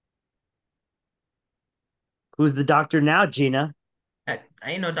 Who's the doctor now, Gina? I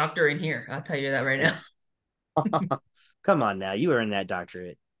ain't no doctor in here. I'll tell you that right now. Come on now, you earned that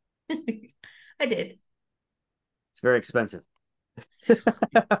doctorate. I did. It's very expensive. Don't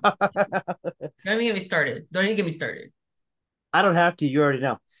even get me started. Don't even get me started. I don't have to. You already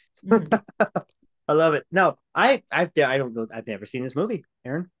know. I love it. No, I don't know. I've never seen this movie,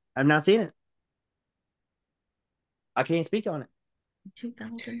 Aaron. I've not seen it. I can't speak on it.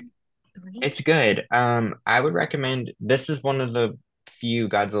 2003. It's good. I would recommend this is one of the few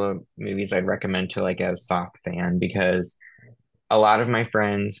Godzilla movies I'd recommend to like a soft fan because a lot of my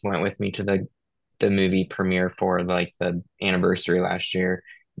friends went with me to the movie premiere for like the anniversary last year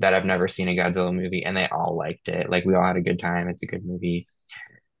that I've never seen a Godzilla movie, and they all liked it. Like we all had a good time. It's a good movie.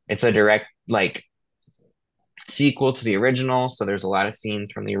 It's a direct like sequel to the original, so there's a lot of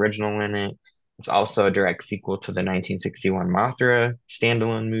scenes from the original in it. It's also a direct sequel to the 1961 Mothra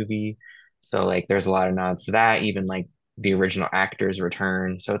standalone movie. So like there's a lot of nods to that, even like the original actors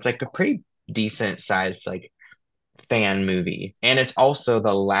return. So it's like a pretty decent sized like fan movie. And it's also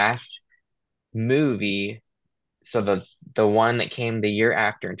the last movie. So the one that came the year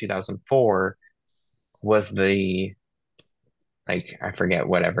after in 2004 was the like I forget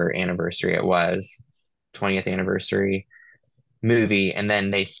whatever anniversary it was, 20th anniversary movie, and then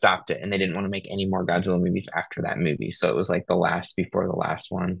they stopped it and they didn't want to make any more Godzilla movies after that movie. So it was like the last before the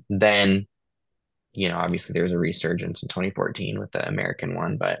last one. Then, obviously there was a resurgence in 2014 with the American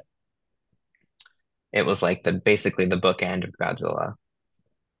one, but it was like basically the bookend of Godzilla.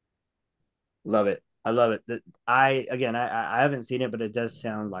 Love it. I love it. I haven't seen it, but it does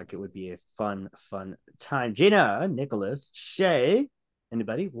sound like it would be a fun time. Gina, Nicholas, Shay,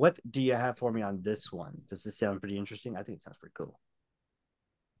 anybody? What do you have for me on this one? Does this sound pretty interesting? I think it sounds pretty cool.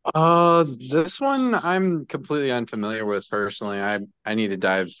 This one I'm completely unfamiliar with personally. I need to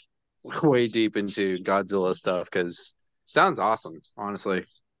dive way deep into Godzilla stuff because it sounds awesome, honestly.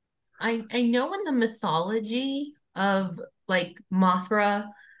 I know in the mythology of like Mothra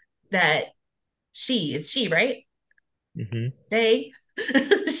that she, right? Mm-hmm. They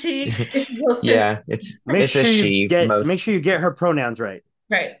she is supposed to Yeah, it's Make a sure she. make sure you get her pronouns right.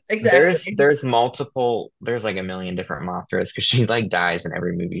 Right, exactly. There's multiple, there's like a million different Mothras because she like dies in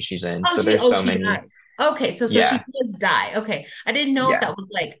every movie she's in. Oh, So there's so she many. dies. Okay, so she Yeah, does die. Okay, I didn't know if yeah. that was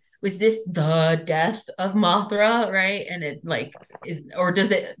like, was this the death of Mothra, right? And it like is, or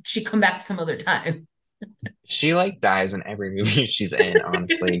does it she come back some other time? She like dies in every movie she's in,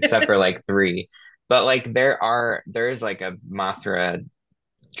 honestly, except for like three. But like there's like a Mothra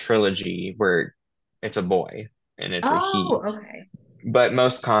trilogy where it's a boy and it's a he. Oh, okay, But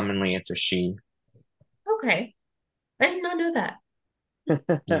most commonly it's a she. okay. I did not know that.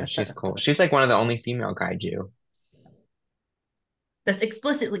 Yeah, she's cool. She's like one of the only female kaiju. That's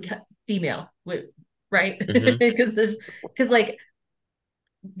explicitly female, right? Hmm. Because like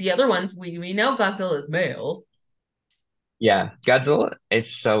the other ones, we know Godzilla is male. Yeah, Godzilla,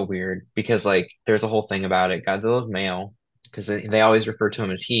 it's so weird because like there's a whole thing about it. Godzilla's male because they always refer to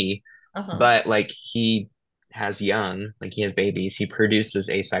him as he, Uh-huh. but like he has young, like he has babies. He produces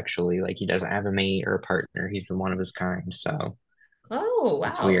asexually, like he doesn't have a mate or a partner. He's the one of his kind. So Oh,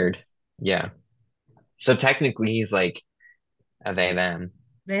 it's wow. weird. Yeah. So technically he's like a they them.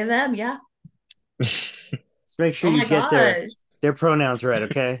 They them, yeah. Just make sure Oh you my get gosh. their pronouns right,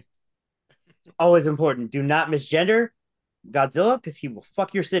 okay? It's always important. Do not misgender Godzilla because he will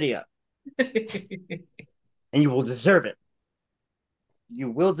fuck your city up, and you will deserve it.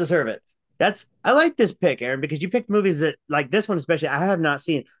 You will deserve it. I like this pick, Aaron, because you picked movies that like this one especially I have not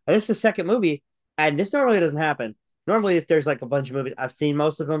seen. And this is the second movie, and this normally doesn't happen. Normally, if there's like a bunch of movies, I've seen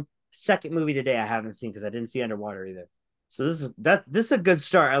most of them. Second movie today I haven't seen because I didn't see Underwater either. So this is a good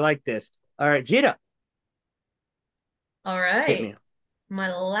start. I like this. All right, Gita, All hit right. me.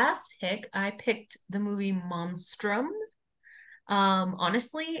 My last pick, I picked the movie Monstrum.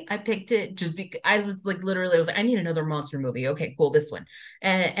 Honestly, I picked it just because I was like literally I was like, I need another monster movie. Okay, cool, this one.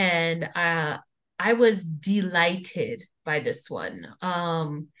 And I was delighted by this one.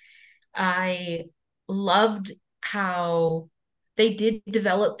 I loved how they did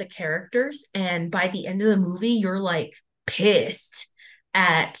develop the characters, and by the end of the movie, you're like pissed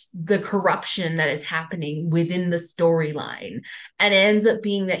at the corruption that is happening within the storyline. And it ends up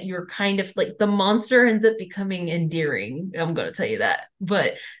being that you're kind of like the monster ends up becoming endearing. I'm going to tell you that.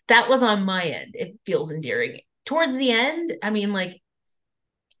 But that was on my end. It feels endearing. Towards the end, I mean, like,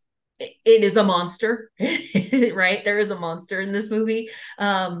 it is a monster, right? There is a monster in this movie.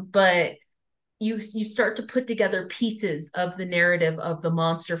 But you start to put together pieces of the narrative of the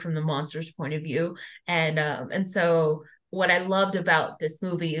monster from the monster's point of view, and so what I loved about this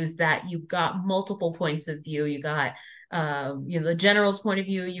movie is that you got multiple points of view. You got the general's point of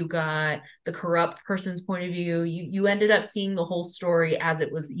view, you got the corrupt person's point of view. You ended up seeing the whole story as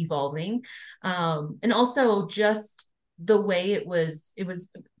it was evolving, and also just the way it was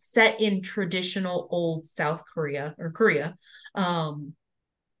set in traditional old South Korea or Korea.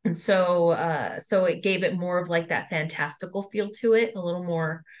 And so it gave it more of like that fantastical feel to it, a little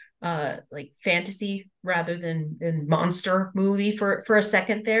more like fantasy rather than monster movie for a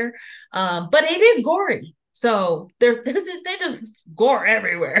second there. But it is gory. So they just gore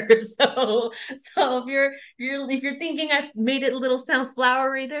everywhere. So if you're thinking I made it a little sound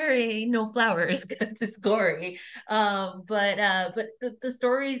flowery, there ain't no flowers because it's gory. But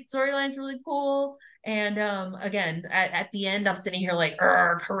the storyline is really cool. And again, at the end, I'm sitting here like,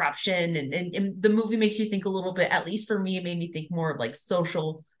 corruption. And the movie makes you think a little bit, at least for me, it made me think more of like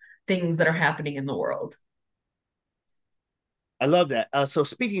social things that are happening in the world. I love that. So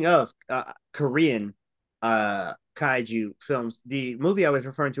speaking of Korean kaiju films, the movie I was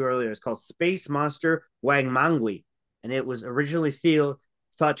referring to earlier is called Space Monster Wangmangwi, and it was originally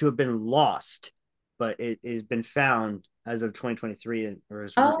thought to have been lost, but it has been found as of 2023, it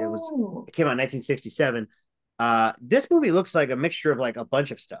came out in 1967. This movie looks like a mixture of like a bunch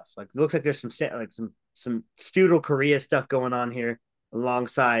of stuff. Like it looks like there's some feudal Korea stuff going on here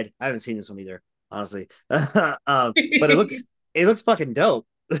alongside. I haven't seen this one either, honestly. But it looks fucking dope.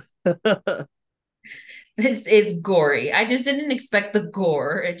 It's gory. I just didn't expect the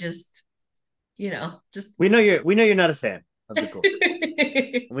gore. It just just we know you're not a fan of the gore.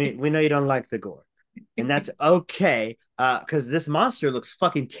 we know you don't like the gore. And that's okay. Because this monster looks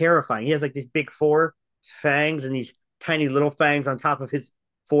fucking terrifying. He has like these big four fangs and these tiny little fangs on top of his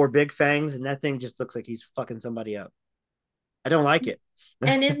four big fangs, and that thing just looks like he's fucking somebody up. I don't like it.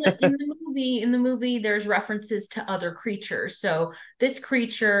 And in the movie there's references to other creatures. So this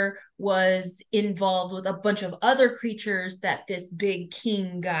creature was involved with a bunch of other creatures that this big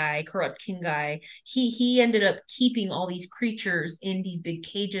corrupt king guy, he ended up keeping all these creatures in these big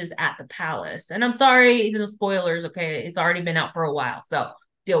cages at the palace. And I'm sorry, no spoilers, okay, it's already been out for a while, so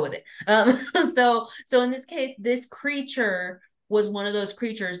deal with it. So in this case, this creature was one of those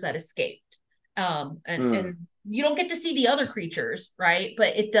creatures that escaped. And you don't get to see the other creatures, right?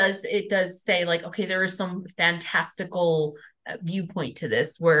 But it does say like, okay, there is some fantastical viewpoint to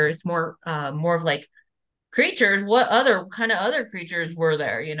this, where it's more of like creatures. What other kind of other creatures were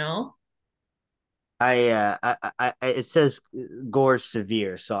there? It says gore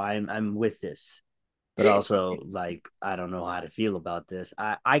severe, so I'm with this, but also like I don't know how to feel about this.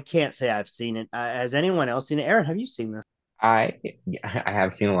 I can't say I've seen it. Has anyone else seen it? Aaron, have you seen this? I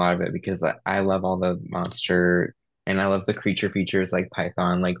have seen a lot of it because I love all the monster and I love the creature features like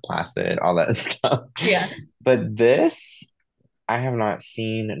Python, like Placid, all that stuff. Yeah. But this, I have not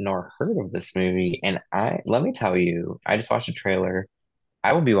seen nor heard of this movie, and let me tell you, I just watched a trailer.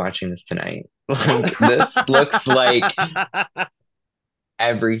 I will be watching this tonight. Like this looks like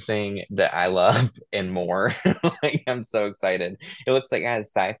everything that I love and more. Like I'm so excited. It looks like it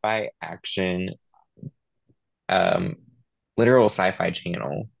has sci-fi action, literal sci-fi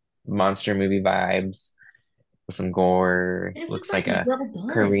channel, monster movie vibes with some gore. It was Looks like a well done.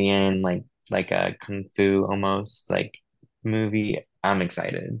 Korean, like a kung fu almost like movie. I'm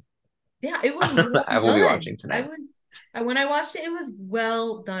excited. Yeah, it was well I will be done. watching tonight. When I watched it, it was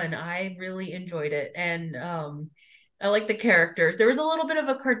well done. I really enjoyed it. And I like the characters. There was a little bit of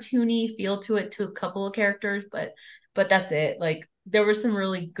a cartoony feel to it to a couple of characters, but that's it. Like there were some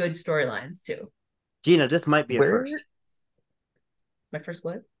really good storylines too. Gina, this might be a Where- first. My first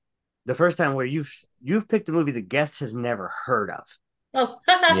what? The first time where you've picked a movie the guest has never heard of. Oh.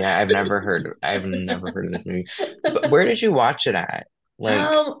 Yeah, I've never heard of this movie. But where did you watch it at?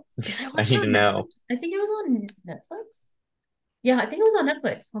 Like, Did I I watch need it to on know. Netflix? I think it was on Netflix. Yeah, I think it was on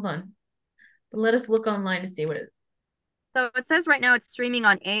Netflix. Hold on. But let us look online to see what it. So it says right now it's streaming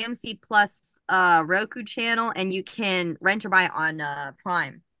on AMC Plus, Roku channel, and you can rent or buy it on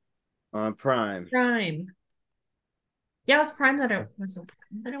Prime. On Prime. Prime. Yeah, it was Prime that I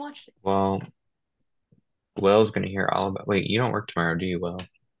watched it. Well, Will's gonna hear all about. Wait, you don't work tomorrow, do you, Will?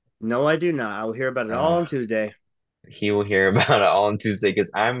 No, I do not. I will hear about it all Oh. on Tuesday. He will hear about it all on Tuesday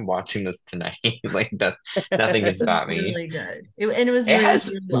because I'm watching this tonight. Like nothing can It was stop me. really good. And it was It really, has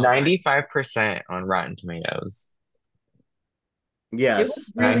really well done. 95% on Rotten Tomatoes. It Yes.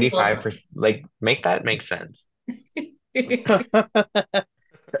 was really well done. 95%. Like, make that make sense.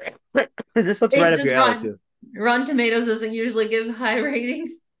 This looks It right up does your alley not- too. Rotten Tomatoes doesn't usually give high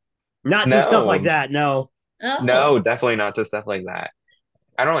ratings. Not just stuff No. like that. No. Oh. No, definitely not to stuff like that.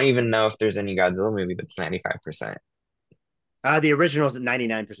 I don't even know if there's any Godzilla movie that's 95%. The original's at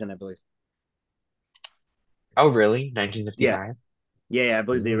 99%, I believe. Oh, really? 1955? Yeah, I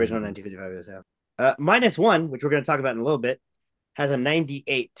believe the original Ooh. 1955 is out. -1, which we're going to talk about in a little bit, has a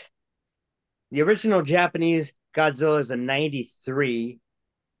 98. The original Japanese Godzilla is a 93.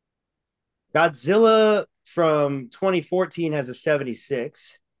 Godzilla from 2014 has a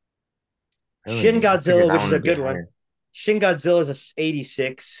 76. Really? Shin I figured Godzilla, that which is a would be good one. higher. Shin Godzilla is a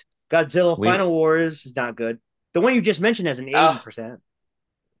 86. Godzilla We- Final Wars is not good. The one you just mentioned has an 80%.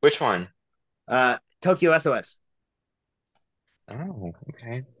 Which one? Tokyo SOS. Oh,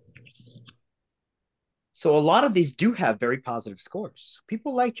 okay. So a lot of these do have very positive scores.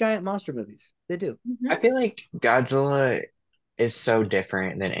 People like giant monster movies. They do. I feel like Godzilla is so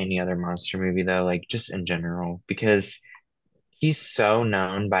different than any other monster movie, though, like just in general, because he's so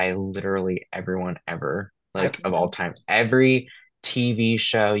known by literally everyone ever, like of all time. Every TV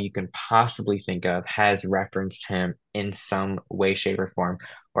show you can possibly think of has referenced him in some way, shape, or form,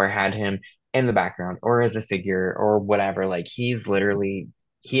 or had him in the background or as a figure or whatever. Like he's literally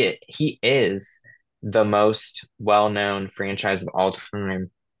he is the most well-known franchise of all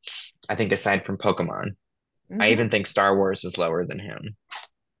time. I think aside from Pokemon. I even think Star Wars is lower than him.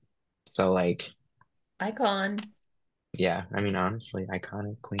 So like Icon. yeah, I mean honestly,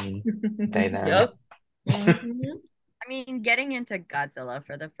 iconic queen. They them. Yep. Mhm. I mean, getting into Godzilla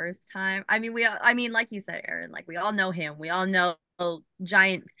for the first time. I mean, like you said, Aaron, like we all know him. We all know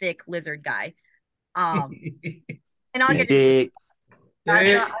giant, thick lizard guy. And I'll get into Dick.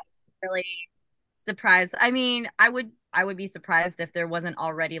 Godzilla. I'm really surprised. I mean, I would be surprised if there wasn't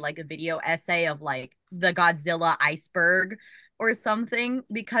already like a video essay of like the Godzilla iceberg or something,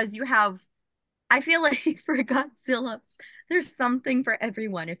 because I feel like for Godzilla, there's something for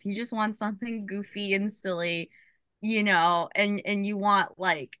everyone. If you just want something goofy and silly, and you want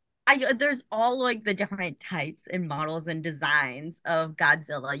like there's all like the different types and models and designs of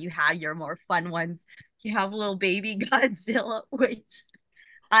Godzilla. You have your more fun ones. You have little baby Godzilla, which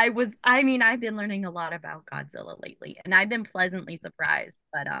I've been learning a lot about Godzilla lately, and I've been pleasantly surprised.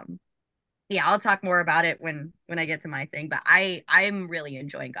 But yeah, I'll talk more about it when I get to my thing. But I'm really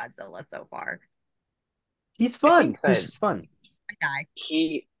enjoying Godzilla so far. He's fun. that- He's just fun. guy.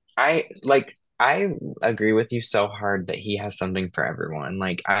 I agree with you so hard that he has something for everyone.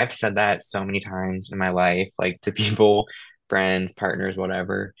 Like I've said that so many times in my life, like to people, friends, partners,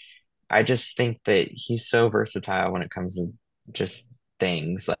 whatever. I just think that he's so versatile when it comes to just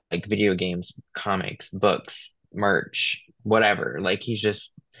things like video games, comics, books, merch, whatever. Like he's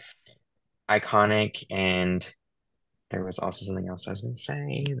just iconic. And there was also something else I was going to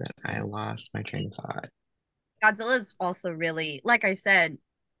say that I lost my train of thought. Godzilla is also really, like I said,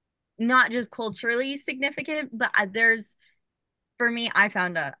 not just culturally significant, but there's, for me, I've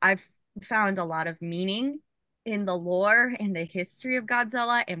found a lot of meaning in the lore and the history of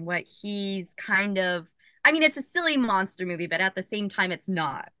Godzilla and what he's kind of, I mean, it's a silly monster movie, but at the same time, it's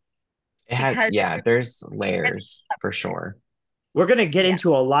not. It has, Because yeah, there's layers for sure. We're going to get Yeah.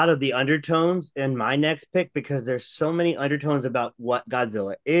 into a lot of the undertones in my next pick because there's so many undertones about what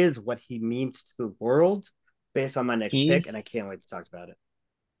Godzilla is, what he means to the world based on my next pick, and I can't wait to talk about it.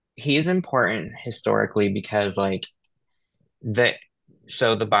 He's important historically because the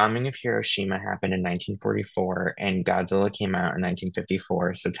bombing of Hiroshima happened in 1944 and Godzilla came out in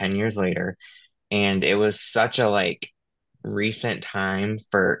 1954, so 10 years later. And it was such a recent time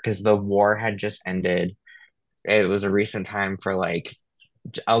because the war had just ended. It was a recent time for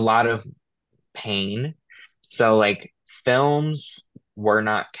a lot of pain. So films were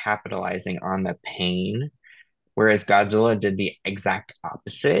not capitalizing on the pain, whereas Godzilla did the exact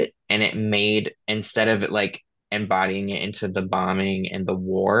opposite, and it made, instead of it embodying it into the bombing and the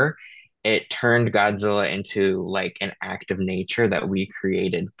war, it turned Godzilla into an act of nature that we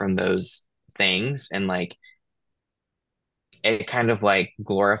created from those things, and it kind of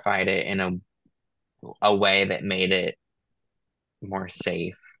glorified it in a way that made it more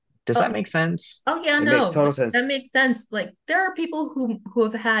safe. Does that make sense? Oh yeah, It no, makes total sense. that makes sense. Like there are people who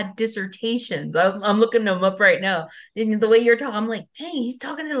have had dissertations. I'm looking them up right now. And the way you're talking, I'm like, dang, he's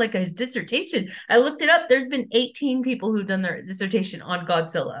talking to his dissertation. I looked it up. There's been 18 people who've done their dissertation on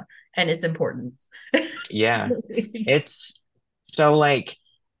Godzilla and its importance. Yeah. It's so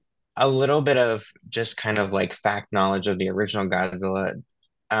a little bit of just kind of fact knowledge of the original Godzilla.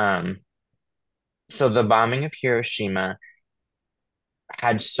 So the bombing of Hiroshima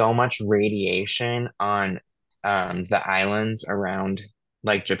had so much radiation on the islands around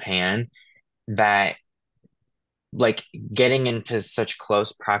Japan that getting into such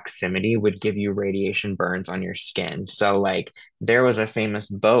close proximity would give you radiation burns on your skin. So there was a famous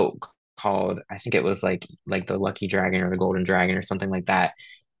boat called, I think it was like the Lucky Dragon or the Golden Dragon or something like that,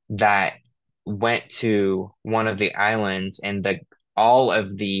 that went to one of the islands, and all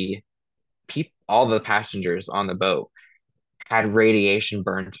of the all the passengers on the boat had radiation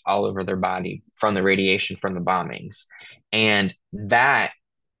burns all over their body from the radiation from the bombings. And that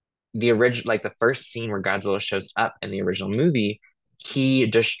the original, the first scene where Godzilla shows up in the original movie, he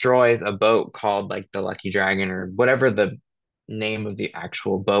destroys a boat called the Lucky Dragon or whatever the name of the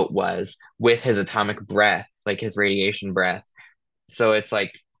actual boat was, with his atomic breath, his radiation breath. So it's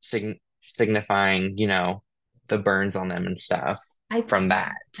signifying, the burns on them and stuff from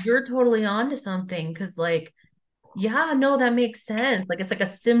that. You're totally onto something because yeah, no, that makes sense. It's a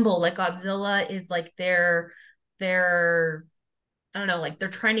symbol. Godzilla is their I don't know, they're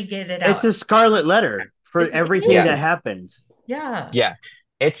trying to get it out. It's a scarlet letter for everything that happened. Yeah. Yeah.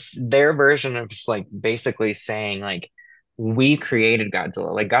 It's their version of just basically saying we created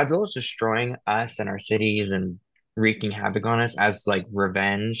Godzilla. Godzilla's destroying us and our cities and wreaking havoc on us as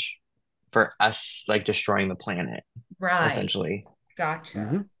revenge for us destroying the planet. Right. Essentially. Gotcha.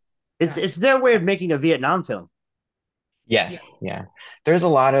 Mm-hmm. It's their way of making a Vietnam film. Yes. Yeah. There's a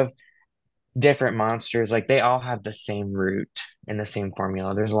lot of different monsters. They all have the same root and the same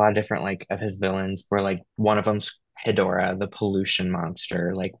formula. There's a lot of different of his villains where one of them's Hedorah, the pollution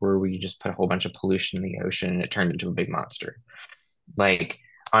monster, where we just put a whole bunch of pollution in the ocean and it turned into a big monster.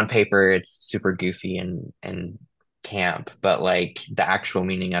 On paper it's super goofy and camp, but the actual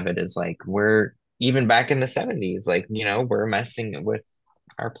meaning of it is we're even back in the 70s, we're messing with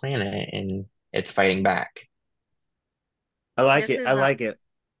our planet and it's fighting back. I like it. I like it.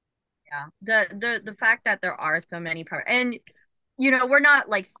 Yeah. The fact that there are so many parts, and we're not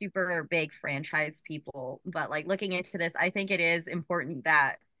super big franchise people, but looking into this, I think it is important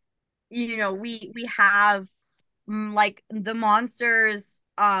that we have the monsters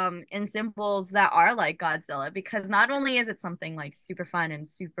and symbols that are like Godzilla, because not only is it something super fun and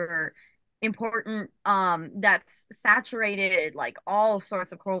super important that's saturated all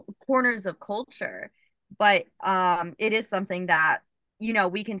sorts of corners of culture, but it is something that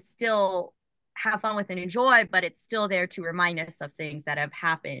we can still have fun with and enjoy, but it's still there to remind us of things that have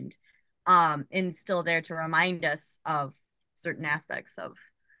happened, and still there to remind us of certain aspects of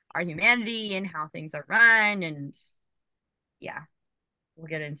our humanity and how things are run. And yeah, we'll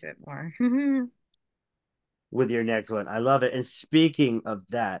get into it more. With your next one. I love it. And speaking of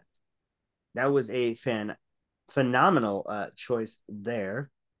that, that was a phenomenal choice there,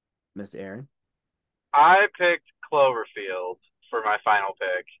 Mr. Aaron. I picked Cloverfield for my final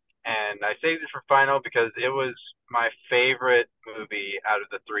pick. And I saved it for final because it was my favorite movie out of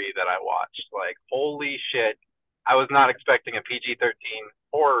the three that I watched. Like, holy shit. I was not expecting a PG-13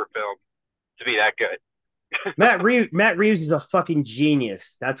 horror film to be that good. Matt Reeves is a fucking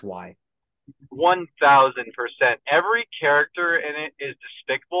genius. That's why. 1000%. Every character in it is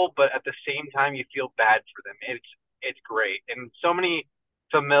despicable, but at the same time, you feel bad for them. It's great, and so many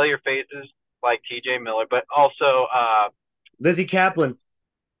familiar faces like T.J. Miller, but also Lizzie Kaplan,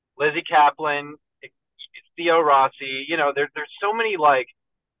 Theo Rossi. You know, there's so many like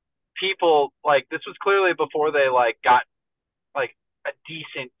people. Like, this was clearly before they like got like a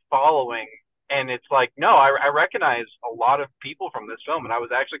decent following. And it's like, no, I recognize a lot of people from this film, and I was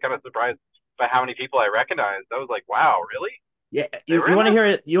actually kind of surprised by how many people I recognized. I was like, wow, really? Yeah, you want to hear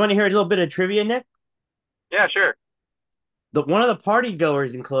it? You want to hear a little bit of trivia, Nick? Yeah, sure. One of the party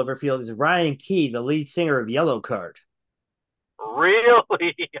goers in Cloverfield is Ryan Key, the lead singer of Yellowcard.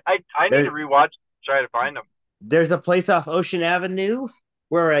 Really? I need to rewatch, try to find them. There's a place off Ocean Avenue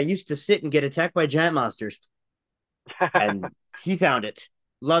where I used to sit and get attacked by giant monsters, and he found it.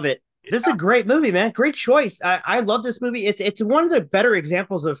 Love it. This is a great movie, man. Great choice. I love this movie. It's one of the better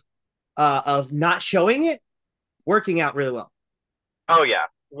examples of not showing it working out really well. Oh yeah,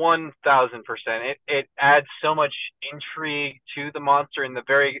 1000%. It adds so much intrigue to the monster, and the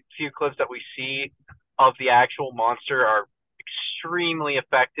very few clips that we see of the actual monster are extremely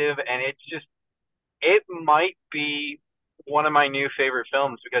effective. And it might be one of my new favorite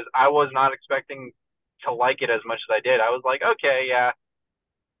films because I was not expecting to like it as much as I did. I was like, okay, yeah.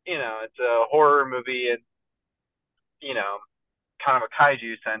 You know, it's a horror movie and, you know, kind of a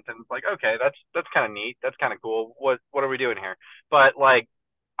kaiju sense. And it's like, okay, that's kind of neat. That's kind of cool. What are we doing here? But like,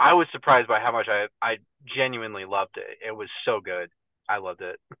 I was surprised by how much I genuinely loved it. It was so good. I loved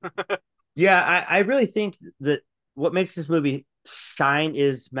it. Yeah, I really think that what makes this movie shine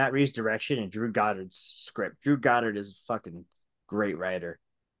is Matt Reeves' direction and Drew Goddard's script. Drew Goddard is a fucking great writer.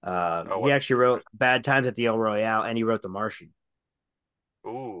 He actually wrote Bad Times at the El Royale, and he wrote The Martian.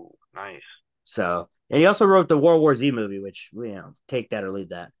 Ooh, nice. So, and he also wrote the World War Z movie, which, you know, take that or leave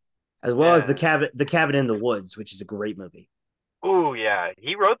that, as well as the Cabin in the Woods, which is a great movie. Ooh, yeah,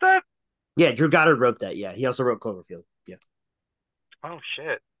 he wrote that. Yeah, Drew Goddard wrote that. Yeah, he also wrote Cloverfield. Yeah. Oh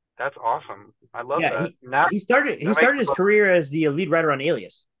shit, that's awesome. I love that. He started his career as the lead writer on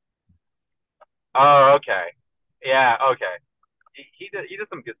Alias. Oh, okay. Yeah, okay. He does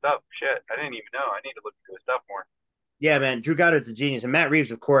some good stuff. Shit, I didn't even know. I need to look into his stuff more. Yeah, man, Drew Goddard's a genius, and Matt Reeves,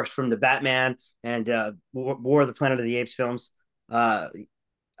 of course, from the Batman and War of the Planet of the Apes films.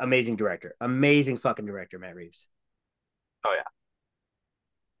 Amazing director, amazing fucking director, Matt Reeves. Oh yeah,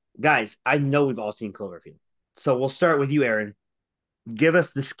 guys, I know we've all seen Cloverfield, so we'll start with you, Aaron. Give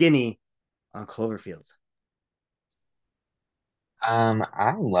us the skinny on Cloverfield.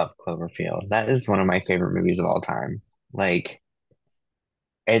 I love Cloverfield. That is one of my favorite movies of all time. Like,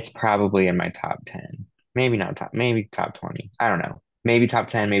 it's probably in my top 10. Maybe not maybe top 20. I don't know. Maybe top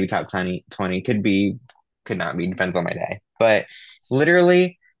 10, maybe top 20. Could be, could not be, depends on my day. But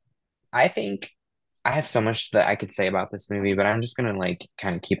literally, I think I have so much that I could say about this movie, but I'm just gonna like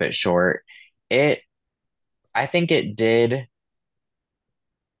kind of keep it short. I think it did.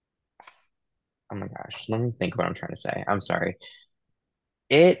 Oh my gosh, let me think what I'm trying to say. I'm sorry.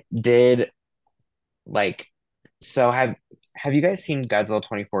 It did like, so have you guys seen Godzilla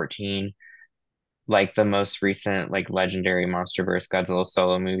 2014? Like the most recent like legendary MonsterVerse Godzilla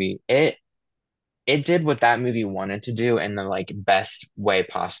solo movie. It did what that movie wanted to do in the like best way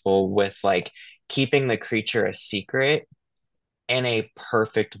possible, with like keeping the creature a secret in a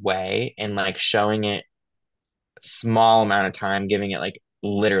perfect way, and like showing it small amount of time, giving it like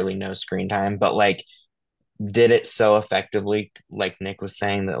literally no screen time, but like did it so effectively, like Nick was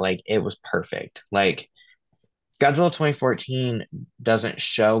saying, that like it was perfect. Like Godzilla 2014 doesn't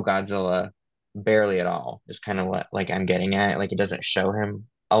show Godzilla barely at all, is kind of what like I'm getting at. Like, it doesn't show him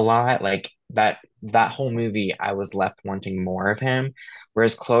a lot. Like that whole movie, I was left wanting more of him,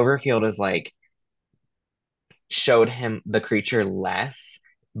 whereas Cloverfield is like showed him the creature less,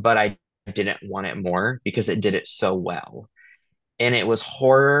 but I didn't want it more because it did it so well. And it was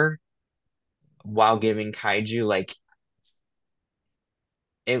horror while giving kaiju, like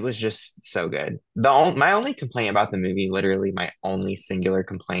it was just so good. My only complaint about the movie, literally my only singular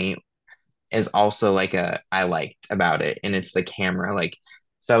complaint, is also like a I liked about it, and it's the camera. Like,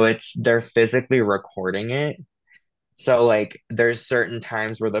 so they're physically recording it. So like there's certain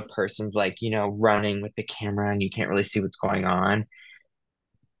times where the person's like, running with the camera and you can't really see what's going on,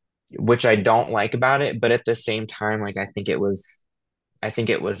 which I don't like about it, but at the same time, like I think it was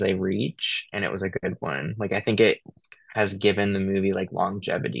a reach and it was a good one. Like I think it has given the movie like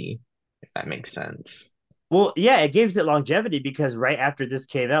longevity, if that makes sense. Well, yeah, it gives it longevity because right after this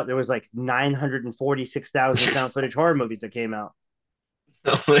came out, there was like 946,000 found footage horror movies that came out.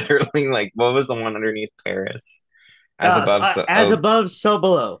 Literally, like what was the one underneath Paris? As above, so As above, so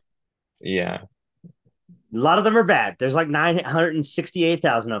below. yeah. A lot of them are bad. There's like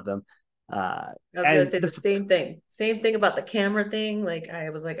 968,000 of them. I was gonna say the same thing. Same thing about the camera thing. Like I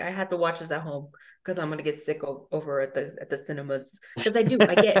was like, I have to watch this at home because I'm gonna get sick over at the cinemas. Because I do,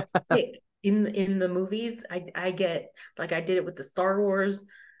 I get sick in the movies. I get like I did it with the Star Wars.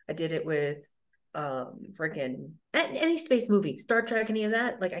 I did it with freaking any space movie, Star Trek, any of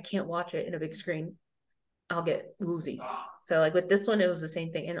that. Like I can't watch it in a big screen. I'll get woozy. So like with this one, it was the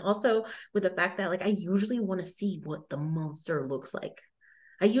same thing. And also with the fact that like I usually want to see what the monster looks like.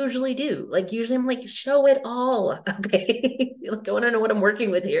 I usually do. Like usually I'm like, show it all. Okay. Like I want to know what I'm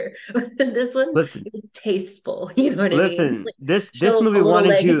working with here. This one is tasteful. You know what I mean? Listen, Like, this show movie a little wanted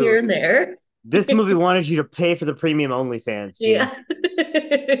leg you here and there. This movie wanted you to pay for the premium OnlyFans. Gene. Yeah.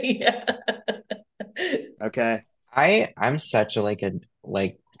 Yeah. Okay. I'm such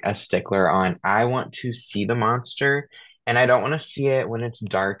a stickler on I want to see the monster and I don't want to see it when it's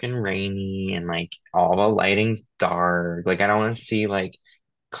dark and rainy and like all the lighting's dark. Like I don't want to see like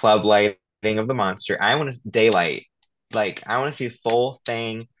club lighting of the monster. I want to daylight. Like I want to see full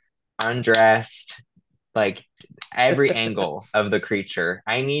thing, undressed, like every angle of the creature.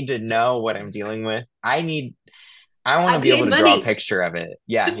 I need to know what I'm dealing with. I want to be able to draw a picture of it.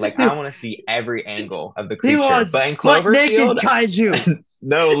 Yeah, like I want to see every angle of the creature. But in Cloverfield, kaiju.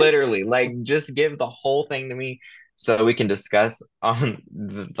 No, literally, like just give the whole thing to me so we can discuss on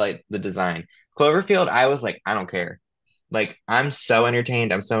the design. Cloverfield, I was like, I don't care. Like I'm so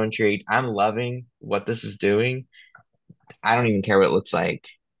entertained. I'm so intrigued. I'm loving what this is doing. I don't even care what it looks like.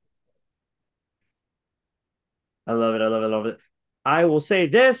 I love it. I love it. I love it. I will say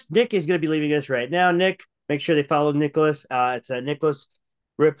this. Nick is going to be leaving us right now. Nick, make sure they follow Nicholas. It's a Nick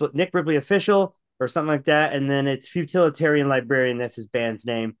Ripley official or something like that. And then it's Futilitarian Librarian. That's his band's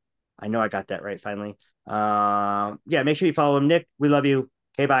name. I know I got that right finally. Yeah, make sure you follow him. Nick, we love you.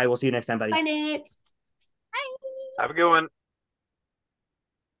 Okay, bye. We'll see you next time, buddy. Bye, Nick. Have a good one.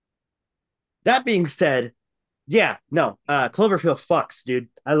 That being said, yeah, no, Cloverfield fucks, dude.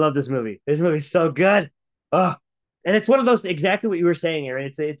 I love this movie. This movie's so good. Oh, and it's one of those exactly what you were saying,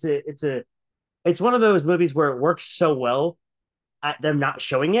 Aaron. It's one of those movies where it works so well at them not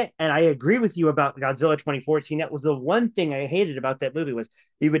showing it. And I agree with you about Godzilla 2014. That was the one thing I hated about that movie was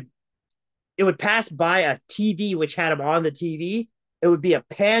it would pass by a TV which had him on the TV. It would be a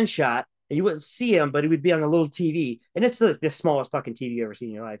pan shot and you wouldn't see him, but he would be on a little TV. And it's the smallest fucking TV you ever seen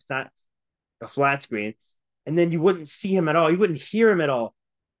in your life. It's not a flat screen. And then you wouldn't see him at all. You wouldn't hear him at all.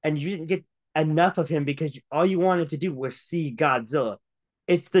 And you didn't get enough of him because all you wanted to do was see Godzilla.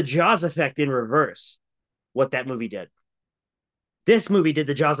 It's the Jaws effect in reverse, what that movie did. This movie did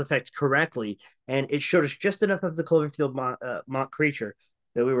the Jaws effect correctly, and it showed us just enough of the Cloverfield creature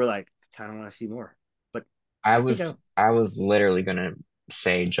that we were like, I kind of want to see more. But I was literally gonna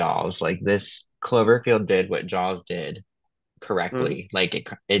say Jaws. Like this Cloverfield did what Jaws did correctly.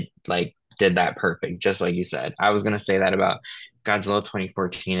 Like it like did that perfect, just like you said. I was gonna say that about Godzilla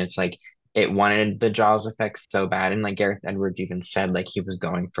 2014. It's like it wanted the Jaws effect so bad, and like Gareth Edwards even said, like he was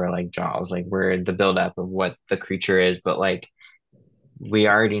going for like Jaws, like where the buildup of what the creature is, but like we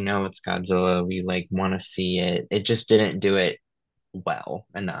already know it's Godzilla. We like want to see it. It just didn't do it well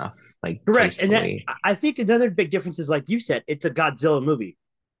enough, like correct. tastefully. And I think another big difference is, like you said, it's a Godzilla movie.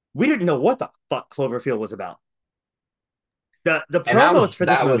 We didn't know what the fuck Cloverfield was about. The promos for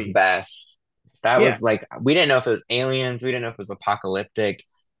this movie was best. That was like we didn't know if it was aliens. We didn't know if it was apocalyptic,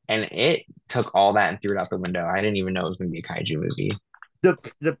 and it took all that and threw it out the window. I didn't even know it was going to be a kaiju movie.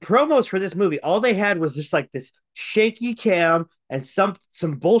 The promos for this movie, all they had was just like this shaky cam and some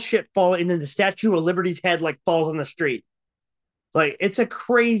bullshit falling, and then the Statue of Liberty's head like falls on the street. Like it's a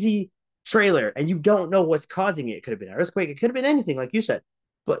crazy trailer, and you don't know what's causing it. It could have been an earthquake, it could have been anything, like you said.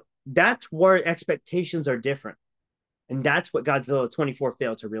 But that's where expectations are different. And that's what Godzilla 24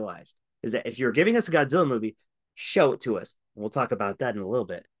 failed to realize, is that if you're giving us a Godzilla movie, show it to us. And we'll talk about that in a little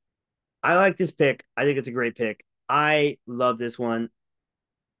bit. I like this pick. I think it's a great pick. I love this one.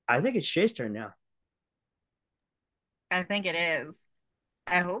 I think it's Shay's turn now. I think it is.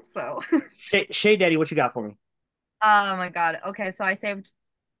 I hope so. Shay Daddy, what you got for me? Oh my God. Okay, so I saved,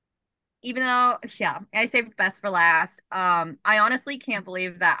 even though, yeah, I saved best for last. I honestly can't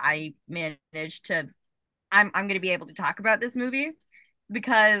believe that I managed to. I'm gonna be able to talk about this movie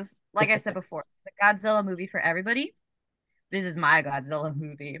because, like I said before, the Godzilla movie for everybody. This is my Godzilla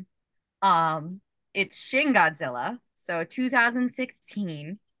movie. Um, it's Shin Godzilla, so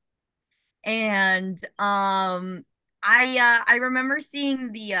 2016, and I remember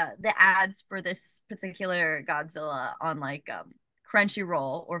seeing the ads for this particular Godzilla on like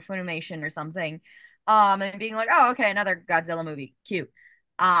Crunchyroll or Funimation or something, and being like, oh, okay, another Godzilla movie, cute.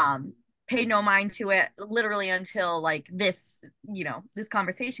 Um, Paid no mind to it literally until like this, this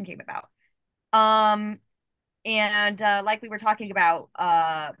conversation came about. Um, and like we were talking about,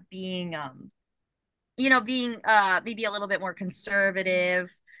 being being maybe a little bit more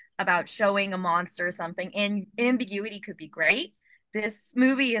conservative about showing a monster or something, and ambiguity could be great. This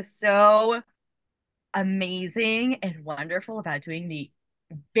movie is so amazing and wonderful about doing the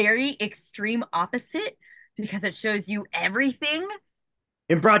very extreme opposite because it shows you everything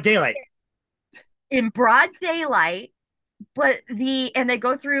in broad daylight. In broad daylight, and they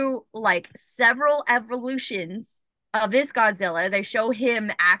go through like several evolutions of this Godzilla. They show him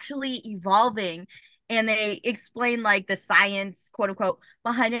actually evolving, and they explain like the science, quote unquote,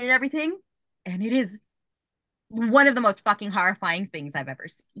 behind it and everything. And it is one of the most fucking horrifying things I've ever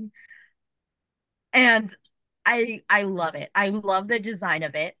seen. And I love it. I love the design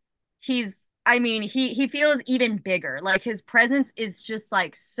of it. He feels even bigger. Like his presence is just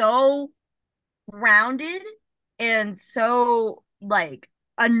like so grounded and so like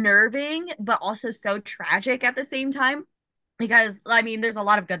unnerving, but also so tragic at the same time. Because there's a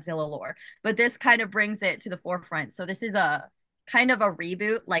lot of Godzilla lore, but this kind of brings it to the forefront. So this is a kind of a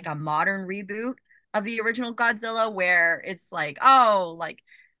reboot, like a modern reboot of the original Godzilla, where it's like, oh, like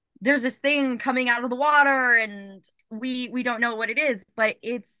there's this thing coming out of the water, and we don't know what it is, but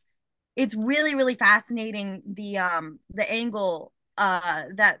it's really really fascinating, the angle,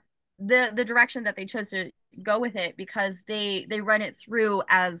 that the direction that they chose to go with it, because they run it through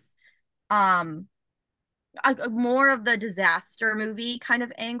as more of the disaster movie kind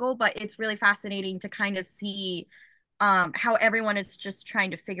of angle, but it's really fascinating to kind of see how everyone is just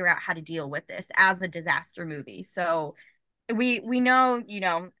trying to figure out how to deal with this as a disaster movie. So we know,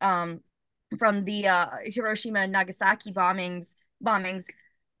 from the Hiroshima and Nagasaki bombings,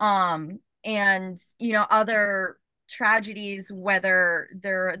 and other tragedies, whether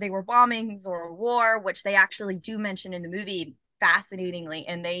they were bombings or war, which they actually do mention in the movie fascinatingly,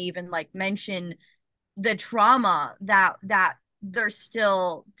 and they even like mention the trauma that they're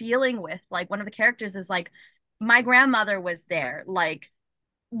still dealing with. Like one of the characters is like, my grandmother was there, like,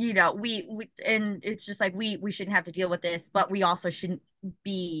 we and it's just like we shouldn't have to deal with this, but we also shouldn't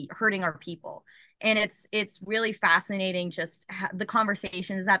be hurting our people. And it's really fascinating just the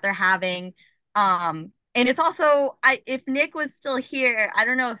conversations that they're having. And it's also, if Nick was still here, I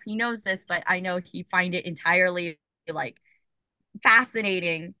don't know if he knows this, but I know he find it entirely like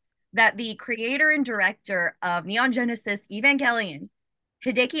fascinating that the creator and director of Neon Genesis Evangelion,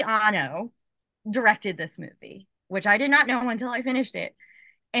 Hideki Anno, directed this movie, which I did not know until I finished it.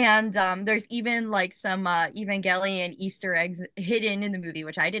 And there's even like some Evangelion Easter eggs hidden in the movie,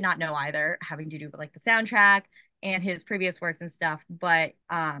 which I did not know either, having to do with like the soundtrack and his previous works and stuff. But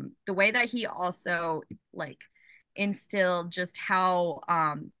the way that he also like instilled just how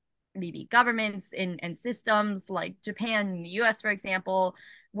maybe governments and systems like Japan and the US, for example,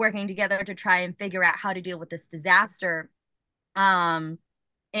 working together to try and figure out how to deal with this disaster. And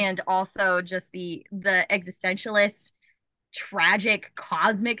also just the existentialist, tragic,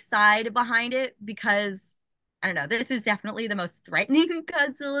 cosmic side behind it, because I don't know, this is definitely the most threatening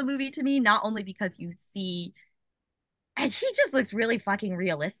Godzilla movie to me, not only because you see, and he just looks really fucking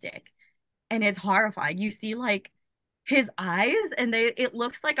realistic and it's horrifying. You see like his eyes, and it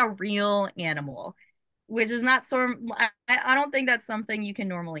looks like a real animal, which is not so. I don't think that's something you can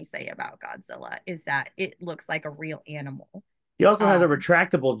normally say about Godzilla, is that it looks like a real animal. He also has a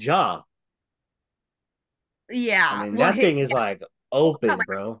retractable jaw. Yeah, that thing is like open, like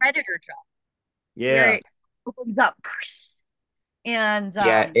bro. Predator jaw. Yeah, it opens up, and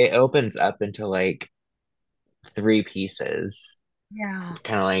yeah, it opens up into like 3 pieces. Yeah,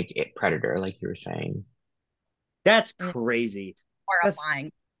 kind of like Predator, like you were saying. That's crazy. Horrifying.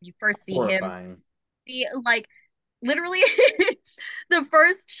 That's you first see horrifying. Him, see like literally the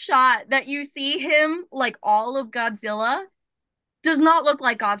first shot that you see him, like all of Godzilla, does not look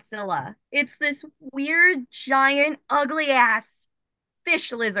like Godzilla. It's this weird, giant, ugly ass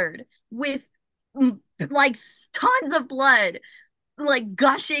fish lizard with like tons of blood like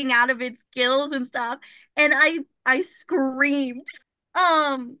gushing out of its gills and stuff. And I screamed.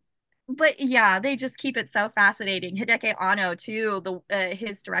 Um, but yeah, they just keep it so fascinating. Hideki Anno too, the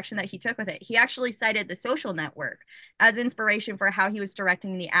his direction that he took with it. He actually cited The Social Network as inspiration for how he was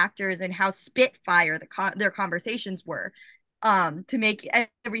directing the actors and how spitfire their conversations were, to make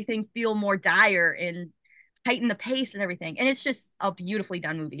everything feel more dire and heighten the pace and everything. And it's just a beautifully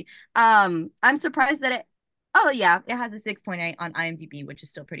done movie. I'm surprised that it has a 6.8 on IMDb, which is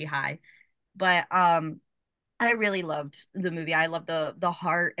still pretty high. But I really loved the movie. I love the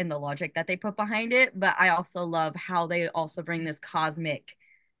heart and the logic that they put behind it, but I also love how they also bring this cosmic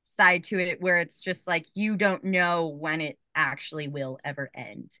side to it where it's just like you don't know when it actually will ever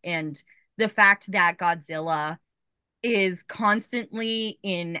end. And the fact that Godzilla is constantly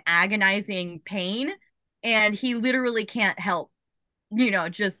in agonizing pain and he literally can't help,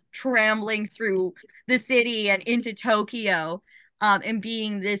 just trambling through the city and into Tokyo, and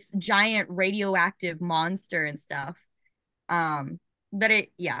being this giant radioactive monster and stuff. But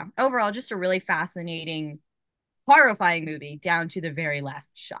overall, just a really fascinating, horrifying movie down to the very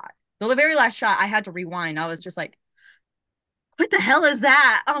last shot. The very last shot, I had to rewind. I was just like, what the hell is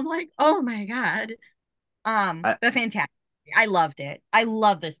that? I'm like, oh my God. But fantastic. I loved it. I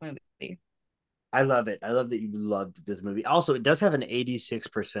love this movie. I love it. I love that you loved this movie. Also, it does have an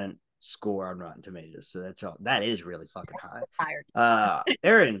 86% score on Rotten Tomatoes, so that is really fucking high.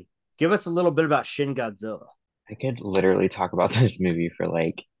 Aaron, give us a little bit about Shin Godzilla. I could literally talk about this movie for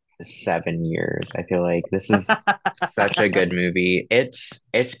like 7 years. I feel like this is such a good movie. It's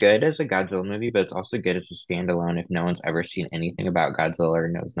good as a Godzilla movie, but it's also good as a standalone if no one's ever seen anything about Godzilla or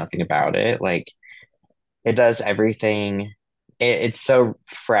knows nothing about it. Like, it does everything. It's so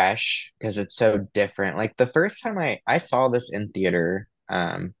fresh because it's so different. Like the first time I saw this in theater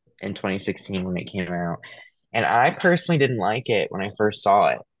in 2016 when it came out, and I personally didn't like it when I first saw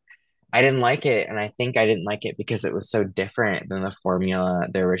it. I didn't like it, and I think I didn't like it because it was so different than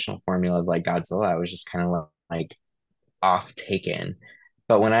the original formula of like Godzilla. I was just kind of like off taken.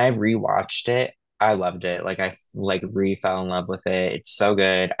 But when I rewatched it, I loved it. Like I like fell in love with it. It's so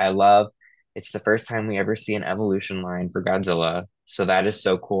good. It's the first time we ever see an evolution line for Godzilla. So that is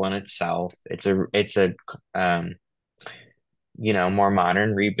so cool in itself. It's a more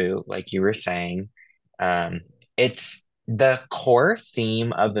modern reboot, like you were saying. It's the core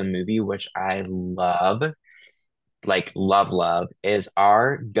theme of the movie, which I love, like love, is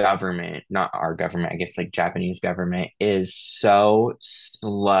our government, not our government, I guess like Japanese government, is so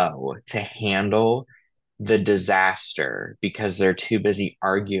slow to handle the disaster because they're too busy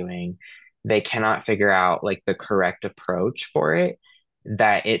arguing. They cannot figure out like the correct approach for it,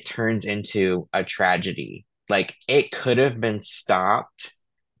 that it turns into a tragedy. Like it could have been stopped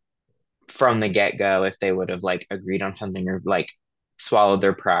from the get-go if they would have like agreed on something or like swallowed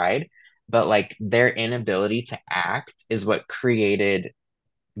their pride, but like their inability to act is what created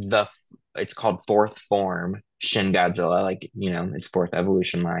it's called fourth form Shin Godzilla, like its fourth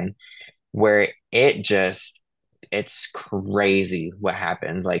evolution line, where it's crazy what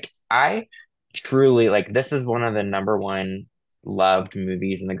happens. Like I truly like, this is one of the number one loved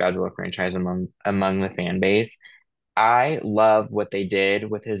movies in the Godzilla franchise among the fan base. I love what they did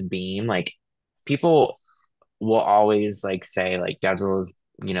with his beam. Like people will always like say like Godzilla's,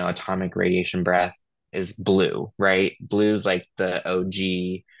 atomic radiation breath is blue, right? Blue's like the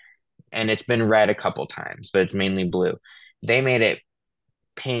OG, and it's been red a couple times, but it's mainly blue. They made it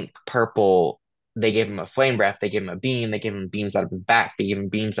pink, purple. They gave him a flame breath. They gave him a beam. They gave him beams out of his back. They gave him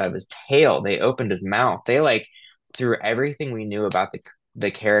beams out of his tail. They opened his mouth. They like threw everything we knew about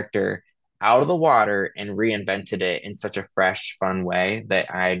the character out of the water and reinvented it in such a fresh, fun way that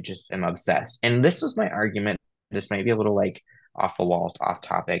I just am obsessed. And this was my argument. This might be a little like off the wall, off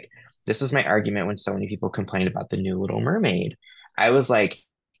topic. This was my argument when so many people complained about the new Little Mermaid. I was like,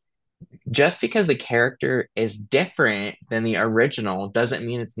 just because the character is different than the original doesn't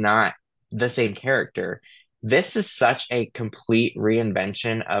mean it's not the same character. This is such a complete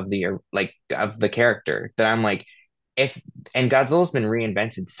reinvention of the character that I'm like, and Godzilla's been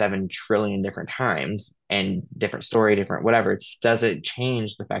reinvented 7 trillion different times and different story, different whatever. It doesn't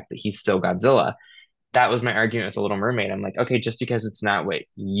change the fact that he's still Godzilla. That was my argument with The Little Mermaid. I'm like, okay, just because it's not what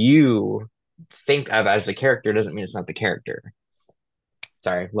you think of as the character doesn't mean it's not the character.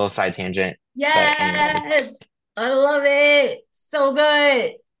 Sorry, little side tangent. Yes, I love it. So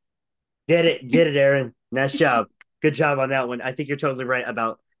good. Get it, Aaron. Nice job. Good job on that one. I think you're totally right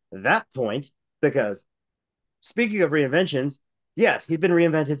about that point, because speaking of reinventions, yes, he's been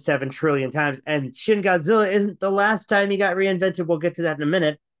reinvented 7 trillion times, and Shin Godzilla isn't the last time he got reinvented. We'll get to that in a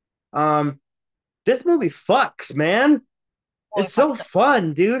minute. This movie fucks, man. It's so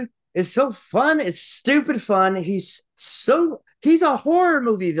fun, dude. It's so fun. It's stupid fun. He's a horror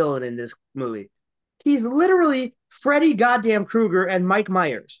movie villain in this movie. He's literally Freddy goddamn Krueger and Mike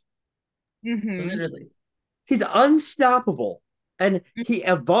Myers. Literally. He's unstoppable. And he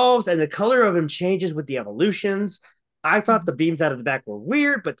evolves, and the color of him changes with the evolutions. I thought the beams out of the back were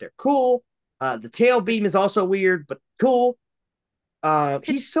weird, but they're cool. The tail beam is also weird, but cool.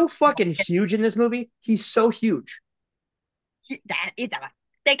 He's so fucking huge in this movie. He's so huge. That is a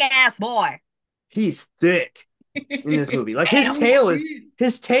thick ass boy. He's thick in this movie. Like his tail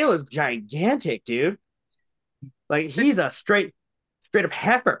is gigantic, dude. Like he's a straight up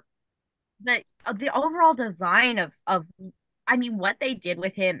heifer. The overall design of I mean what they did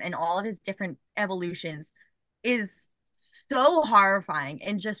with him and all of his different evolutions is so horrifying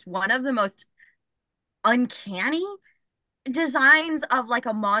and just one of the most uncanny designs of like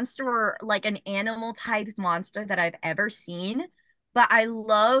a monster or like an animal type monster that I've ever seen. But I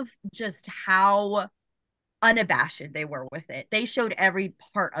love just how unabashed they were with it. They showed every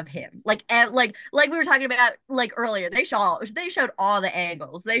part of him. Like we were talking about like earlier. They showed all the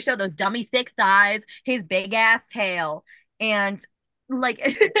angles. They showed those dummy thick thighs, his big ass tail, and like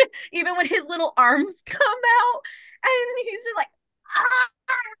even when his little arms come out and he's just like, ah,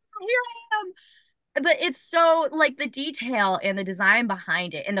 here I am. But it's so like the detail and the design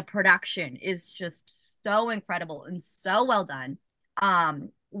behind it and the production is just so incredible and so well done.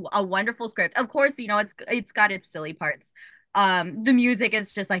 A wonderful script. Of course, you know, it's got its silly parts. The music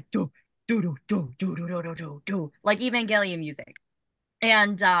is just like do do do do do do do do do like Evangelion music.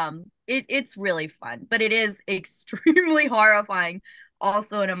 And it's really fun, but it is extremely horrifying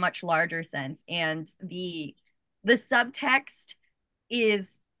also in a much larger sense. And the subtext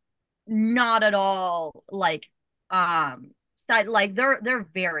is not at all like like they're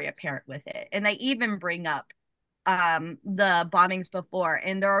very apparent with it, and they even bring up the bombings before,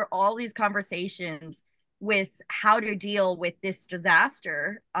 and there are all these conversations with how to deal with this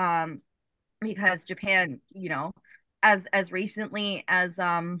disaster because Japan, you know, as recently as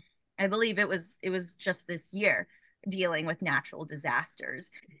I believe it was just this year, dealing with natural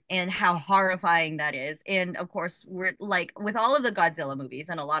disasters and how horrifying that is. And of course, we're like with all of the Godzilla movies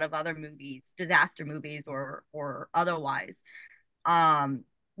and a lot of other movies, disaster movies or otherwise,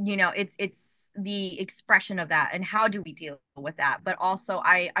 you know, it's the expression of that and how do we deal with that. But also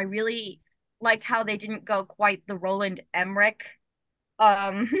I really liked how they didn't go quite the Roland Emmerich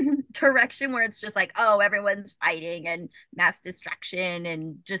direction where it's just like, oh, everyone's fighting and mass destruction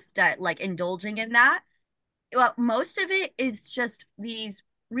and just like indulging in that. Well, most of it is just these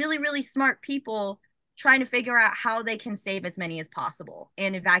really, really smart people trying to figure out how they can save as many as possible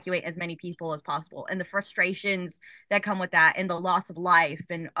and evacuate as many people as possible, and the frustrations that come with that and the loss of life.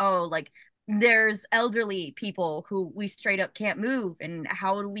 And oh, like there's elderly people who we straight up can't move, and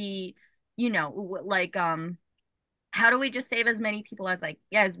how do we, you know, like how do we just save as many people as like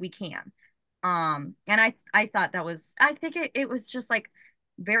as we can. And I thought that was, I think it was just like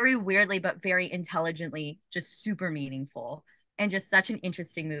very weirdly but very intelligently just super meaningful and just such an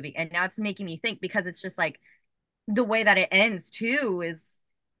interesting movie. And now it's making me think, because it's just like the way that it ends too is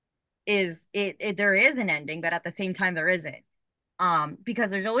it there is an ending, but at the same time there isn't, because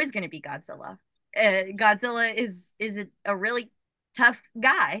there's always going to be Godzilla. Godzilla is a really tough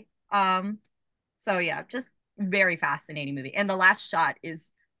guy. So yeah, just very fascinating movie, and the last shot is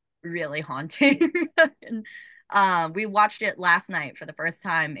really haunting. And we watched it last night for the first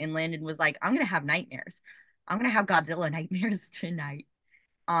time, and Landon was like, I'm gonna have nightmares. I'm gonna have Godzilla nightmares tonight.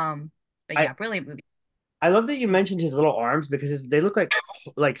 But yeah, brilliant movie. I love that you mentioned his little arms, because they look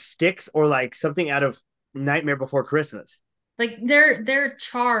like sticks or like something out of Nightmare Before Christmas. Like they're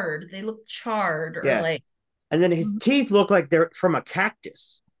charred. They look charred, or like, and then his teeth look like they're from a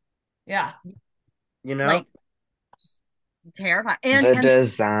cactus. Yeah. You know? Like, terrifying. And the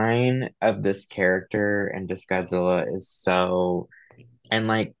design of this character and this Godzilla is so, and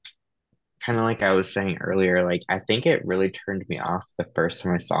like kind of like I was saying earlier, like I think it really turned me off the first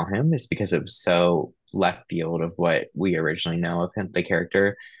time I saw him, is because it was so left field of what we originally know of him, the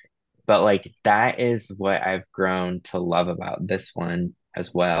character. But like that is what I've grown to love about this one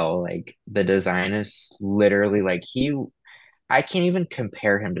as well. Like the design is literally like I can't even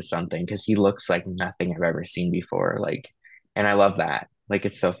compare him to something, because he looks like nothing I've ever seen before. Like, and I love that. Like,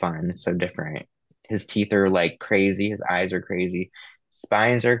 it's so fun. It's so different. His teeth are like crazy. His eyes are crazy.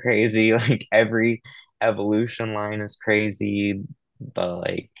 Spines are crazy. Like every evolution line is crazy.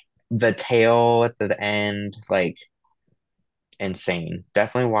 The tail at the end, like insane.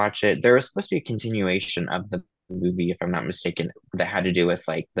 Definitely watch it. There was supposed to be a continuation of the movie, if I'm not mistaken, that had to do with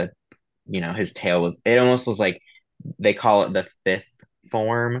like his tail it almost was like they call it the fifth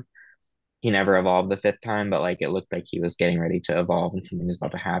form. He never evolved the fifth time, but like it looked like he was getting ready to evolve and something was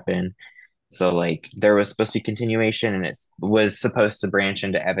about to happen. So like there was supposed to be continuation and it was supposed to branch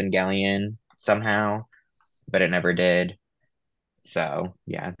into Evangelion somehow, but it never did. So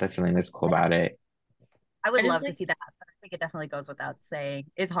yeah, that's something that's cool about it. I would I just love to like see that, but I think it definitely goes without saying.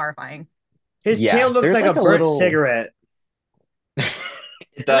 It's horrifying. His Yeah, tail looks there's like like a a burnt little cigarette.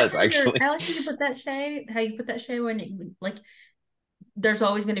 it does I actually. like how you put that, Shay. How you put that, Shay, when like there's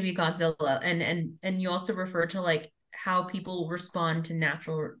always going to be Godzilla, and you also refer to like how people respond to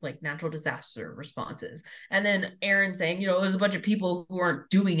natural disaster responses, and then Aaron saying, there's a bunch of people who aren't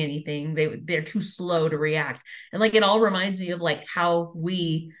doing anything, they're too slow to react, and like it all reminds me of like how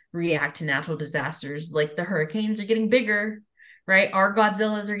we react to natural disasters. Like the hurricanes are getting bigger, right? Our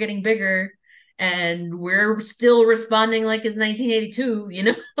Godzillas are getting bigger, and we're still responding like it's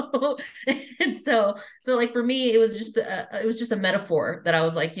 1982, and so like for me it was just a metaphor that I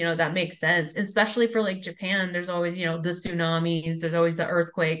was like, that makes sense. And especially for like Japan, there's always, the tsunamis, there's always the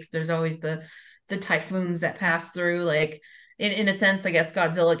earthquakes, there's always the typhoons that pass through. Like in a sense, I guess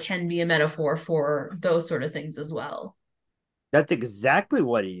Godzilla can be a metaphor for those sort of things as well. That's exactly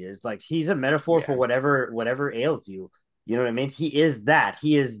what he is. Like he's a metaphor for Yeah. whatever ails you. You know what I mean? He is that.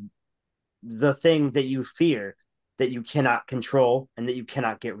 He is the thing that you fear, that you cannot control, and that you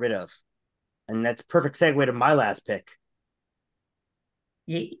cannot get rid of. And that's perfect segue to my last pick.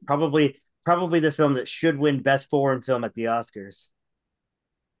 Yeah. Probably the film that should win Best Foreign Film at the Oscars.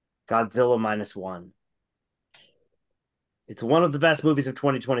 Godzilla Minus One. It's one of the best movies of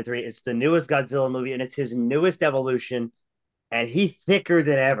 2023. It's the newest Godzilla movie, and it's his newest evolution. And he's thicker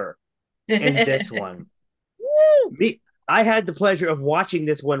than ever in this one. I had the pleasure of watching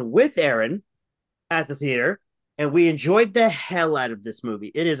this one with Aaron at the theater, and we enjoyed the hell out of this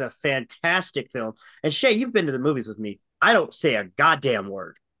movie. It is a fantastic film. And Shay, you've been to the movies with me. I don't say a goddamn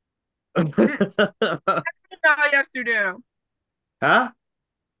word. Yes, you do. Huh?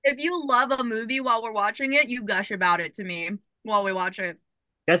 If you love a movie while we're watching it, you gush about it to me while we watch it.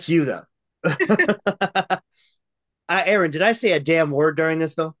 That's you, though. Aaron, did I say a damn word during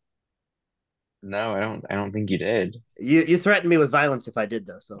this film? No, I don't think you did. You threatened me with violence if I did,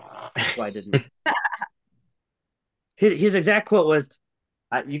 though, so that's why I didn't. His exact quote was,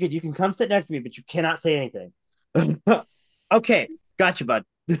 you can come sit next to me, but you cannot say anything." Okay, gotcha, bud.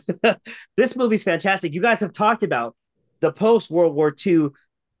 This movie's fantastic. You guys have talked about the post World War II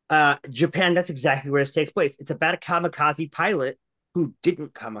Japan. That's exactly where this takes place. It's about a kamikaze pilot who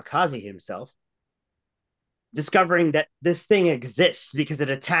didn't kamikaze himself, discovering that this thing exists because it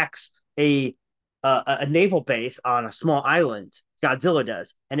attacks a naval base on a small island. Godzilla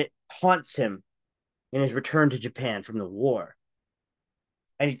does, and it haunts him in his return to Japan from the war.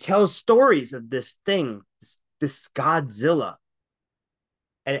 And he tells stories of this thing, this Godzilla.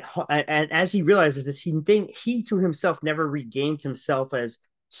 And as he realizes this, he to himself never regained himself as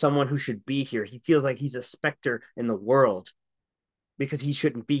someone who should be here. He feels like he's a specter in the world because he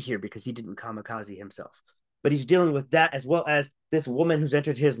shouldn't be here because he didn't kamikaze himself. But he's dealing with that as well as this woman who's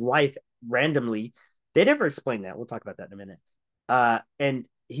entered his life randomly. They never explain that. We'll talk about that in a minute. And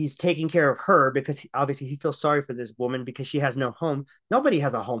he's taking care of her because obviously he feels sorry for this woman because she has no home. Nobody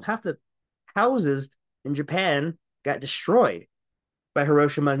has a home. Half the houses in Japan got destroyed by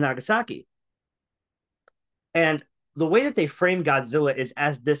Hiroshima and Nagasaki. And the way that they frame Godzilla is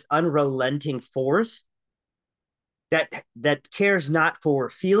as this unrelenting force that cares not for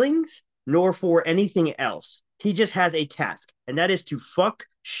feelings nor for anything else. He just has a task, and that is to fuck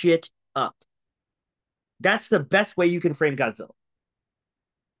shit up. That's the best way you can frame Godzilla.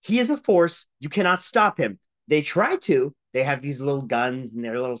 He is a force. You cannot stop him. They try to. They have these little guns and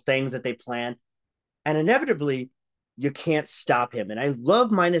their little things that they plan. And inevitably, you can't stop him. And I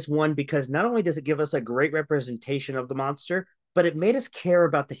love Minus One because not only does it give us a great representation of the monster, but it made us care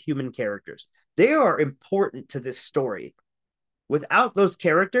about the human characters. They are important to this story. Without those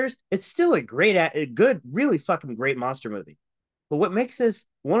characters, it's still a good, really fucking great monster movie. But what makes this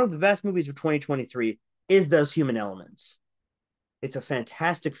one of the best movies of 2023 is those human elements. It's a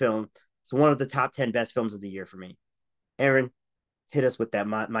fantastic film. It's one of the top 10 best films of the year for me. Aaron, hit us with that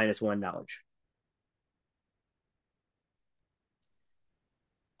Minus One knowledge.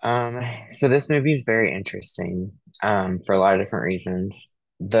 So this movie is very interesting, for a lot of different reasons.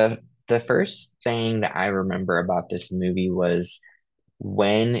 The first thing that I remember about this movie was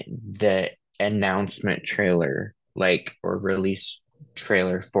when the announcement trailer, like, or release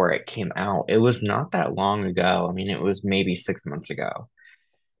trailer for it came out. It was not that long ago. I mean, it was maybe 6 months ago.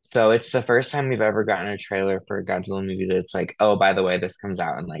 So it's the first time we've ever gotten a trailer for a Godzilla movie that's like, oh, by the way, this comes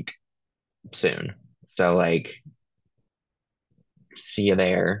out in like soon. So like see you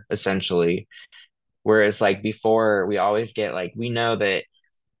there, essentially. Whereas like before, we always get like we know that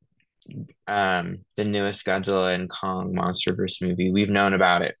the newest Godzilla and Kong MonsterVerse movie, we've known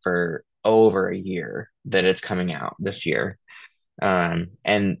about it for over a year that it's coming out this year.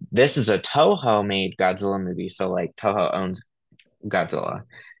 And this is a Toho made Godzilla movie, so like Toho owns Godzilla.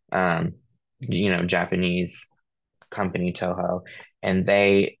 Japanese company Toho, and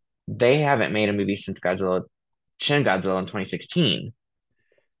they haven't made a movie since Shin Godzilla in 2016.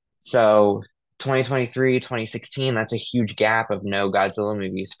 So 2023, 2016, that's a huge gap of no Godzilla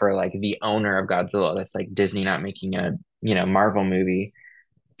movies for like the owner of Godzilla. That's like Disney not making a, Marvel movie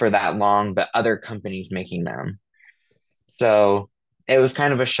for that long, but other companies making them. So it was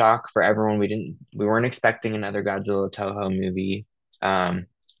kind of a shock for everyone. We weren't expecting another Godzilla Toho movie. And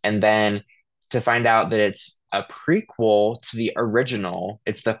then to find out that it's a prequel to the original,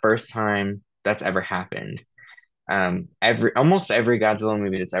 it's the first time that's ever happened. Almost every Godzilla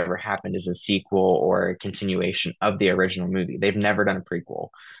movie that's ever happened is a sequel or a continuation of the original movie. They've never done a prequel.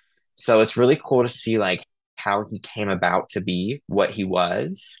 So it's really cool to see like how he came about to be what he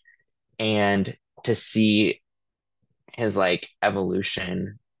was, and to see his like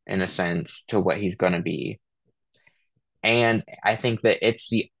evolution in a sense to what he's going to be. And I think that it's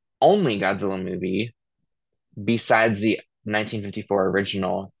the only Godzilla movie besides the 1954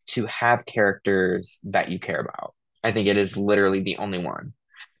 original to have characters that you care about. I think it is literally the only one.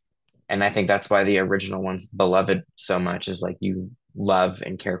 And I think that's why the original one's beloved so much, is like you love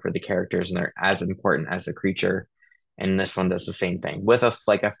and care for the characters and they're as important as the creature. And this one does the same thing with a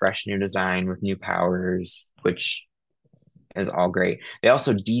fresh new design with new powers, which is all great. They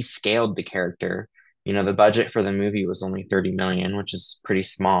also descaled the character. The budget for the movie was only 30 million, which is pretty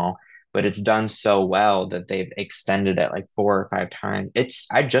small, but it's done so well that they've extended it like 4 or 5 times.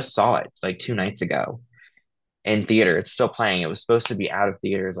 I just saw it like 2 nights ago in theater. It's still playing. It was supposed to be out of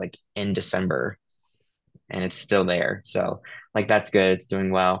theaters like in December, and it's still there. So like that's good. It's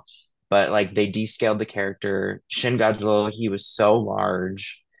doing well. But like they descaled the character. Shin Godzilla, he was so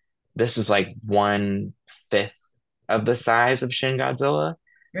large. This is like 1/5 of the size of Shin Godzilla.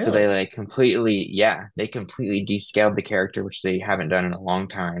 Really? So they completely descaled the character, which they haven't done in a long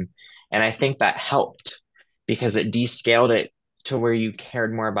time. And I think that helped because it descaled it to where you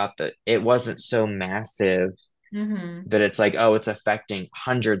cared more about it wasn't so massive that it's like, oh, it's affecting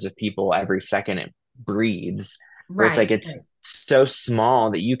hundreds of people every second it breathes. Where it's like it's so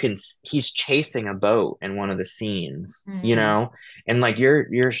small that he's chasing a boat in one of the scenes, and like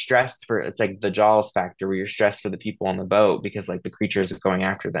you're stressed for, it's like the Jaws factor where you're stressed for the people on the boat because like the creatures are going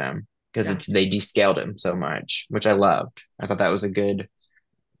after them because they descaled him so much, which I loved. I thought that was a good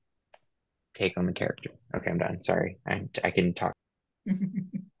take on the character. Okay, I'm done. Sorry, I can talk.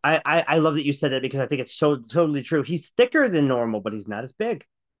 I love that you said that because I think it's so totally true. He's thicker than normal, but he's not as big.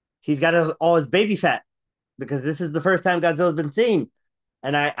 He's got all his baby fat because this is the first time Godzilla's been seen.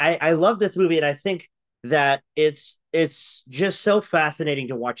 And I love this movie, and I think that it's just so fascinating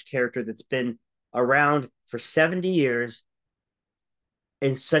to watch a character that's been around for 70 years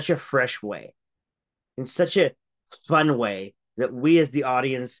in such a fresh way, in such a fun way that we as the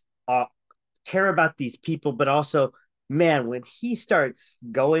audience care about these people, but also, man, when he starts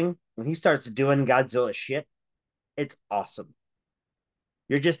doing Godzilla shit, it's awesome.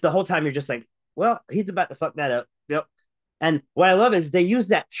 You're just, the whole time you're just like, well, he's about to fuck that up. Yep. And what I love is they use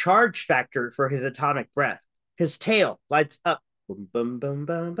that charge factor for his atomic breath. His tail lights up. Boom, boom, boom,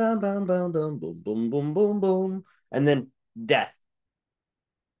 boom, boom, boom, boom, boom, boom, boom, boom, boom, boom. And then death.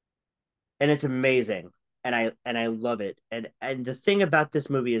 And it's amazing. And I love it. And the thing about this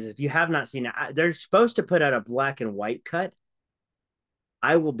movie is, if you have not seen it, they're supposed to put out a black and white cut.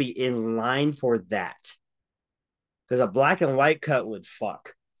 I will be in line for that. Because a black and white cut would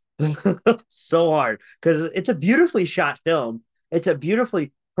fuck so hard, because it's a beautifully shot film. It's a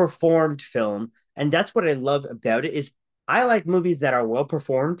beautifully performed film. And that's what I love about it, is I like movies that are well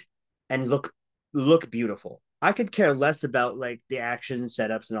performed and look beautiful. I could care less about like the action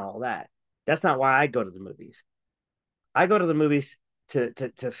setups and all that. That's not why I go to the movies. I go to the movies to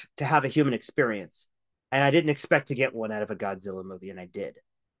have a human experience. And I didn't expect to get one out of a Godzilla movie, and I did.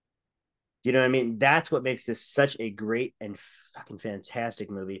 You know what I mean? That's what makes this such a great and fucking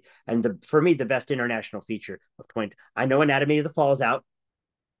fantastic movie. And for me, the best international feature of point. I know Anatomy of the Fall is out.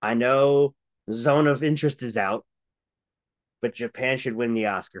 I know Zone of Interest is out. But Japan should win the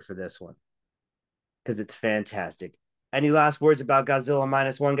Oscar for this one, because it's fantastic. Any last words about Godzilla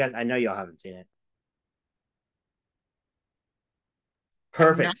 -1, guys? I know y'all haven't seen it.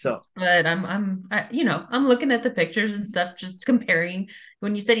 Perfect. So, but I'm looking at the pictures and stuff, just comparing.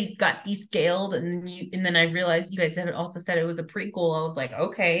 When you said he got descaled, and then I realized you guys had also said it was a prequel. I was like,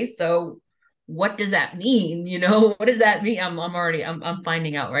 okay, so what does that mean? What does that mean? I'm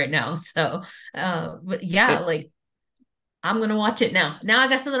finding out right now. So, but yeah, like I'm gonna watch it now. Now I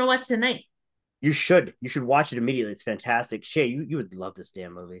got something to watch tonight. You should watch it immediately. It's fantastic. Shay, you would love this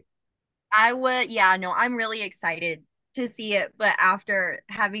damn movie. I would, yeah, no, I'm really excited to see it, but after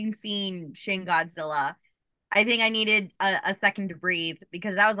having seen Shin Godzilla, I think I needed a second to breathe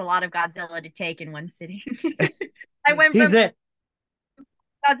because that was a lot of Godzilla to take in one sitting. I went from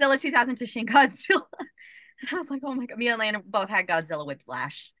Godzilla 2000 to Shin Godzilla. And I was like, oh my God, me and Lana both had Godzilla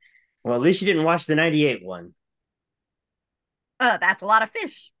whiplash. Well, at least you didn't watch the 98 one. That's a lot of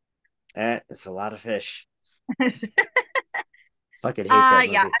fish. It's a lot of fish. Fucking hate that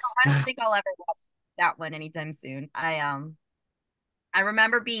movie. Yeah, I don't think I'll ever watch that one anytime soon. I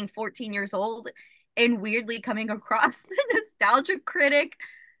remember being 14 years old and weirdly coming across the Nostalgia Critic,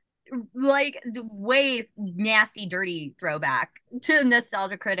 like way nasty, dirty throwback to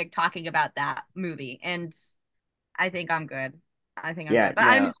Nostalgia Critic talking about that movie, and I think I'm good. I think I'm good.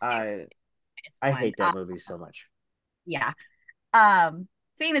 But I hate that movie so much. Yeah.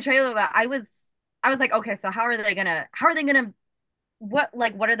 Seeing the trailer, that I was like, okay, so how are they gonna what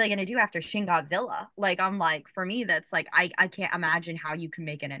are they gonna do after Shin Godzilla? Like, I'm like, for me, that's like I can't imagine how you can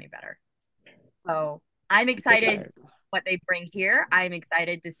make it any better. So I'm excited what they bring here. I'm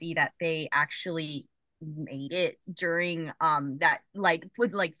excited to see that they actually made it during that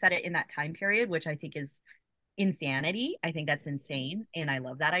would set it in that time period, which I think is insanity. I think that's insane, and I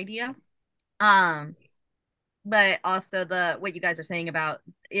love that idea. But also what you guys are saying about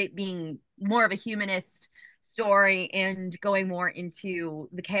it being more of a humanist story and going more into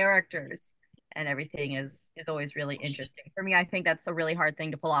the characters and everything is always really interesting. For me, I think that's a really hard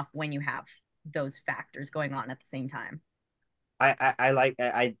thing to pull off when you have those factors going on at the same time.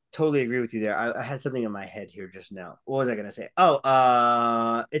 I totally agree with you there. I had something in my head here just now. What was I gonna say?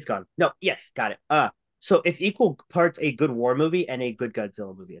 Oh, it's gone. No, yes, got it. So it's equal parts a good war movie and a good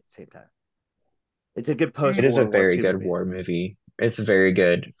Godzilla movie at the same time. It's a good post. It is a very good war movie. It's very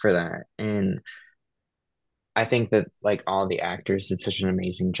good for that. And I think that like all the actors did such an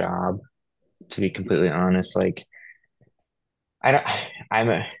amazing job, to be completely honest. Like I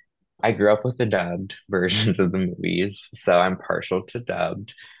grew up with the dubbed versions of the movies, so I'm partial to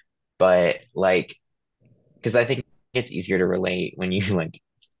dubbed. But like, because I think it's easier to relate when you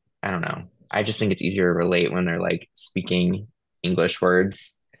I don't know. I just think it's easier to relate when they're like speaking English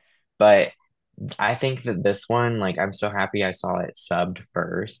words. But I think that this one, like, I'm so happy I saw it subbed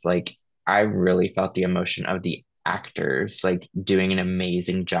first. Like, I really felt the emotion of the actors, like, doing an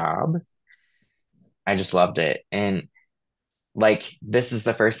amazing job. I just loved it. And, like, this is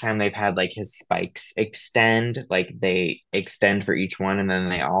the first time they've had, like, his spikes extend. Like, they extend for each one and then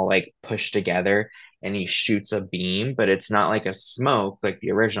they all, like, push together and he shoots a beam, but it's not like a smoke like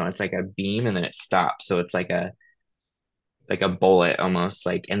the original. It's like a beam and then it stops. So it's like a bullet almost,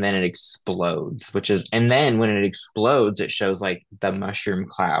 like, and then it explodes, and then when it explodes it shows like the mushroom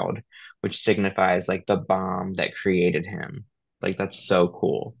cloud, which signifies like the bomb that created him. Like, that's so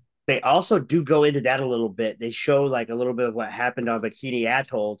cool. They also do go into that a little bit. They show like a little bit of what happened on Bikini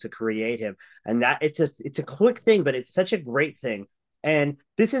Atoll to create him, and that it's a quick thing, but it's such a great thing. And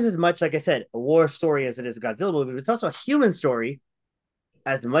this is as much, like I said, a war story as it is a Godzilla movie, but it's also a human story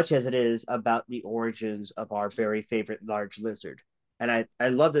as much as it is about the origins of our very favorite large lizard. And I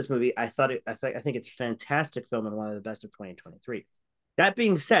love this movie. I think it's a fantastic film and one of the best of 2023. That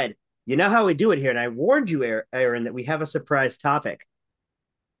being said, you know how we do it here, and I warned you, Aaron, that we have a surprise topic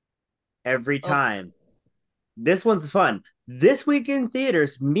every time. This one's fun. This week in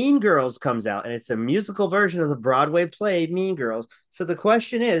theaters, Mean Girls comes out, and it's a musical version of the Broadway play Mean Girls. So the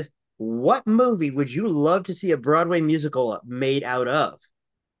question is, what movie would you love to see a Broadway musical made out of?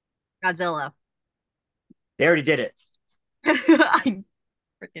 Godzilla. They already did it. I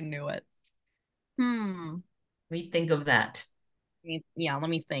freaking knew it. Let me think of that. Yeah, let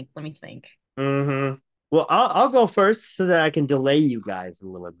me think. Mm-hmm. Well, I'll go first so that I can delay you guys a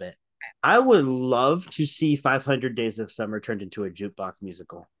little bit. I would love to see 500 Days of Summer turned into a jukebox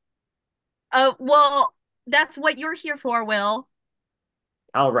musical. Well, that's what you're here for, Will.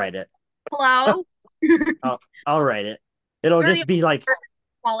 I'll write it. Hello? I'll write it. It'll just be like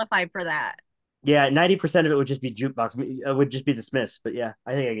qualified for that. Yeah, 90% of it would just be jukebox. It would just be the Smiths, but yeah,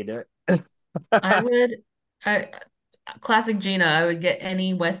 I think I could do it. Classic Gina, I would get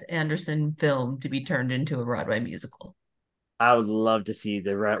any Wes Anderson film to be turned into a Broadway musical. I would love to see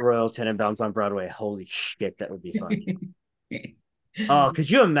the Royal Tenenbaums on Broadway. Holy shit, that would be fun. Oh, could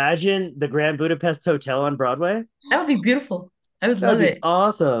you imagine the Grand Budapest Hotel on Broadway? That would be beautiful. I would That'd love be it.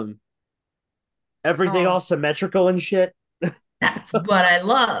 awesome. Everything Oh. all symmetrical and shit. That's what I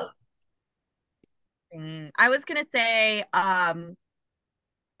love. I was gonna say,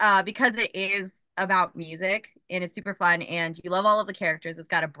 because it is about music and it's super fun and you love all of the characters. It's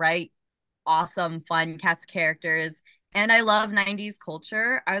got a bright, awesome, fun cast of characters, and I love 90s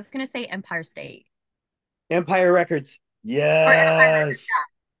culture. I was gonna say Empire State. Empire Records. Or Empire, Yes.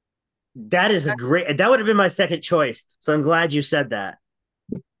 That is a great, that would have been my second choice. So I'm glad you said that.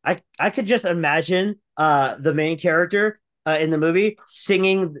 I could just imagine the main character in the movie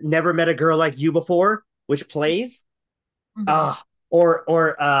singing "Never Met a Girl Like You Before," which plays. Mhm.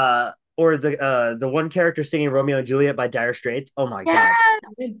 Or the one character singing Romeo and Juliet by Dire Straits. Oh my Yeah,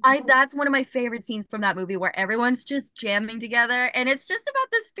 god. that's one of my favorite scenes from that movie where everyone's just jamming together and it's just about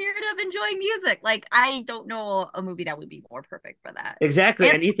the spirit of enjoying music. Like I don't know a movie that would be more perfect for that. Exactly.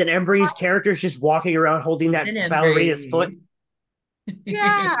 And And Ethan Embry's character is just walking around holding that Ethan ballerina's foot. Embry.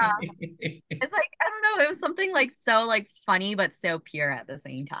 yeah, it's like I don't know, it was something like so like funny but so pure at the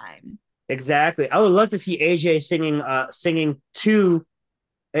same time. Exactly. I would love to see AJ singing to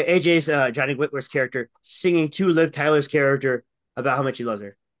AJ's Johnny Whitworth's character singing to Liv Tyler's character about how much he loves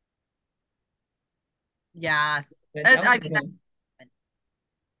her. Yeah, That was I a mean, good one.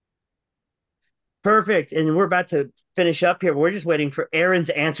 Perfect. And we're about to finish up here. We're just waiting for Aaron's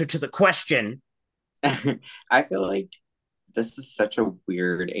answer to the question. I feel like this is such a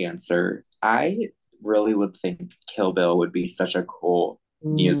weird answer. I really would think Kill Bill would be such a cool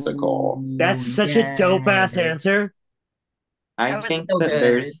musical. That's such a dope ass answer. I That was think so that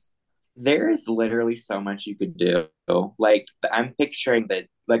good. there is literally so much you could do. Like I'm picturing that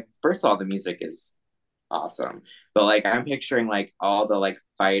like first of all the music is awesome. But like I'm picturing like all the like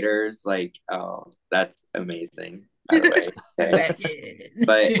fighters, like oh that's amazing, by the way. Okay.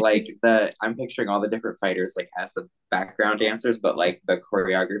 But like I'm picturing all the different fighters like as the background dancers, but like the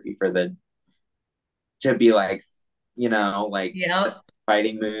choreography for the to be like, you know, like Yeah.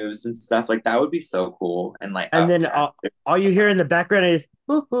 fighting moves and stuff, like that would be so cool. And like And oh then god. all you hear in the background is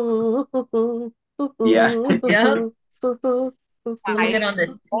Yeah. Yep. I Swinging on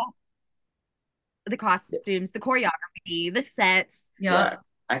this. the costumes, the choreography, the sets. Yep. Yeah.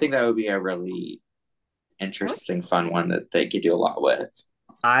 I think that would be a really interesting, fun one that they could do a lot with.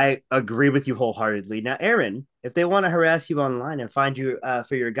 I agree with you wholeheartedly. Now, Aaron, if they want to harass you online and find you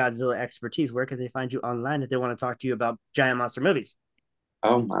for your Godzilla expertise, where can they find you online if they want to talk to you about giant monster movies?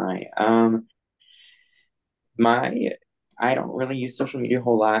 Oh my. My I don't really use social media a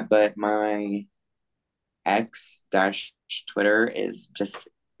whole lot, but my X dash Twitter is just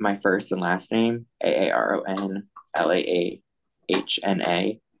my first and last name, AARONLAAHNA.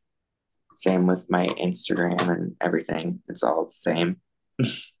 Same with my Instagram and everything. It's all the same.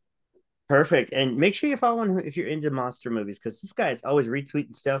 Perfect. And make sure you follow him if you're into monster movies, because this guy is always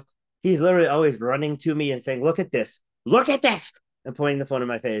retweeting stuff. He's literally always running to me and saying, look at this, and pointing the phone in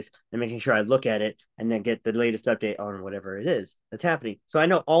my face and making sure I look at it and then get the latest update on whatever it is that's happening. So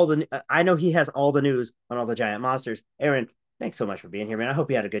I know he has all the news on all the giant monsters. Aaron, thanks so much for being here, man. I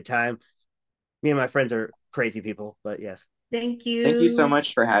hope you had a good time. Me and my friends are crazy people, but yes. Thank you. Thank you so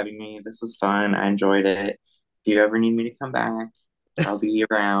much for having me. This was fun. I enjoyed it. If you ever need me to come back, I'll be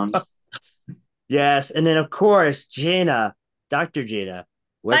around. Yes. And then, of course, Dr. Gina,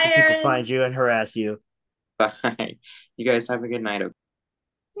 where Bye, can people Aaron. find you and harass you? Bye. You guys have a good night.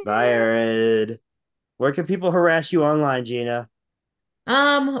 Bye, Aaron. Where can people harass you online, Gina?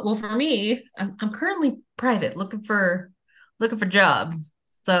 Well, for me, I'm currently private looking for jobs.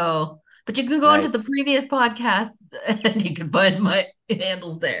 So, but you can go into Nice. the previous podcasts and you can find my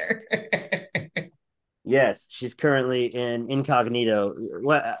handles there. Yes, she's currently in incognito.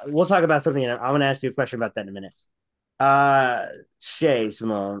 We'll talk about something. I'm going to ask you a question about that in a minute. Shay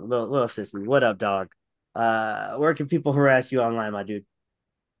Simone, little sissy, what up, dog? Where can people harass you online, my dude?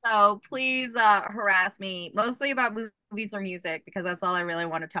 So please harass me mostly about movies or music because that's all I really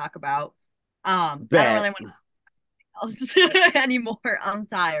want to talk about. I don't really want to else anymore. I'm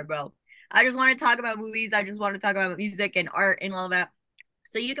tired, bro. I just want to talk about movies. I just want to talk about music and art and all that.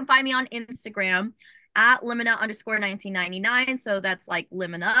 So you can find me on Instagram at limina_1999. So that's like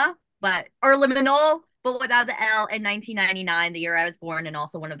Limina, or liminal, but without the L, in 1999, the year I was born, and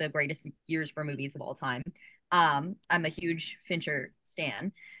also one of the greatest years for movies of all time. I'm a huge Fincher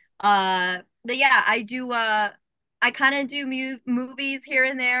stan. But yeah, I kind of do movies here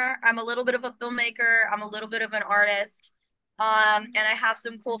and there. I'm a little bit of a filmmaker. I'm a little bit of an artist. And I have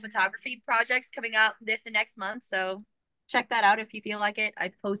some cool photography projects coming up this and next month. So check that out if you feel like it.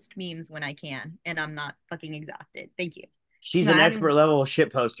 I post memes when I can, and I'm not fucking exhausted. Thank you. She's an expert level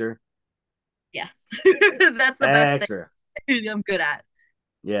shit poster. Yes. That's the best thing I'm good at.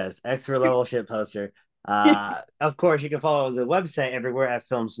 Yes, expert level shit poster. Of course, you can follow the website everywhere at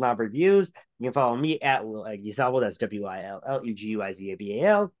Film Snob Reviews. You can follow me at Will Eguizabal. That's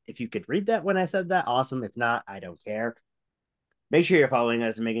WILLUGUIZABAL. If you could read that when I said that, awesome. If not, I don't care. Make sure you're following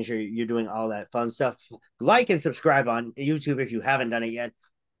us and making sure you're doing all that fun stuff. Like and subscribe on YouTube if you haven't done it yet.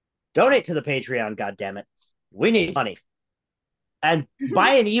 Donate to the Patreon, goddammit. We need money. And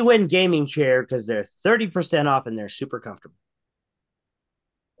buy an eWin gaming chair because they're 30% off and they're super comfortable.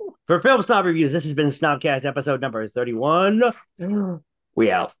 For Film Snob Reviews, this has been Snobcast episode number 31.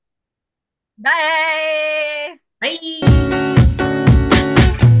 We out. Bye. Bye.